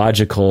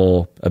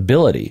logical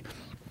ability.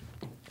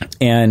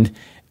 And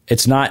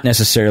it's not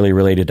necessarily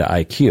related to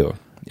IQ.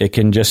 It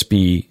can just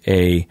be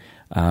a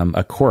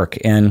quirk.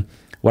 And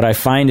what I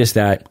find is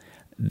that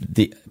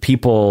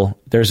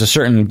there's a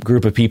certain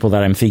group of people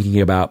that I'm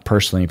thinking about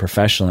personally and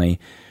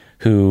professionally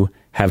who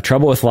have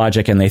trouble with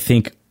logic, and they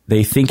think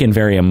in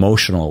very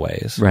emotional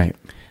ways. Right.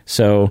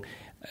 So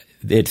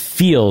it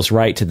feels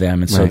right to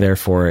them, and so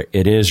therefore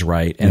it is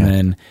right.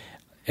 And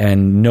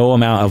then no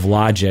amount of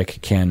logic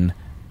can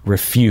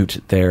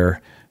refute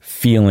their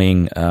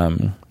feeling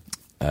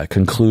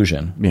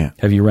conclusion. Yeah.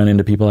 Have you run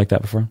into people like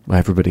that before? Well,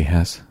 everybody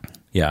has.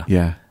 Yeah.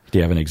 Yeah. Do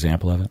you have an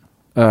example of it?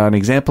 An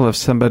example of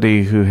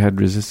somebody who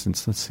had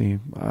resistance. Let's see.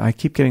 I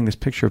keep getting this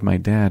picture of my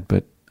dad,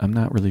 but I'm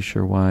not really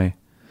sure why.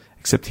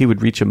 Except he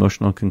would reach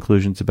emotional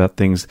conclusions about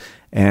things,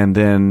 and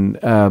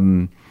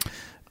then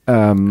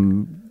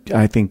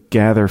I think,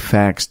 gather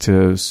facts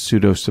to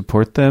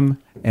pseudo-support them,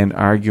 and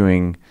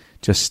arguing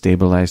just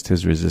stabilized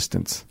his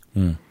resistance.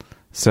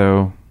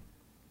 So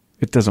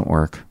it doesn't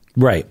work.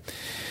 Right.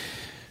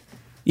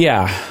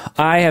 Yeah.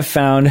 I have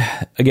found,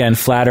 again,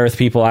 flat earth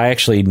people. I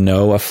actually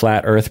know a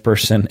flat earth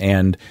person,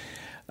 and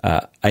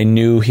I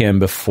knew him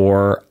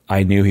before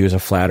I knew he was a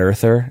flat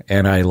earther,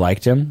 and I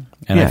liked him,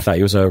 and I thought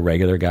he was a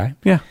regular guy.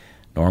 Yeah.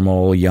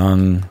 Normal,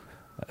 young,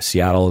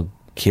 Seattle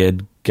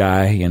kid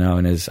guy,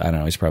 and he's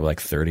probably like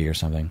 30 or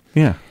something.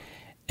 Yeah.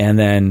 And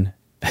then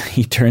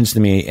he turns to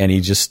me and he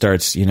just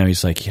starts,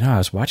 he's like, I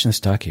was watching this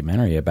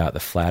documentary about the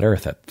flat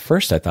earth. At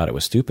first I thought it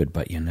was stupid,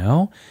 but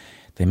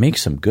they make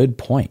some good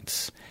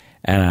points.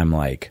 And I'm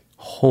like,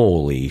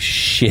 holy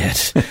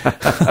shit.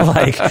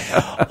 Like,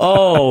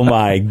 oh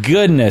my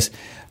goodness.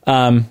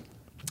 There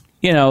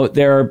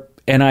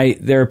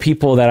are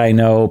people that I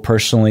know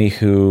personally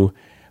who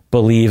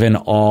believe in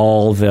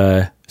all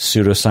the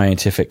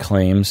pseudoscientific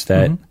claims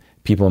that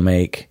people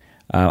make.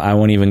 I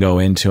won't even go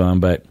into them,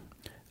 but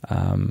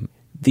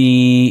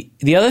the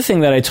other thing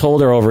that I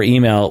told her over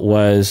email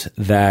was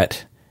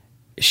that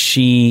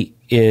she's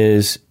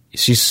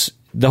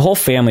the whole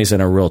family's in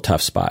a real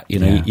tough spot.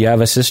 You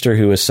have a sister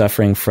who is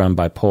suffering from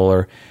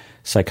bipolar,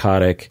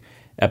 psychotic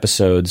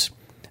episodes,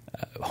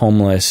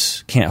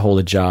 homeless, can't hold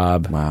a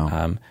job,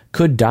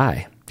 could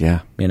die.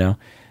 Yeah.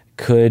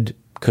 Could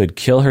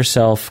kill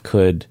herself,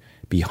 could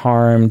be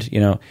harmed,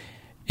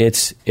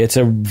 It's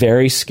a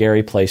very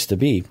scary place to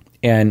be.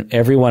 And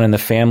everyone in the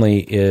family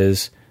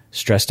is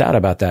stressed out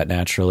about that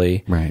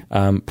naturally. Right.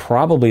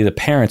 Probably the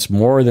parents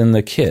more than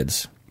the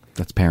kids.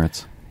 That's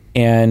parents.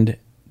 And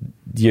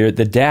the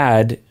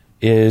dad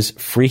is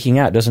freaking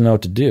out, doesn't know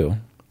what to do.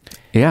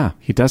 Yeah,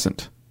 he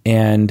doesn't.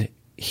 And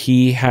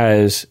he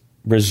has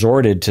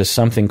resorted to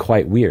something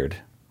quite weird.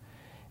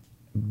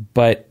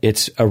 But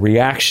it's a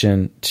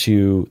reaction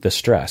to the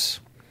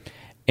stress.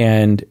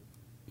 And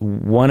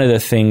one of the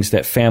things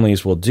that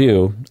families will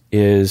do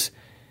is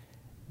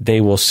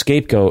they will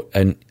scapegoat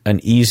an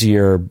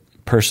easier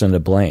person to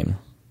blame.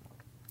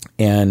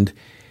 And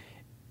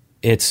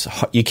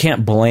you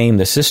can't blame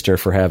the sister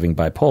for having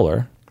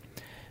bipolar,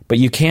 but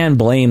you can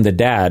blame the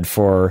dad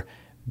for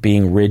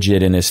being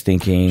rigid in his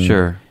thinking.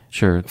 Sure.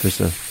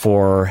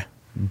 For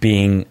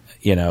being,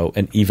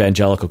 an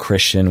evangelical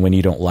Christian when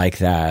you don't like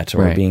that,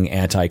 or being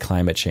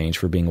anti-climate change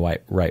for being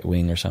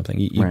right-wing or something.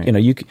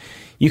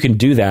 You can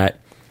do that.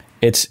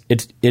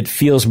 It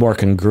feels more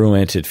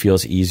congruent. It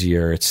feels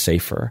easier. It's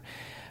safer.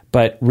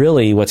 But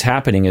really what's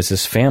happening is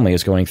this family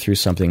is going through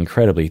something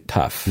incredibly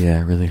tough.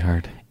 Yeah, really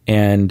hard.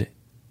 And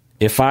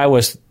if I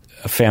was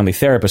a family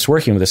therapist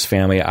working with this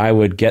family, I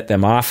would get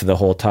them off the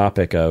whole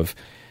topic of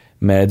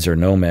meds or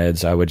no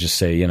meds. I would just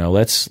say,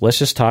 let's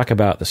just talk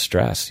about the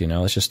stress.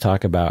 Let's just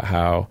talk about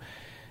how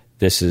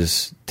this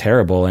is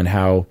terrible and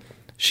how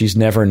she's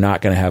never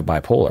not going to have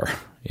bipolar.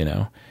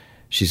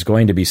 She's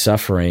going to be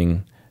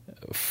suffering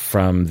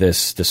from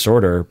this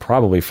disorder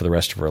probably for the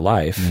rest of her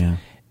life. Yeah.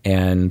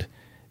 And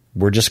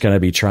we're just going to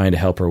be trying to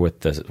help her with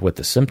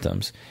the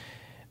symptoms.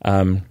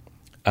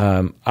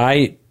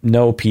 I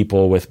know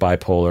people with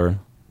bipolar,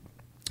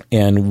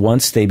 and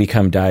once they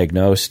become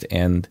diagnosed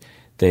and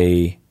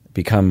they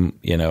become,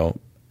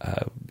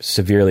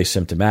 severely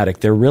symptomatic,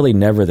 they're really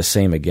never the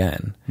same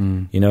again.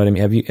 You know what I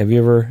mean? Have you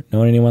ever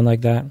known anyone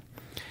like that?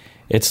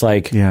 It's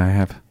like, yeah, I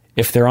have.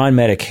 If they're on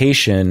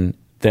medication,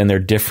 then they're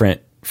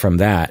different from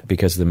that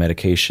because the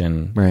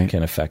medication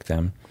can affect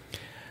them.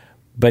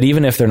 But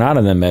even if they're not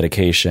on the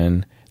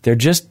medication, they're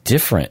just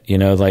different.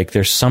 Like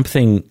there's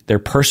something, their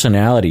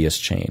personality has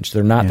changed.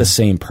 They're not the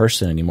same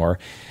person anymore.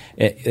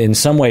 In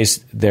some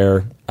ways,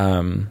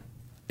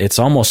 it's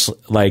almost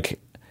like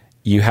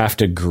you have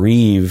to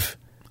grieve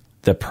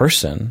the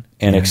person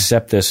and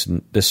accept this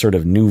sort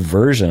of new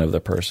version of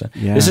the person.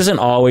 Yeah. This isn't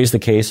always the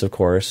case, of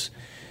course.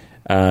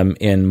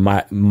 In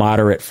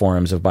moderate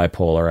forms of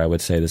bipolar, I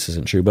would say this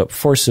isn't true. But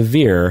for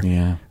severe,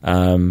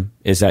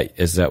 is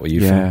that what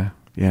you feel?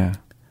 Yeah.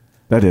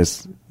 That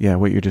is,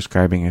 what you're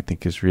describing, I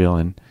think, is real,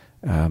 and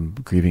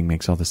grieving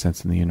makes all the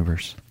sense in the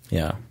universe.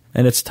 Yeah,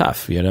 and it's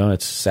tough,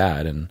 it's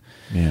sad, and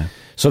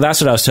so that's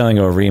what I was telling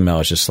you over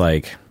email. It's just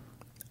like,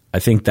 I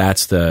think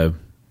that's the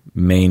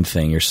main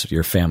thing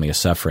your family is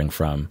suffering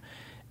from,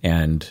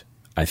 and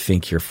I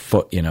think you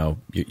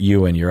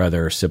and your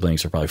other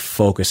siblings are probably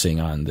focusing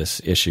on this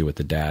issue with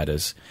the dad,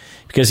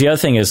 because the other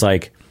thing is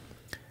like,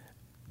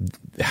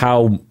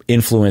 how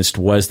influenced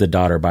was the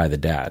daughter by the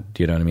dad?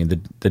 Do you know what I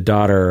mean? The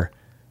daughter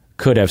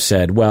could have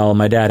said, well,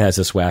 my dad has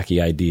this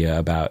wacky idea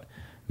about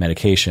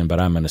medication,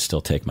 but I'm going to still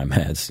take my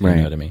meds. You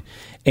know what I mean?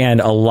 And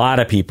a lot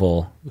of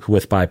people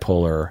with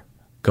bipolar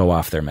go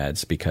off their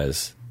meds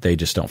because they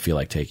just don't feel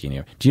like taking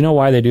it. Do you know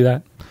why they do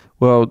that?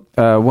 Well,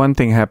 one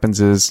thing happens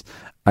is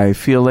I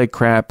feel like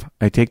crap.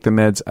 I take the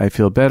meds. I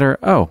feel better.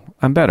 Oh,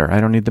 I'm better.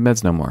 I don't need the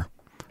meds no more.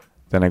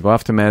 Then I go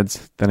off the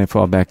meds. Then I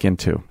fall back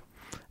into.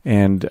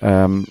 And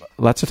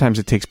lots of times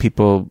it takes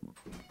people,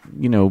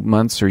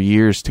 months or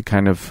years to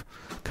kind of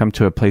come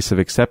to a place of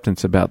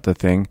acceptance about the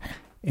thing.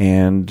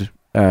 And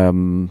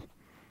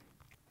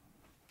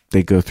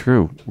they go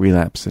through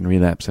relapse and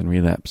relapse and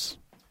relapse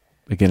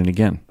again and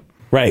again.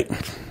 Right.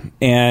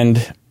 And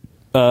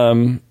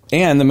the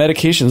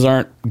medications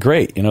aren't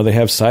great. They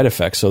have side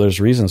effects, so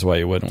there's reasons why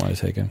you wouldn't want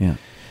to take them. Yeah.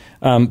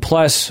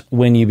 Plus,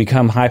 when you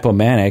become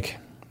hypomanic,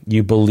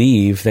 you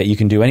believe that you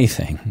can do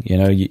anything.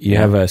 You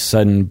have a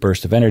sudden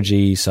burst of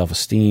energy,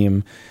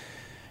 self-esteem,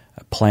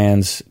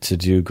 plans to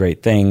do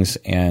great things,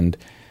 and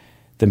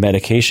the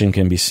medication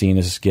can be seen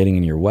as getting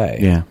in your way.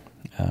 Yeah.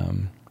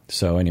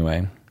 So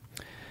anyway,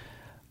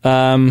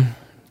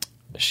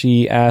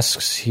 she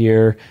asks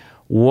here,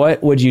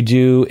 what would you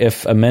do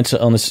if a mental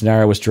illness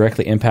scenario was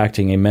directly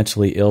impacting a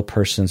mentally ill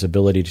person's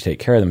ability to take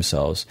care of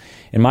themselves?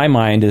 In my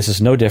mind, this is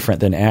no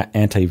different than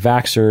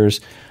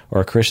anti-vaxxers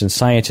or Christian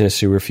scientists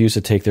who refuse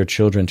to take their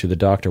children to the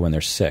doctor when they're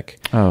sick.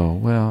 Oh,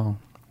 well.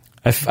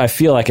 I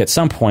feel like at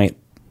some point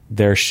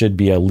there should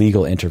be a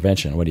legal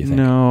intervention. What do you think?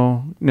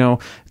 No.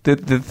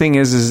 The thing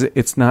is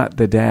it's not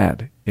the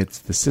dad, it's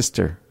the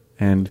sister.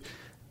 And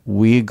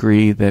we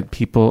agree that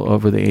people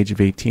over the age of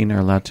 18 are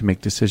allowed to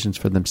make decisions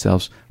for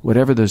themselves,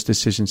 whatever those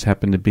decisions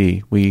happen to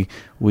be. We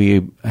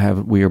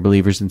are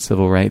believers in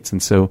civil rights,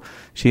 and so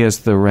she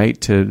has the right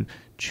to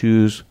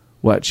choose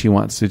what she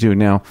wants to do.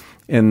 Now,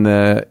 in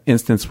the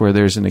instance where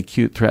there's an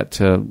acute threat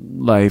to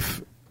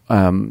life,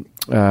 then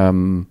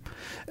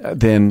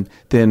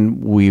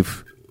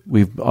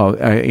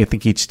I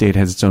think each state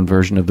has its own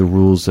version of the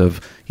rules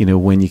of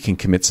when you can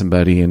commit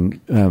somebody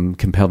and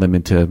compel them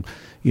into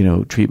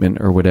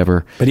treatment or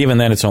whatever. But even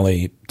then, it's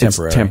only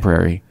temporary. It's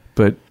temporary,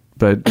 but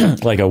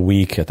like a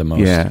week at the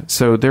most. Yeah.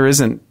 So there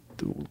isn't.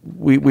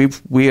 We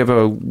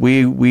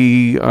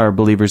are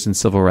believers in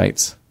civil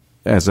rights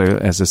as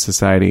a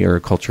society or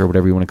a culture or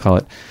whatever you want to call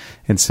it,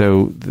 and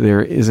so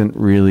there isn't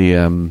really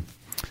a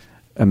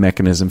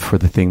mechanism for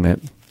the thing that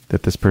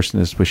this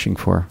person is wishing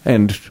for,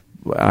 and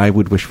I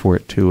would wish for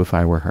it too if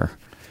I were her,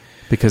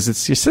 because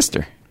it's your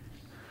sister.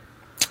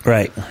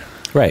 Right.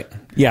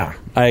 Yeah,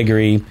 I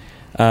agree.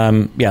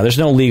 There's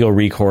no legal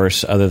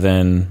recourse other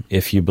than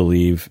if you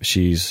believe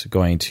she's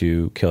going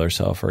to kill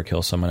herself or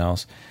kill someone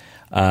else,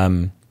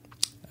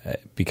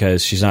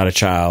 because she's not a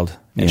child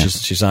and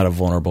she's not a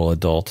vulnerable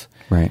adult.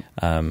 Right.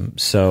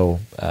 So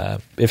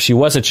if she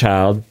was a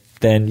child,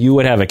 then you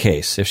would have a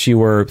case. If she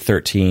were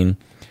 13,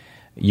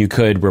 you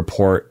could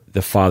report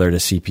the father to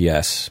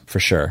CPS for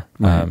sure.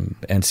 Right.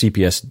 And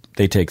CPS,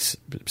 they take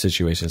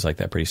situations like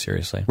that pretty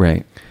seriously.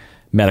 Right.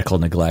 Medical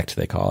neglect,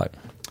 they call it.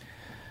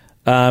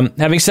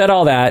 Having said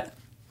all that,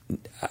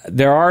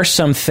 there are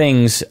some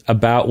things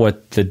about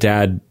what the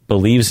dad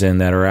believes in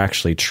that are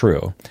actually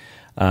true.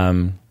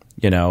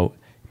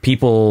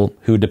 People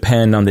who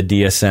depend on the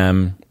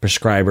DSM,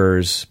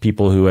 prescribers,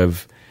 people who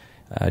have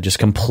just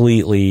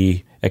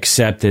completely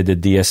accepted the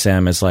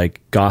DSM as like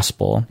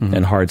gospel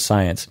and hard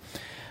science,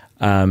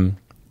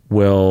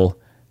 will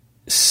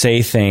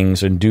say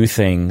things and do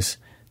things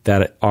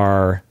that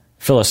are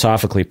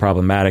philosophically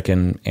problematic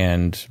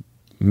and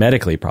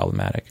medically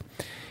problematic.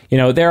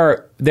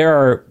 There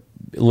are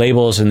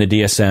labels in the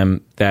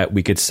DSM that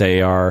we could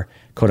say are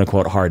quote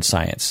unquote hard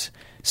science.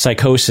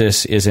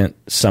 Psychosis isn't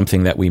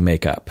something that we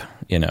make up.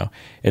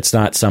 It's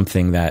not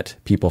something that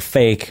people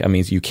fake. I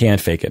mean, you can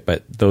fake it,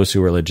 but those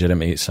who are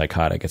legitimately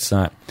psychotic, it's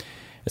not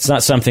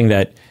something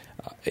that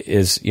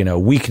is,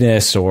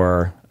 weakness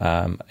or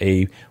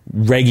a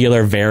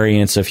regular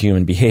variance of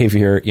human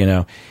behavior.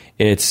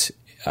 It's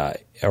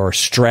or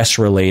stress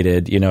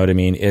related. You know what I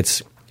mean?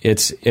 It's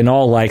in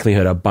all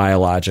likelihood a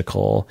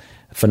biological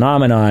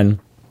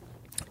phenomenon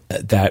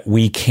that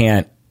we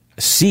can't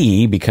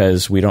see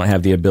because we don't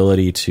have the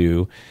ability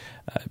to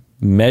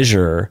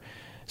measure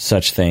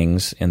such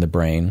things in the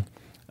brain.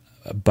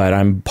 But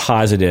I'm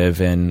positive,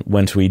 and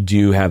once we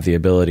do have the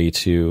ability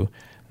to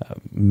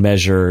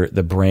measure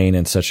the brain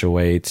in such a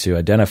way to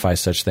identify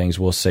such things,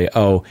 we'll say,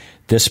 oh,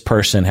 this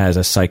person has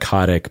a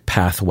psychotic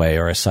pathway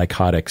or a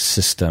psychotic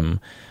system,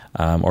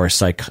 or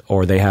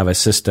they have a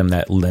system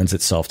that lends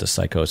itself to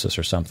psychosis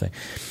or something.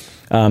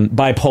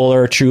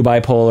 Bipolar, true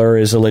bipolar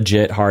is a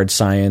legit hard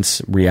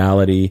science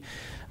reality.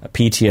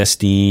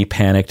 PTSD,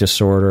 panic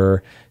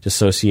disorder,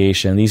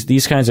 dissociation.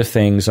 These kinds of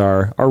things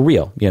are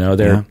real.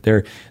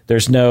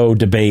 There's no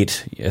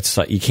debate. It's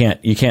like you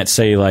can't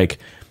say like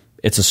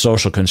it's a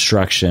social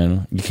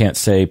construction. You can't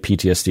say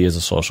PTSD is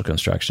a social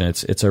construction.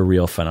 It's a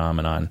real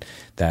phenomenon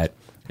that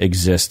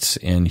exists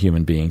in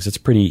human beings. It's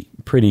pretty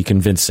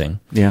convincing.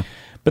 Yeah.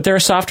 But there are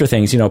softer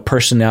things,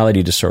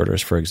 personality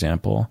disorders, for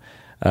example,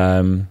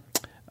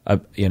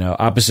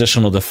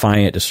 oppositional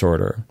defiant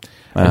disorder,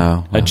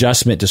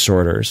 adjustment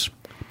disorders,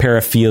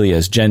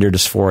 paraphilias, gender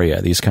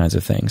dysphoria, these kinds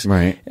of things.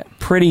 Right.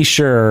 Pretty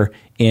sure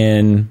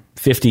in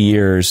 50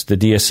 years, the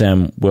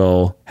DSM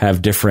will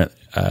have different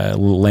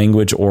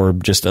language or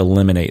just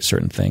eliminate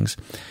certain things.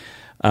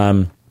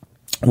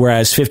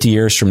 Whereas 50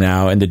 years from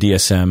now in the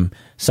DSM,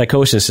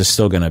 psychosis is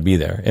still going to be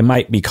there. It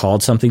might be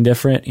called something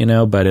different,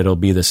 but it'll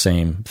be the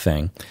same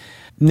thing.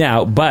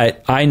 Now,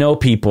 but I know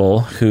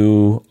people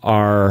who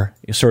are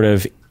sort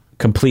of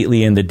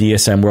completely in the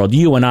DSM world.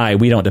 You and I,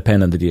 we don't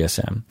depend on the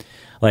DSM.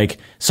 Like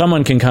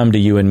someone can come to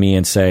you and me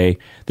and say,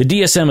 the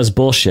DSM is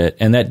bullshit,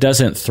 and that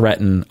doesn't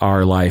threaten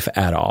our life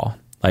at all.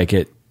 Like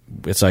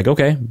it's like,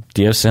 okay,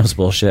 DSM's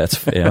bullshit.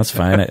 That's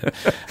fine.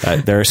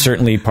 There are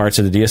certainly parts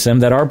of the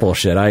DSM that are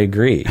bullshit. I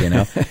agree,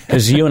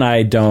 because you and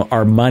I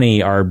our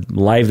money, our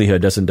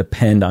livelihood doesn't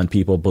depend on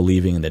people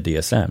believing in the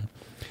DSM.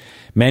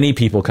 Many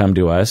people come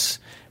to us.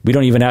 We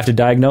don't even have to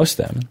diagnose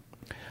them.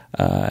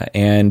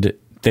 And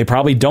they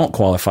probably don't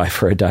qualify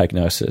for a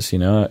diagnosis,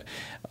 and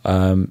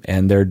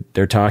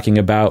they're talking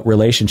about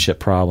relationship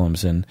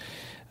problems and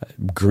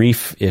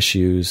grief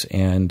issues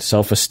and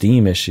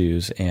self-esteem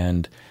issues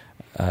and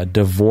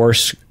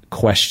divorce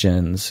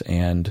questions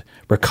and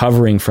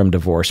recovering from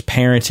divorce,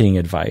 parenting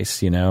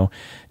advice,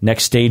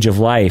 next stage of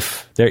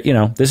life.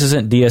 This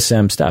isn't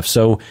DSM stuff,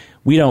 so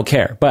we don't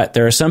care. But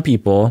there are some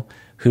people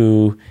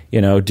who,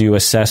 do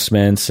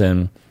assessments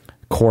and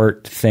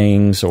court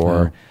things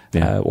or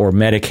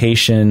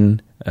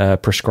medication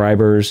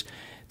prescribers.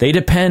 They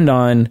depend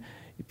on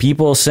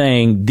people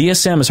saying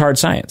DSM is hard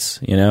science,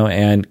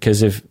 and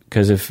because if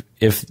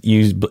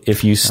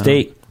you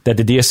state that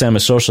the DSM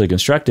is socially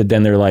constructed,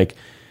 then they're like,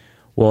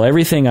 well,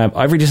 every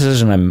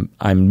decision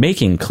I'm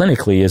making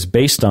clinically is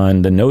based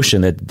on the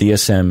notion that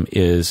DSM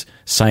is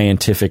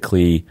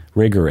scientifically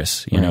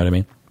rigorous. You know what I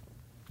mean?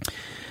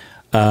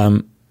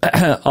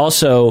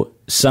 Also,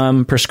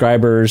 some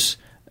prescribers.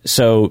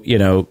 So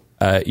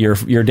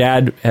your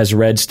dad has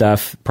read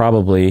stuff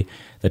probably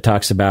that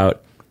talks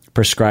about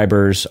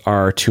prescribers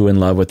are too in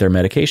love with their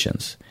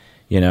medications.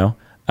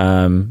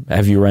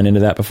 Have you run into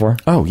that before?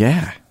 Oh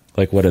yeah.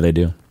 Like, what do they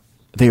do?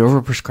 They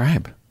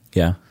overprescribe.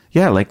 Yeah.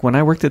 Yeah, like when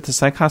I worked at the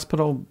psych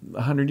hospital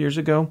 100 years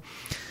ago,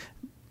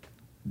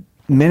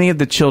 many of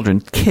the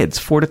kids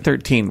 4 to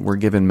 13, were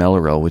given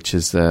Mellaril, which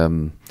is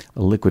a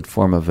liquid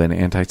form of an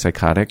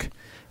antipsychotic.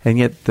 And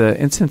yet the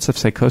incidence of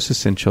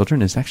psychosis in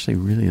children is actually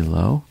really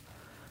low.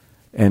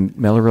 And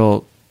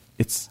Mellaril,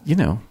 it's,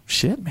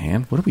 shit,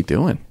 man, what are we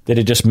doing? Did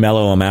it just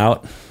mellow them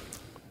out?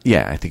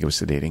 Yeah, I think it was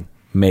sedating.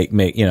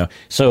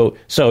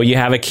 So you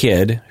have a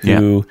kid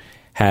who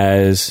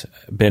has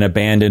been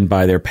abandoned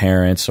by their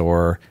parents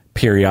or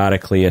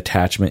periodically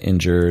attachment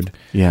injured.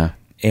 Yeah.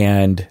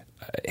 And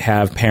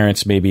have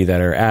parents maybe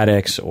that are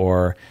addicts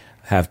or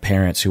have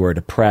parents who are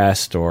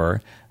depressed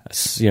or,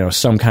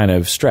 some kind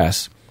of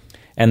stress.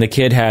 And the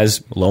kid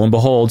has, lo and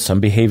behold,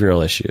 some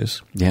behavioral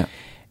issues. Yeah.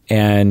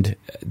 And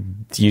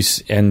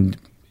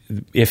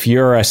if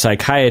you're a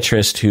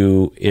psychiatrist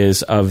who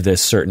is of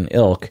this certain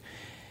ilk,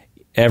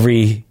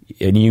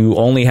 and you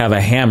only have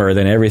a hammer,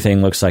 then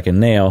everything looks like a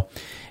nail.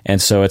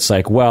 And so it's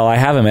like, well, I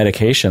have a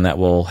medication that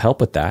will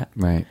help with that.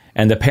 Right.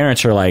 And the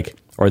parents are like,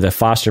 or the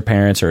foster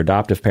parents or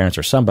adoptive parents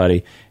or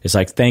somebody is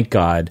like, thank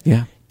God,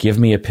 give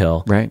me a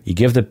pill. Right. You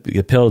give the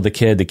pill to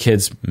the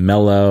kid's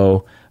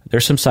mellow.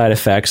 There's some side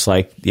effects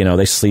like,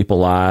 they sleep a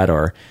lot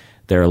or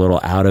they're a little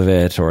out of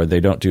it or they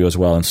don't do as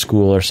well in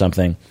school or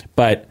something.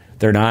 But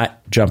they're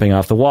not jumping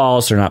off the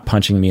walls. They're not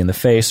punching me in the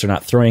face. They're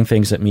not throwing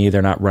things at me.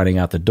 They're not running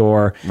out the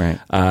door.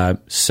 Right.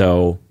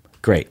 So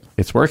great.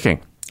 It's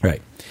working.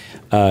 Right.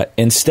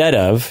 Instead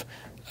of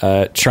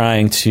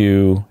trying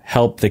to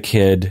help the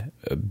kid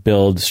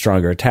build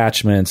stronger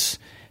attachments,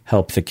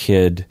 help the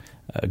kid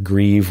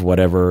grieve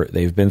whatever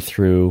they've been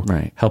through,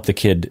 right. Help the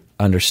kid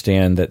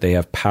understand that they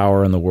have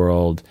power in the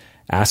world,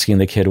 asking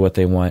the kid what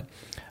they want.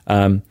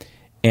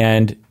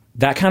 And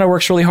that kind of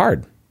works really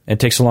hard. It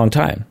takes a long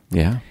time.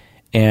 Yeah.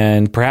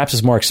 And perhaps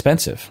is more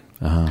expensive.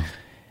 Uh-huh.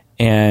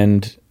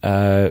 And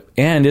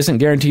isn't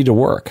guaranteed to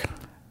work.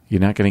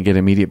 You're not going to get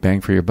immediate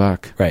bang for your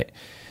buck. Right.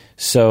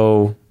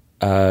 So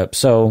there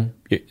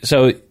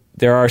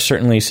are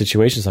certainly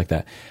situations like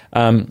that.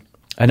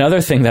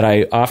 Another thing that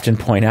I often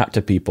point out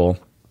to people,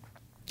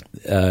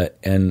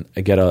 and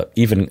I get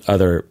even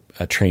other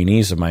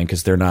trainees of mine,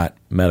 because they're not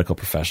medical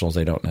professionals,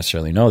 they don't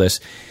necessarily know this.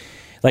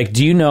 Like,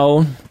 do you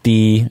know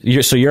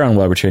you're on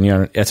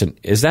Wellbutrin?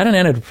 Is that an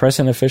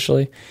antidepressant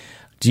officially?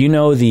 Do you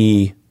know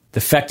the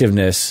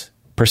effectiveness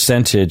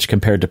percentage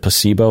compared to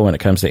placebo when it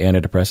comes to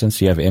antidepressants?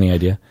 Do you have any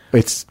idea?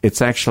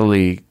 It's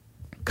actually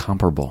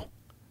comparable,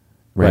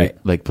 right?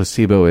 Like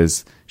placebo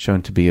is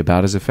shown to be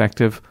about as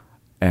effective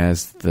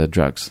as the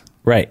drugs.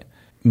 Right.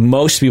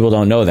 Most people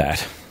don't know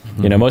that.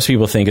 Mm-hmm. Most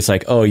people think it's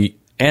like,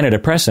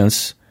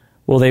 antidepressants,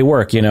 well, they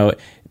work.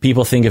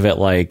 People think of it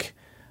like,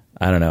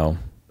 I don't know,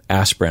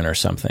 aspirin or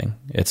something.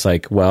 It's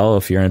like, well,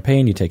 if you're in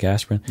pain, you take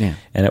aspirin,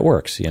 and it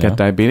works. Got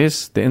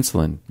diabetes, the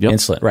insulin. Yep.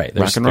 Insulin, right?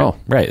 Rock and roll.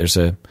 Right.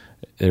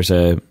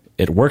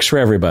 It works for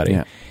everybody.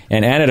 Yeah.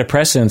 And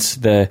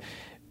antidepressants,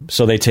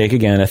 so they take,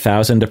 again,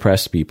 1,000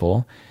 depressed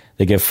people.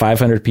 They give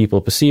 500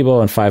 people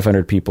placebo and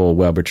 500 people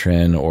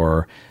Wellbutrin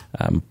or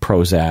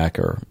Prozac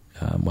or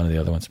one of the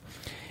other ones.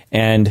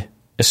 And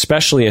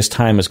especially as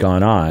time has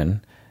gone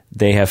on,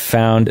 they have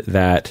found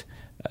that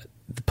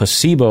the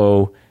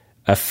placebo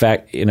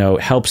effect,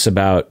 helps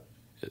about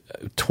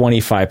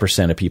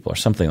 25% of people or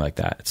something like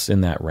that. It's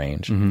in that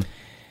range. Mm-hmm.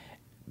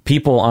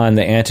 People on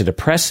the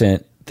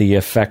antidepressant, the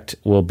effect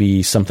will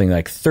be something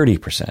like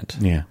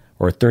 30%. Yeah.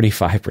 Or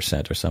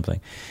 35% or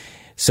something.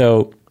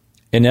 So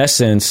in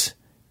essence,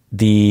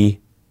 the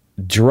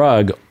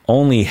drug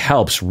only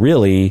helps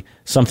really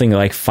something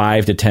like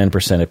 5 to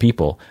 10% of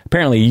people.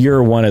 Apparently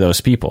you're one of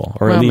those people,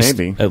 or Well,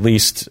 at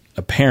least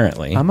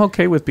apparently. I'm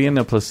okay with being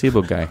a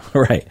placebo guy.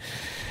 Right.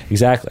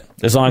 Exactly.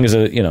 As long as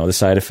the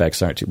side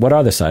effects aren't too. What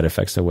are the side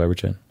effects of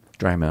Webergen?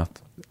 Dry mouth.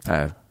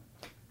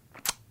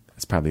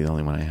 It's probably the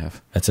only one I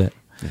have. That's it.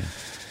 Yeah.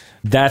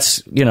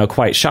 That's,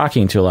 quite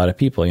shocking to a lot of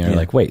people. You're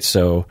like, wait,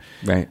 so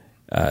right.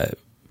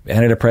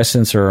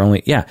 Antidepressants are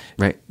only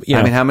right.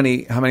 I mean, how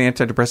many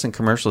antidepressant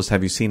commercials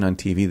have you seen on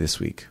TV this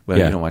week? Well,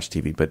 you don't watch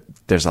TV, but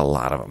there's a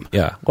lot of them.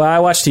 Yeah. Well, I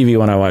watch TV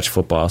when I watch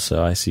football,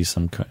 so I see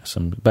some.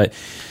 But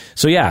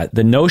so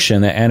the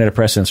notion that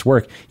antidepressants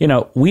work.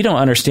 We don't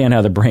understand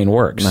how the brain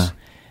works.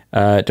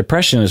 No.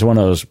 Depression is one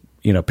of those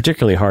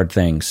particularly hard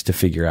things to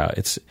figure out.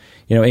 It's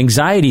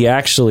anxiety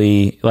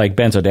actually, like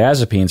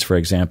benzodiazepines, for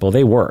example,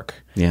 they work.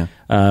 Yeah.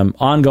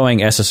 Ongoing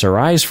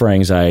SSRIs for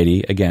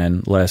anxiety,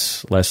 again,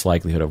 less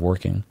likelihood of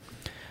working.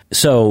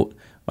 So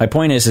my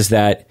point is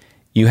that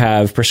you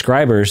have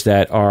prescribers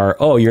that are,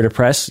 you're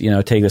depressed,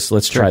 take this,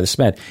 let's try this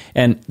med.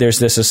 And there's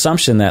this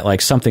assumption that like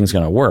something's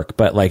going to work.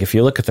 But like if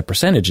you look at the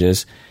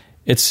percentages,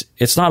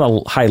 it's not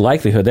a high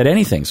likelihood that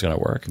anything's going to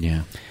work.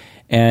 Yeah.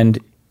 And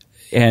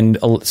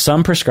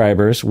some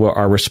prescribers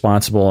are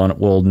responsible and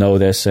will know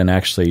this and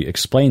actually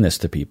explain this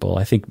to people.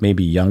 I think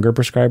maybe younger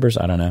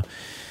prescribers, I don't know.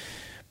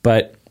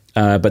 But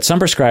some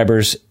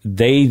prescribers,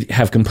 they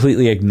have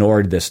completely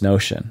ignored this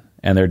notion.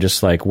 And they're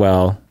just like,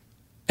 well,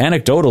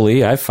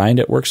 anecdotally, I find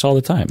it works all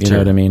the time. You know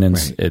what I mean?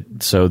 And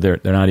so they're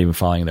not even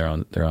following their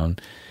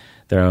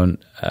own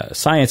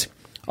science.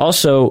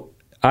 Also,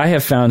 I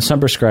have found some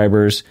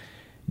prescribers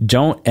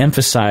don't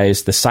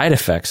emphasize the side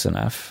effects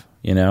enough.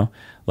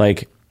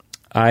 Like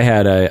I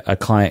had a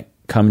client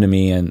come to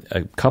me, and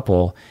a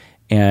couple,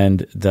 and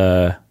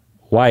the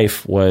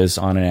wife was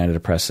on an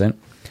antidepressant,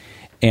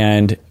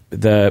 and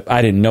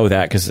I didn't know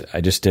that because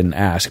I just didn't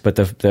ask, but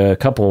the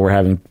couple were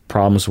having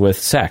problems with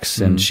sex,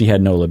 and she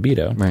had no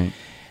libido. Right.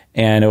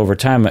 And over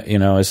time,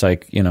 it's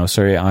like,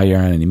 sorry, are you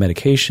on any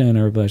medication?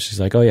 Or she's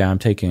like, oh yeah, I'm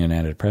taking an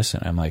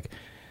antidepressant. I'm like,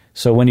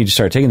 so when did you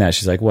start taking that?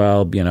 She's like,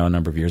 well, a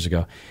number of years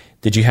ago.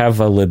 Did you have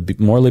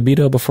more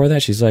libido before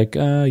that? She's like,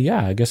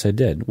 yeah, I guess I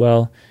did.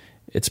 Well,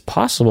 it's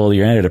possible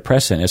your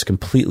antidepressant has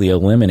completely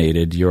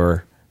eliminated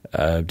your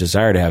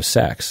desire to have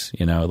sex.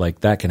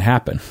 Like that can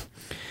happen.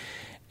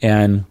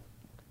 And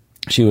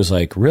she was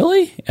like,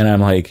 really? And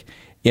I'm like,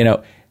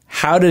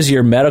 how does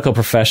your medical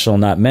professional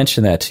not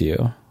mention that to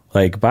you?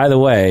 Like, by the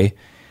way,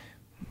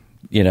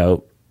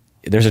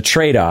 there's a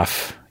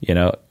trade-off.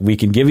 We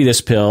can give you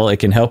this pill. It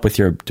can help with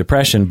your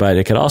depression, but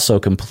it could also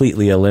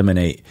completely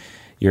eliminate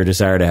your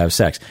desire to have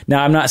sex.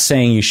 Now, I'm not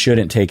saying you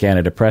shouldn't take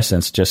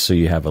antidepressants just so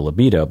you have a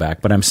libido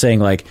back, but I'm saying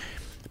like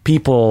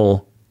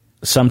people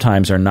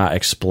sometimes are not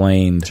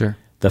explained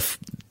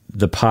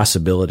the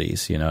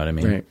possibilities. You know what I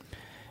mean? Right.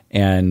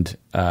 And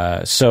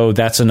so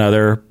that's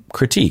another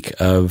critique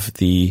of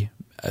the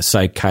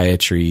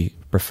psychiatry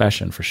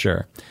profession for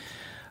sure.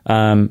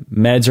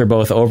 Meds are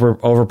both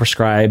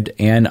overprescribed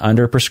and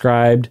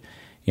underprescribed.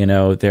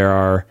 There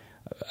are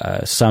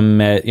some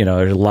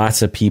there's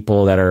lots of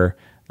people that are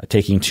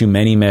taking too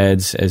many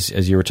meds,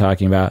 as you were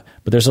talking about,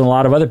 but there's a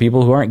lot of other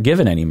people who aren't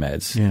given any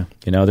meds. Yeah.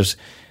 There's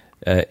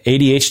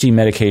ADHD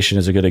medication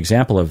is a good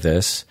example of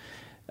this.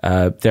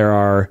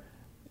 There's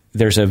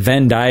a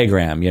Venn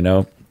diagram.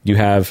 You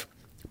have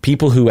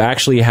people who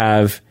actually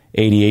have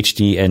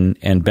ADHD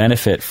and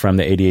benefit from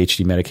the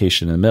ADHD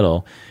medication in the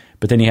middle,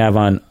 but then you have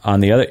on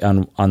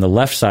the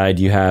left side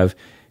you have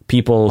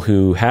people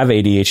who have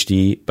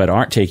ADHD but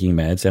aren't taking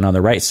meds, and on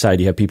the right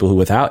side you have people who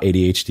without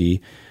ADHD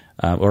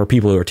or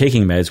people who are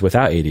taking meds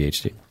without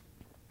ADHD.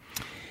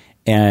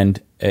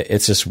 And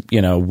it's this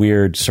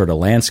weird sort of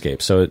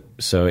landscape. So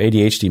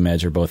ADHD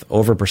meds are both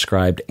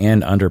overprescribed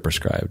and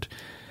underprescribed.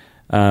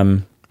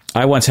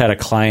 I once had a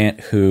client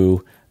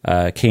who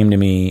came to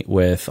me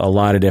with a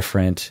lot of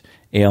different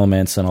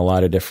ailments and a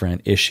lot of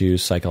different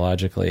issues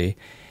psychologically.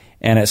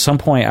 And at some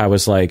point I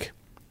was like,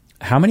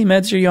 how many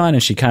meds are you on?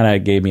 And she kind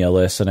of gave me a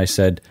list, and I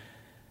said,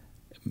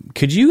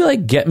 could you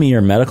get me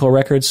your medical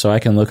records so I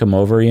can look them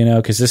over,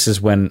 because this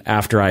is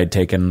after I had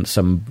taken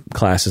some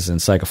classes in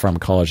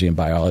psychopharmacology and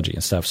biology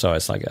and stuff. So I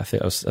was like, I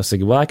was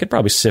thinking, well, I could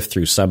probably sift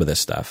through some of this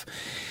stuff.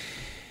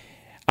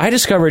 I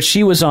discovered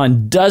she was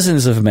on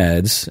dozens of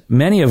meds,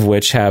 many of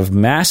which have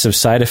massive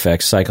side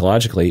effects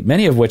psychologically,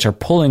 many of which are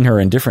pulling her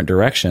in different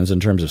directions in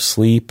terms of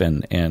sleep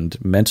and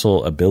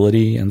mental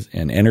ability and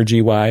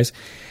energy wise.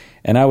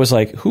 And I was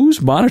like, who's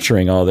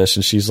monitoring all this?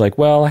 And she's like,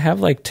 well, I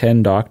have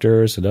 10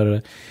 doctors.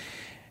 And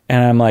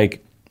I'm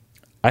like,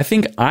 I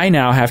think I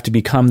now have to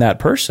become that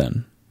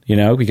person,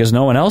 because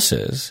no one else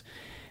is.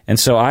 And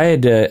so I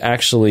had to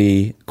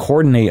actually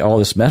coordinate all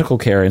this medical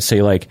care and say,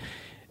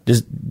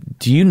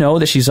 do you know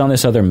that she's on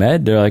this other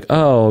med? They're like,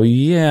 oh,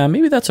 yeah,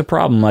 maybe that's a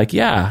problem. Like,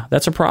 yeah,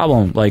 that's a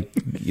problem.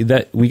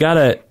 That we got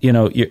to,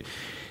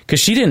 because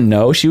she didn't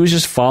know. She was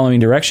just following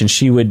directions.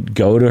 She would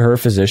go to her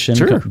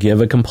physician,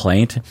 give a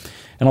complaint.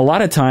 And a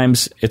lot of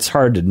times it's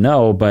hard to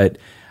know, but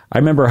I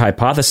remember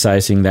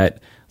hypothesizing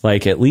that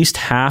like at least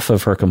half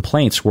of her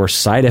complaints were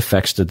side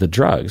effects to the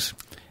drugs.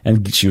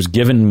 And she was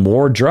given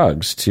more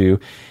drugs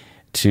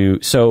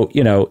so,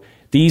 you know,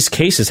 these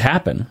cases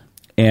happen.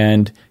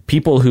 And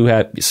people who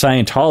have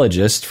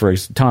Scientologists, for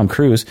Tom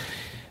Cruise,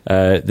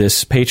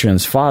 this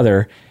patron's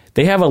father,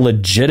 they have a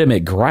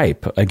legitimate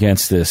gripe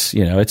against this.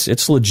 You know,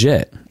 it's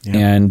legit. Yeah.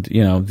 And,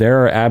 you know,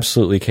 there are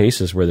absolutely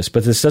cases where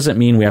but this doesn't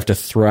mean we have to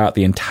throw out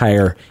the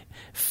entire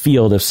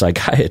field of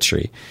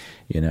psychiatry,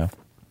 you know.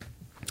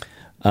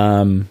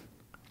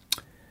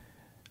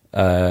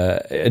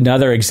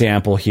 Another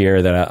example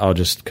here that I'll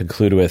just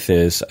conclude with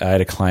is I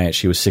had a client,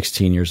 she was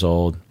 16 years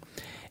old,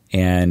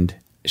 and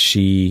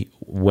she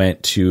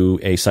went to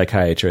a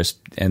psychiatrist,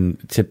 and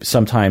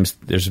sometimes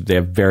they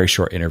have very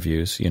short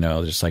interviews, you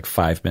know, just like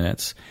 5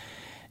 minutes.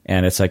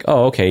 And it's like,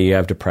 oh, okay, you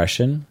have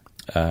depression.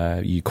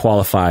 You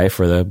qualify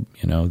for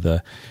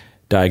the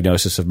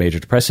diagnosis of major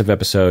depressive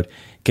episode,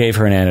 gave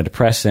her an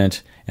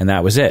antidepressant, and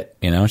that was it.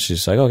 You know,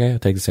 she's like, okay, I'll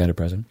take this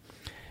antidepressant.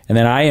 And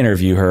then I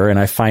interview her and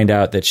I find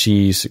out that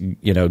she's,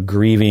 you know,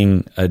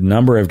 grieving a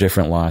number of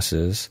different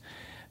losses.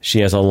 She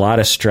has a lot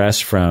of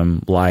stress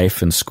from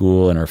life and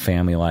school and her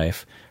family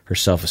life. Her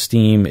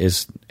self-esteem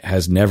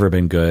has never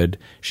been good.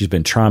 She's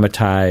been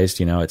traumatized,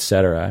 you know, et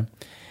cetera.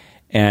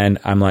 And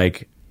I'm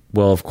like,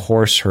 well, of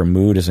course her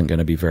mood isn't going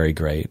to be very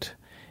great.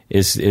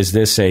 Is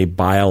this a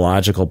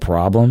biological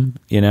problem,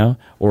 you know,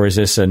 or is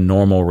this a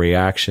normal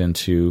reaction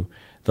to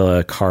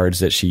the cards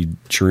that she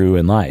drew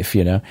in life,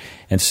 you know?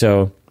 And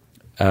so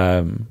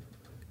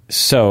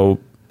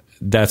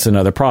that's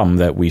another problem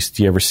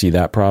do you ever see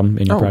that problem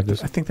in your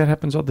practice? I think that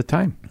happens all the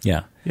time.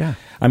 Yeah. Yeah.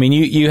 I mean,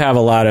 you have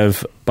a lot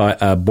of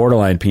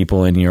borderline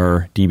people in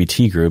your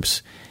DBT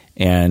groups,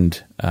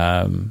 and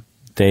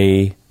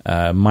they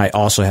might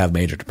also have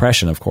major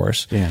depression, of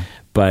course. Yeah.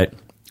 But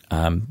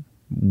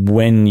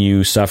when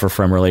you suffer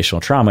from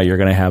relational trauma, you're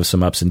going to have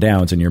some ups and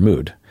downs in your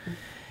mood,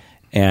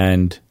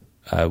 and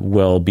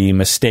will be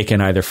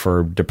mistaken either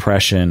for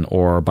depression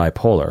or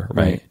bipolar,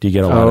 right? Do you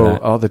get a lot of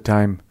that? All the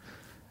time.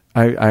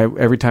 I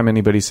every time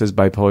anybody says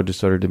bipolar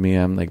disorder to me,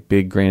 I'm like,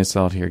 big grain of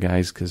salt here,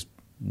 guys, because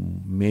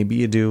maybe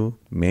you do,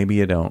 maybe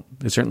you don't.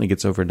 It certainly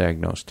gets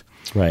overdiagnosed.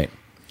 Right.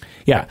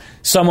 Yeah.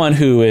 Someone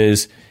who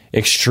is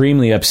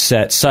extremely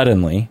upset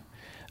suddenly,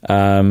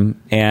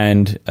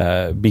 and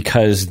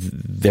because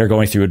they're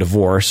going through a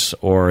divorce,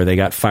 or they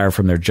got fired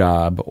from their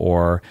job,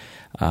 or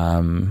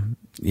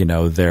you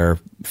know, their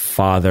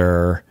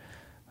father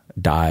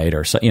died,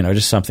 or you know,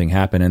 just something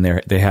happened,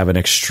 and they have an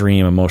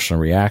extreme emotional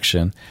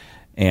reaction,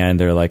 and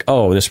they're like,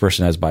 oh, this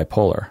person has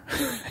bipolar.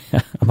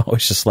 I'm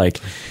always just like,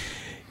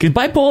 because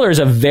bipolar is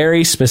a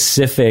very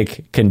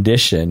specific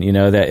condition, you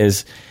know, that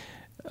is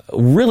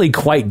really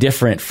quite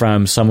different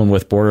from someone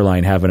with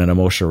borderline having an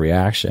emotional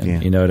reaction. Yeah.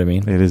 You know what I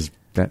mean? It is.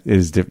 That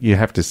is. You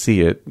have to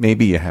see it.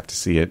 Maybe you have to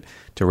see it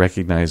to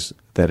recognize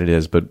that it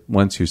is. But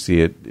once you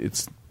see it,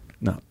 it's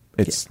not.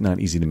 It's not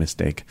easy to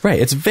mistake. Right.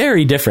 It's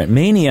very different.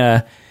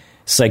 Mania,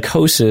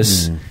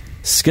 psychosis,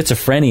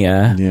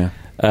 schizophrenia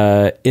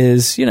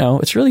is, you know,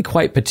 it's really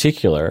quite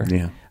particular.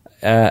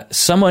 Yeah.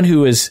 Someone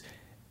who is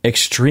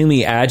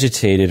extremely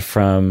agitated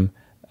from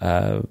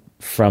a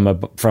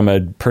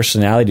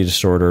personality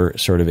disorder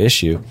sort of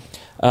issue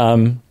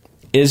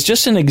is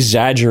just an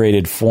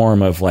exaggerated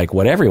form of like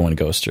what everyone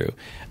goes through.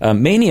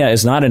 Mania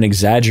is not an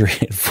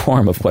exaggerated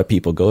form of what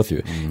people go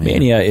through.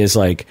 Mania is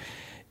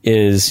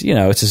you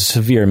know, it's a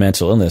severe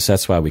mental illness.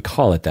 That's why we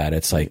call it that.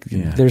 It's like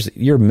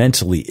you're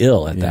mentally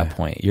ill at that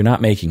point. You're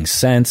not making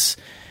sense.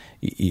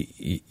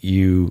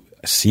 You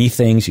see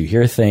things, you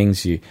hear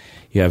things, you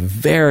have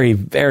very,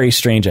 very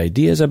strange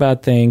ideas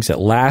about things that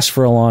last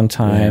for a long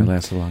time. Yeah, it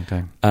lasts a long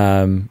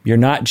time. You're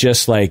not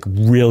just like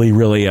really,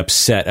 really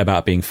upset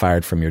about being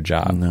fired from your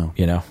job. No.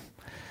 You know?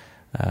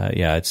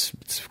 It's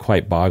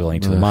quite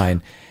boggling to the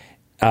mind.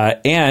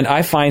 And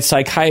I find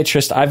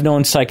I've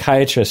known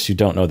psychiatrists who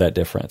don't know that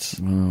difference.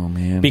 Oh,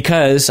 man.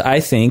 Because I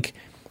think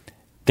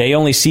they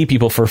only see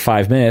people for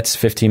 5 minutes,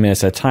 15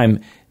 minutes at a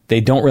time.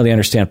 They don't really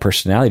understand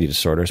personality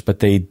disorders, but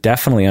they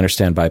definitely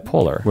understand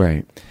bipolar.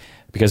 Right.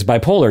 Because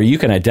bipolar, you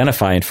can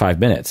identify in 5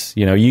 minutes.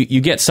 You know,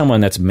 you get someone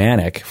that's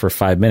manic for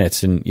 5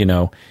 minutes, and, you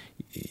know,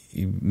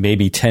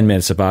 maybe 10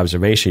 minutes of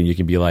observation, you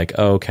can be like,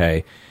 oh,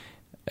 okay,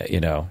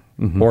 you know.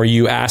 Mm-hmm. Or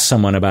you ask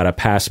someone about a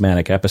past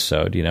manic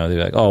episode, you know,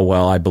 they're like, oh,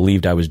 well, I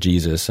believed I was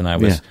Jesus, and I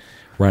was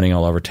running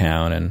all over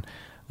town, and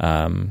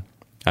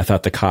I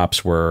thought the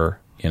cops were,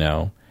 you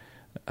know,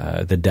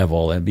 the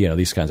devil, and, you know,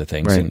 these kinds of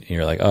things. Right. And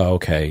you're like, oh,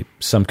 okay,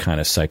 some kind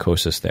of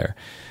psychosis there.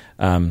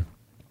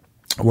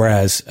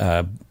 Whereas,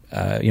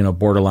 you know,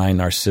 borderline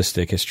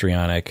narcissistic,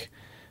 histrionic,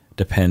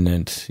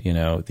 dependent, you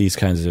know, these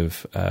kinds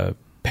of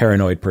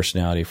paranoid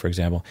personality, for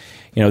example,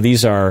 you know,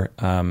 these are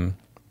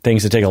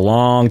things that take a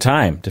long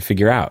time to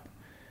figure out.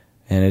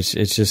 And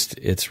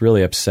it's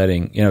really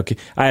upsetting. You know,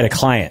 I had a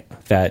client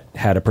that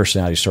had a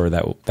personality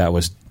disorder that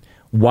was,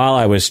 while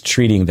I was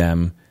treating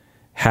them,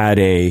 had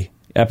a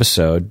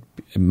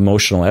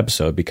emotional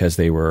episode because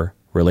they were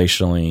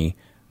relationally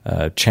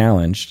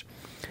challenged,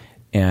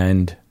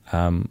 and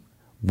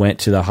went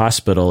to the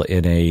hospital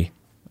in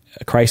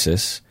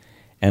crisis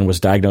and was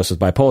diagnosed with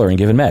bipolar and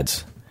given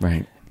meds.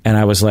 Right. And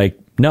I was like,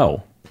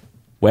 no.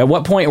 Well, at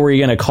what point were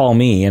you going to call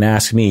me and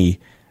ask me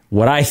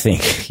what I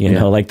think? You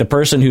know, like the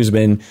person who's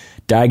been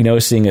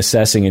diagnosing,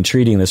 assessing, and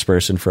treating this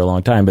person for a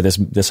long time. But this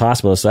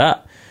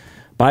hospitalist,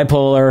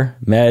 bipolar,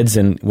 meds.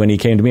 And when he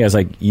came to me, I was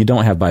like, you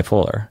don't have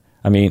bipolar.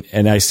 I mean,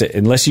 and I said,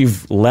 unless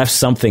you've left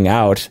something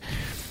out.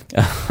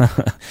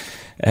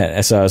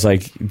 So I was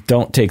like,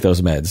 don't take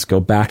those meds. Go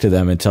back to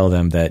them and tell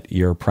them that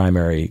your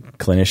primary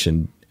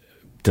clinician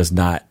does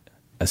not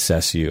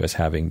assess you as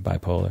having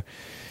bipolar.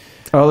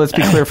 Oh, let's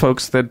be clear,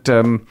 folks, that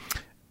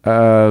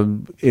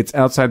it's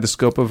outside the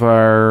scope of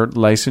our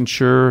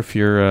licensure, if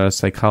you're a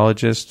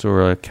psychologist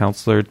or a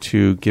counselor,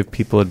 to give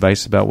people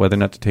advice about whether or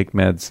not to take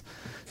meds.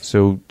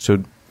 So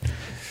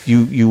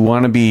you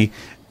want to be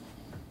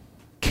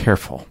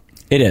careful.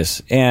 It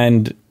is.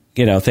 And,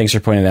 thanks for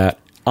pointing that.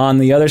 On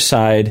the other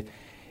side,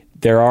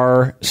 there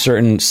are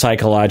certain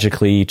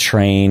psychologically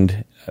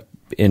trained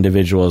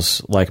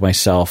individuals like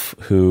myself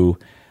who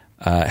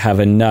have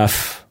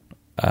enough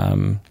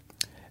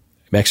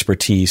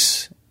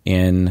expertise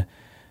in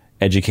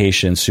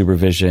education,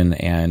 supervision,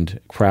 and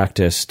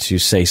practice to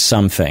say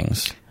some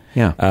things.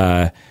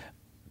 Yeah.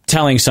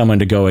 Telling someone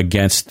to go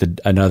against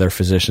another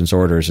physician's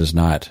orders is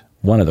not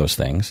one of those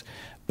things,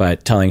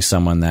 but telling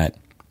someone that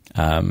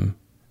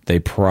they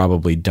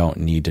probably don't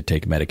need to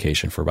take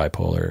medication for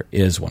bipolar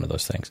is one of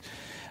those things.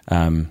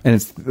 And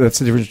that's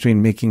the difference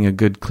between making a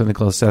good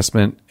clinical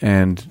assessment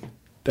and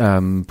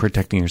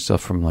protecting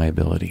yourself from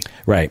liability.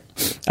 Right.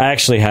 I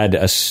actually had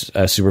a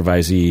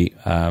supervisee.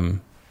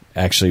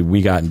 Actually,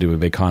 we got into a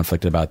big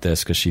conflict about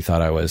this because she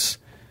thought I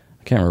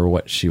can't remember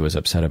what she was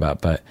upset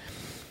about, but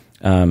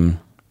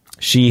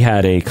she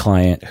had a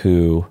client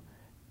who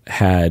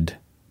had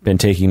been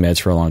taking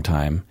meds for a long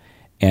time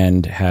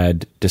and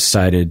had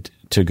decided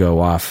to go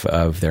off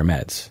of their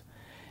meds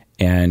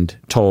and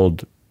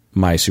told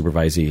my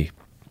supervisee,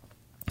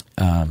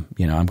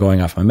 I'm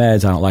going off my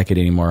meds. I don't like it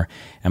anymore.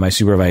 And my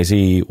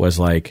supervisee was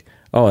like,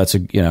 oh, it's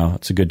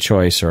a good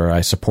choice, or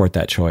I support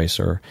that choice.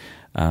 But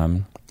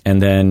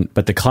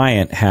the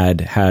client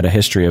had a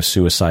history of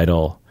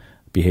suicidal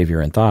behavior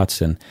and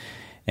thoughts.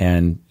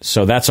 And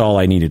so that's all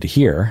I needed to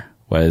hear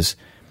was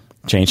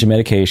change the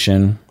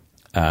medication,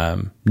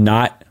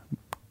 not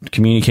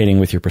communicating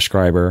with your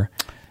prescriber,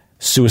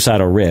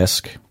 suicidal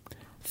risk,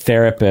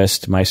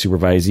 therapist, my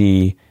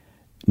supervisee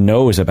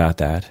knows about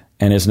that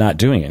and is not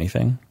doing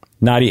anything.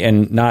 Not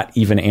even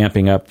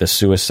amping up the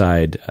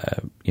suicide,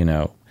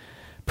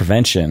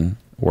 prevention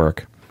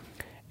work.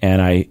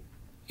 And I,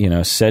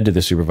 said to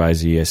the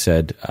supervisee, I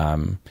said,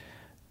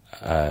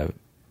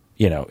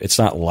 it's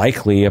not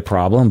likely a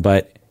problem,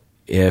 but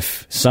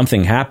if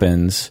something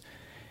happens,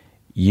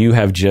 you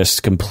have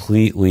just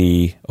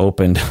completely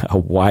opened a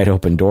wide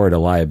open door to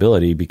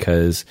liability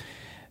because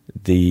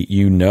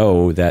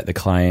that the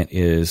client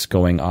is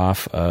going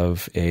off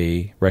of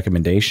a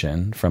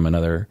recommendation from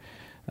another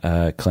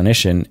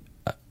clinician,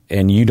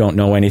 and you don't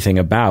know anything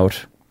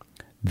about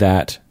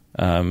that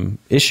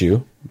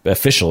issue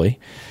officially,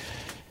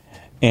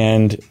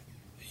 and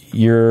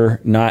you're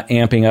not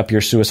amping up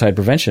your suicide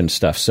prevention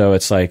stuff. So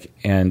it's like,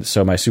 and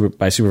so my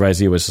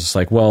supervisee was just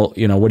like, well,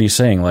 what are you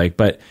saying? Like,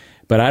 but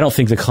I don't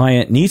think the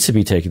client needs to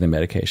be taking the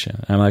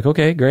medication. And I'm like,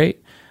 okay,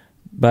 great.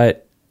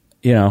 But,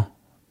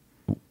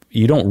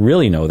 you don't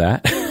really know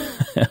that.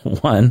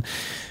 One,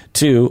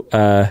 two,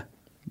 the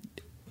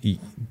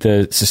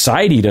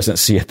society doesn't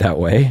see it that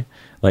way.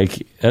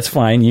 Like, that's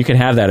fine. You can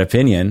have that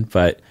opinion,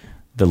 but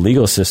the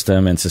legal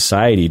system and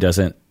society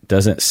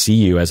doesn't see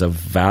you as a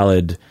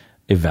valid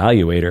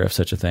evaluator of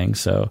such a thing.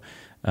 So,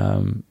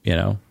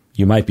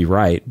 you might be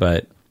right,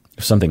 but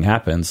if something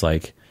happens,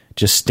 like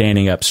just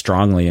standing up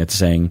strongly and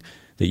saying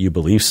that you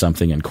believe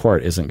something in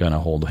court isn't going to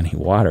hold any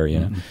water,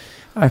 Mm-hmm.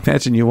 I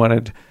imagine you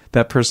wanted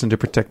that person to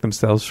protect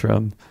themselves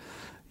from,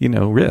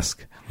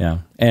 risk. Yeah.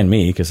 And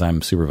me, because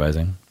I'm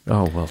supervising.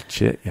 Oh, well,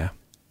 shit. Yeah.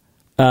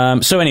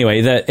 So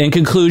anyway, in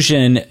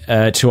conclusion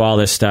to all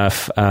this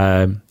stuff,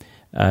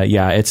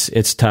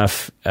 it's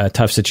tough,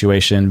 tough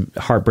situation,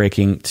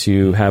 heartbreaking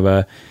to have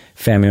a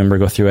family member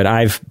go through it.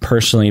 I've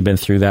personally been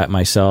through that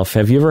myself.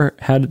 Have you ever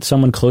had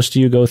someone close to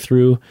you go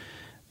through,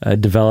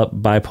 develop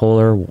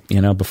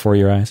bipolar, before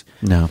your eyes?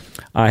 No.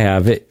 I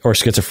have it, or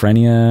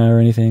schizophrenia or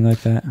anything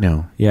like that?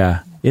 No.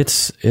 Yeah.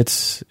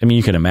 It's, I mean,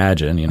 you can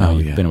imagine,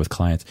 you've been with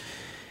clients.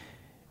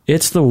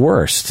 It's the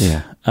worst.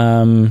 Yeah.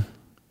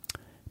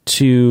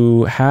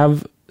 To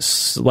have,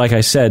 like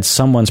I said,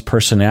 someone's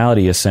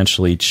personality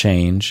essentially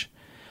change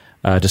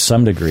to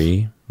some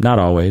degree, not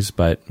always,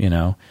 but,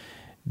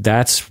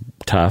 that's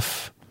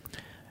tough.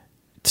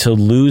 To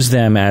lose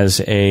them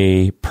as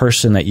a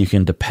person that you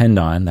can depend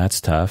on,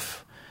 that's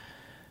tough.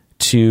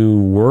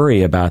 To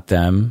worry about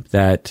them,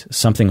 that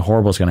something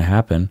horrible is going to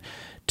happen.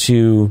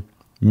 To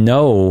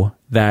know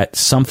that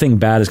something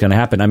bad is going to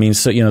happen. I mean,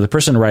 so, the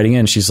person writing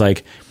in, she's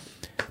like,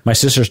 my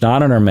sister's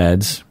not on her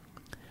meds.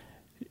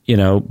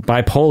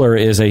 Bipolar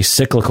is a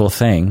cyclical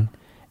thing,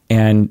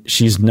 and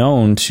she's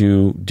known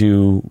to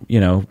do,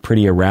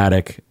 pretty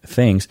erratic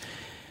things.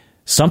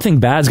 something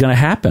bad's going to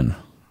happen.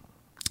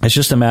 It's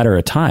just a matter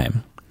of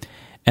time.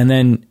 And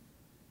then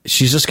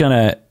she's just going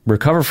to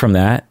recover from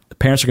that. The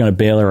parents are going to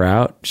bail her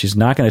out. She's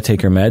not going to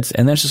take her meds.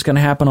 And then it's just going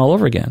to happen all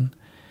over again.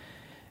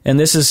 And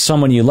this is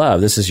someone you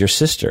love. This is your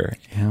sister.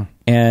 Yeah.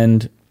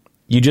 And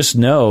you just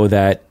know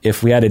that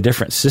if we had a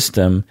different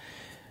system,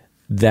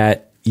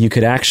 that you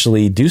could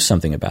actually do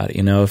something about it.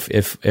 You know,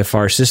 if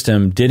our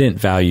system didn't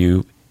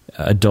value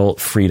adult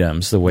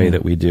freedoms the way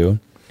that we do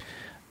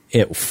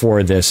it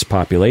for this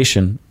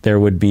population, there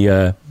would be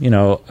a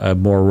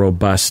more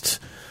robust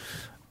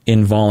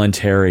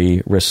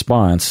involuntary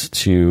response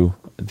to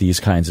these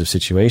kinds of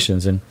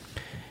situations. And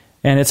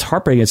it's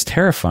heartbreaking. It's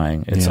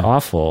terrifying. It's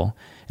awful.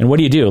 And what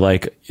do you do?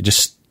 Like,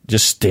 just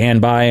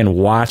stand by and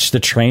watch the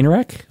train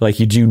wreck? Like,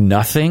 you do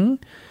nothing?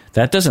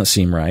 That doesn't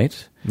seem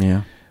right.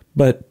 Yeah.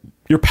 But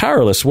you're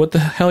powerless. What the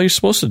hell are you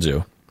supposed to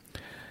do?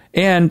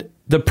 And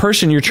the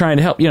person you're trying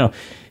to help,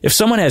 if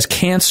someone has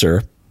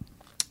cancer,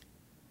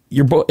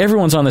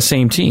 everyone's on the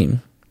same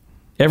team.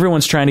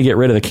 Everyone's trying to get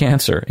rid of the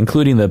cancer,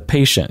 including the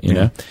patient, you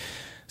know.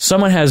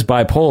 Someone has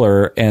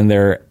bipolar and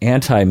they're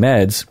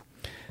anti-meds.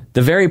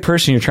 The very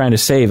person you're trying to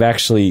save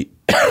actually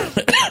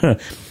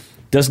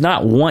does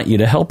not want you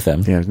to help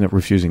them. Yeah, not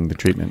refusing the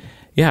treatment.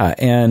 Yeah,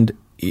 and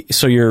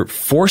so you're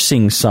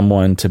forcing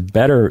someone to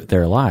better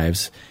their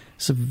lives.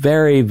 It's a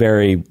very,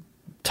 very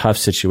tough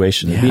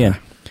situation to be in.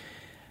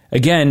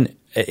 Again,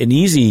 an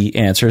easy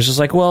answer is just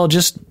like, well,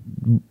 just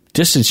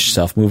distance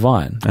yourself, move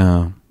on.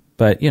 Oh.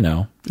 But,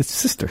 it's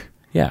sister.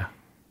 Yeah.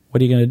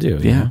 What are you going to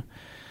do? Yeah.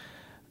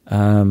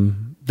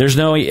 There's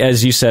no,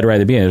 as you said right at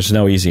the beginning, there's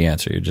no easy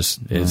answer.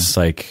 It's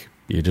like,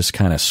 you're just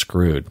kind of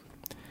screwed.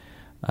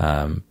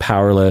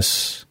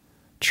 Powerless,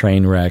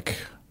 train wreck,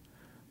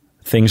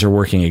 things are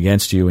working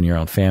against you in your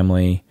own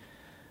family.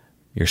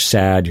 You're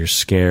sad, you're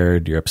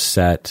scared, you're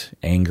upset,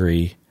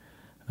 angry,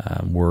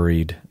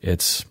 worried.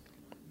 There's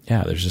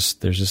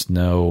just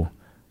no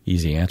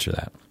easy answer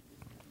to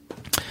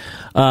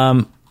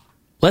that.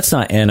 Let's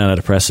not end on a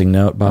depressing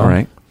note, Bob. All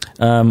right.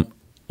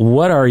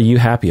 What are you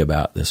happy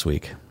about this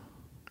week?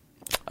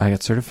 I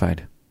got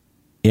certified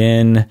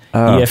in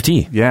EFT.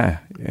 Yeah,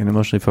 in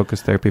emotionally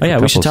focused therapy. Oh, yeah,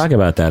 we should talk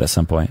about that at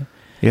some point.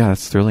 Yeah,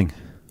 that's thrilling.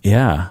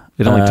 Yeah.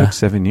 It only took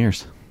 7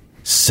 years.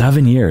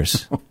 7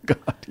 years. Oh,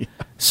 God. Yeah.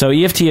 So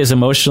EFT is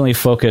emotionally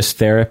focused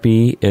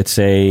therapy. It's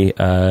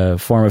a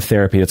form of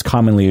therapy that's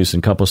commonly used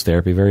in couples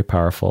therapy, very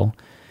powerful.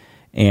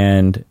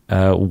 And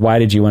why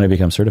did you want to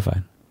become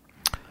certified?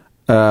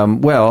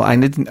 Well, I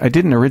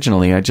didn't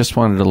originally. I just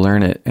wanted to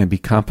learn it and be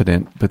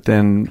competent. But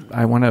then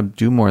I want to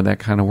do more of that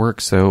kind of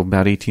work. So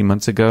about 18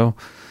 months ago,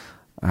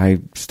 I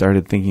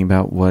started thinking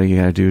about what do you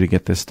got to do to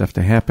get this stuff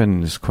to happen.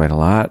 And there's quite a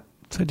lot.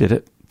 So I did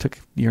it. It took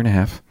a year and a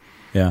half.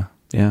 Yeah.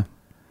 Yeah.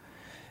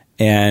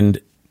 And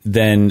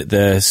then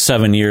the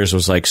 7 years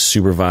was like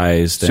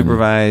supervised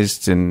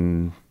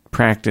and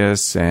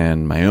practice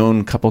and my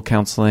own couple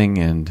counseling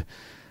and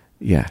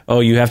yeah. Oh,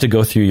 you have to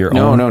go through your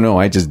own? No.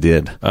 I just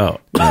did. Oh.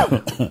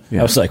 Yeah. Yeah.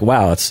 I was like,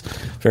 wow, it's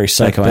very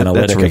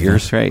psychoanalytic. That's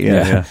yours, right?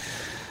 Yeah.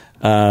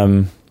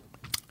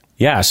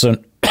 So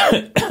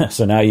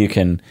now you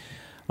can,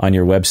 on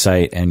your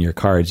website and your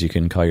cards, you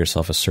can call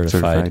yourself a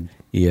certified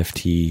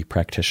EFT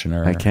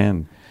practitioner. I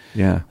can.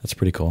 Yeah. That's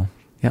pretty cool.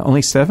 Yeah.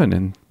 Only 7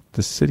 in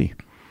the city.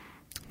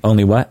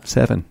 Only what?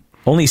 7.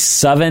 Only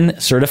 7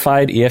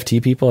 certified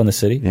EFT people in the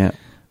city? Yeah.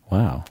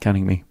 Wow.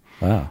 Counting me.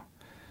 Wow.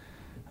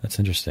 That's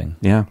interesting.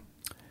 Yeah.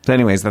 So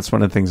anyways, that's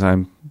one of the things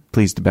I'm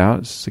pleased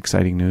about. It's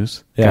exciting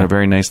news. Yeah. Got a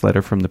very nice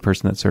letter from the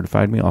person that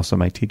certified me, also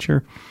my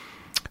teacher,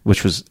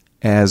 which was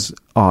as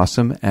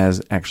awesome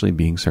as actually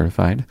being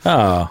certified.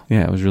 Oh.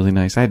 Yeah, it was really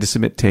nice. I had to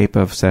submit tape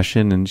of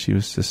session, and she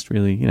was just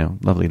really,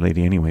 lovely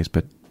lady anyways.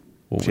 But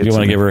do you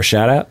want to give her a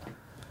shout out?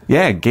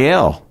 Yeah,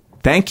 Gail.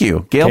 Thank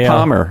you. Gail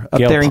Palmer, up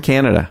there in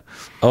Canada.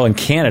 Oh, in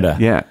Canada.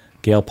 Yeah.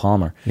 Gail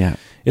Palmer. Yeah.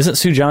 Isn't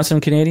Sue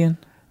Johnson Canadian?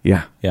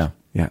 Yeah. Yeah.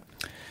 Yeah.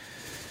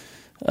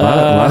 A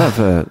lot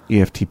of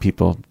EFT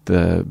people,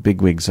 the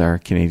bigwigs are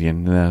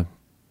Canadian.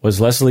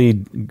 Was Leslie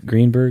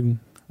Greenberg?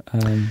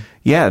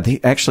 Yeah,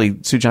 actually,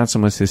 Sue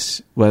Johnson was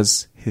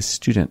his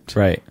student.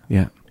 Right.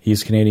 Yeah.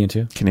 He's Canadian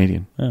too?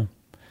 Canadian. Oh.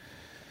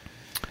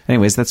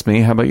 Anyways, that's me.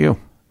 How about you?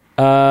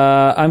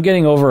 I'm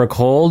getting over a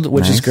cold,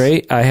 which is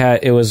great.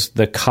 It was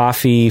the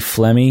coffee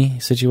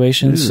phlegmy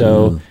situation. Ooh.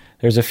 So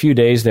there's a few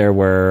days there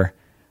where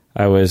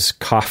I was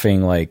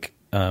coughing like,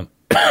 I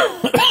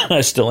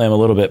still am a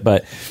little bit,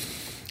 but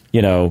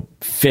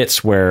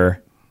fits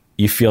where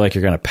you feel like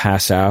you're going to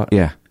pass out.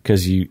 Yeah.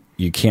 Cause you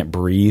can't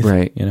breathe.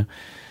 Right.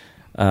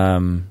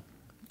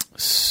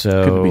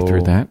 So good to be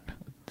through that.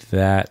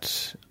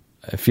 That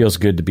it feels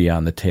good to be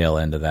on the tail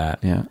end of that.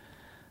 Yeah.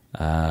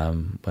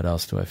 What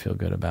else do I feel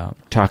good about?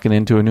 Talking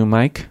into a new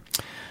mic?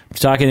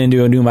 Talking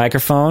into a new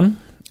microphone.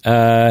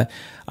 I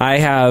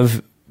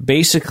have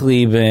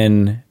basically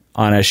been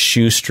on a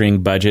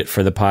shoestring budget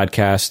for the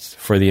podcast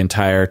for the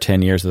entire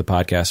 10 years of the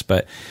podcast.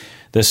 But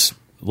this,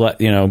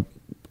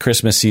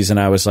 Christmas season,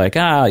 I was like,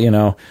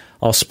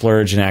 I'll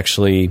splurge and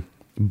actually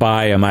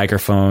buy a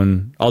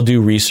microphone. I'll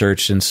do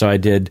research. And so I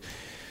did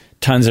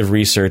tons of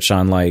research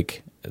on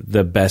like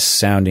the best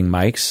sounding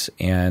mics,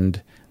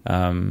 and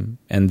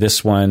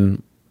this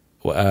one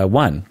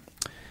won.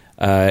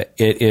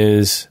 It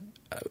is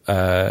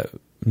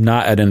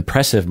not an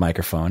impressive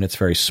microphone. It's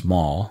very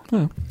small,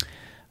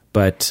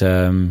 but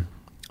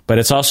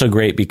it's also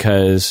great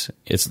because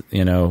it's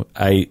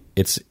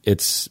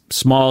it's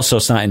small, so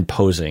it's not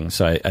imposing.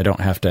 So I don't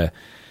have to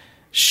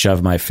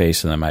shove my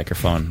face in the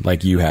microphone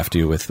like you have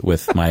to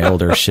with my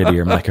older,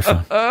 shittier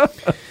microphone.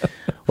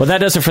 Well, that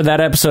does it for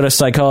that episode of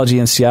Psychology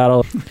in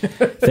Seattle.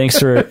 Thanks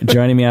for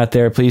joining me out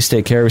there. Please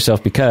take care of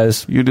yourself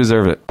because you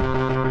deserve it.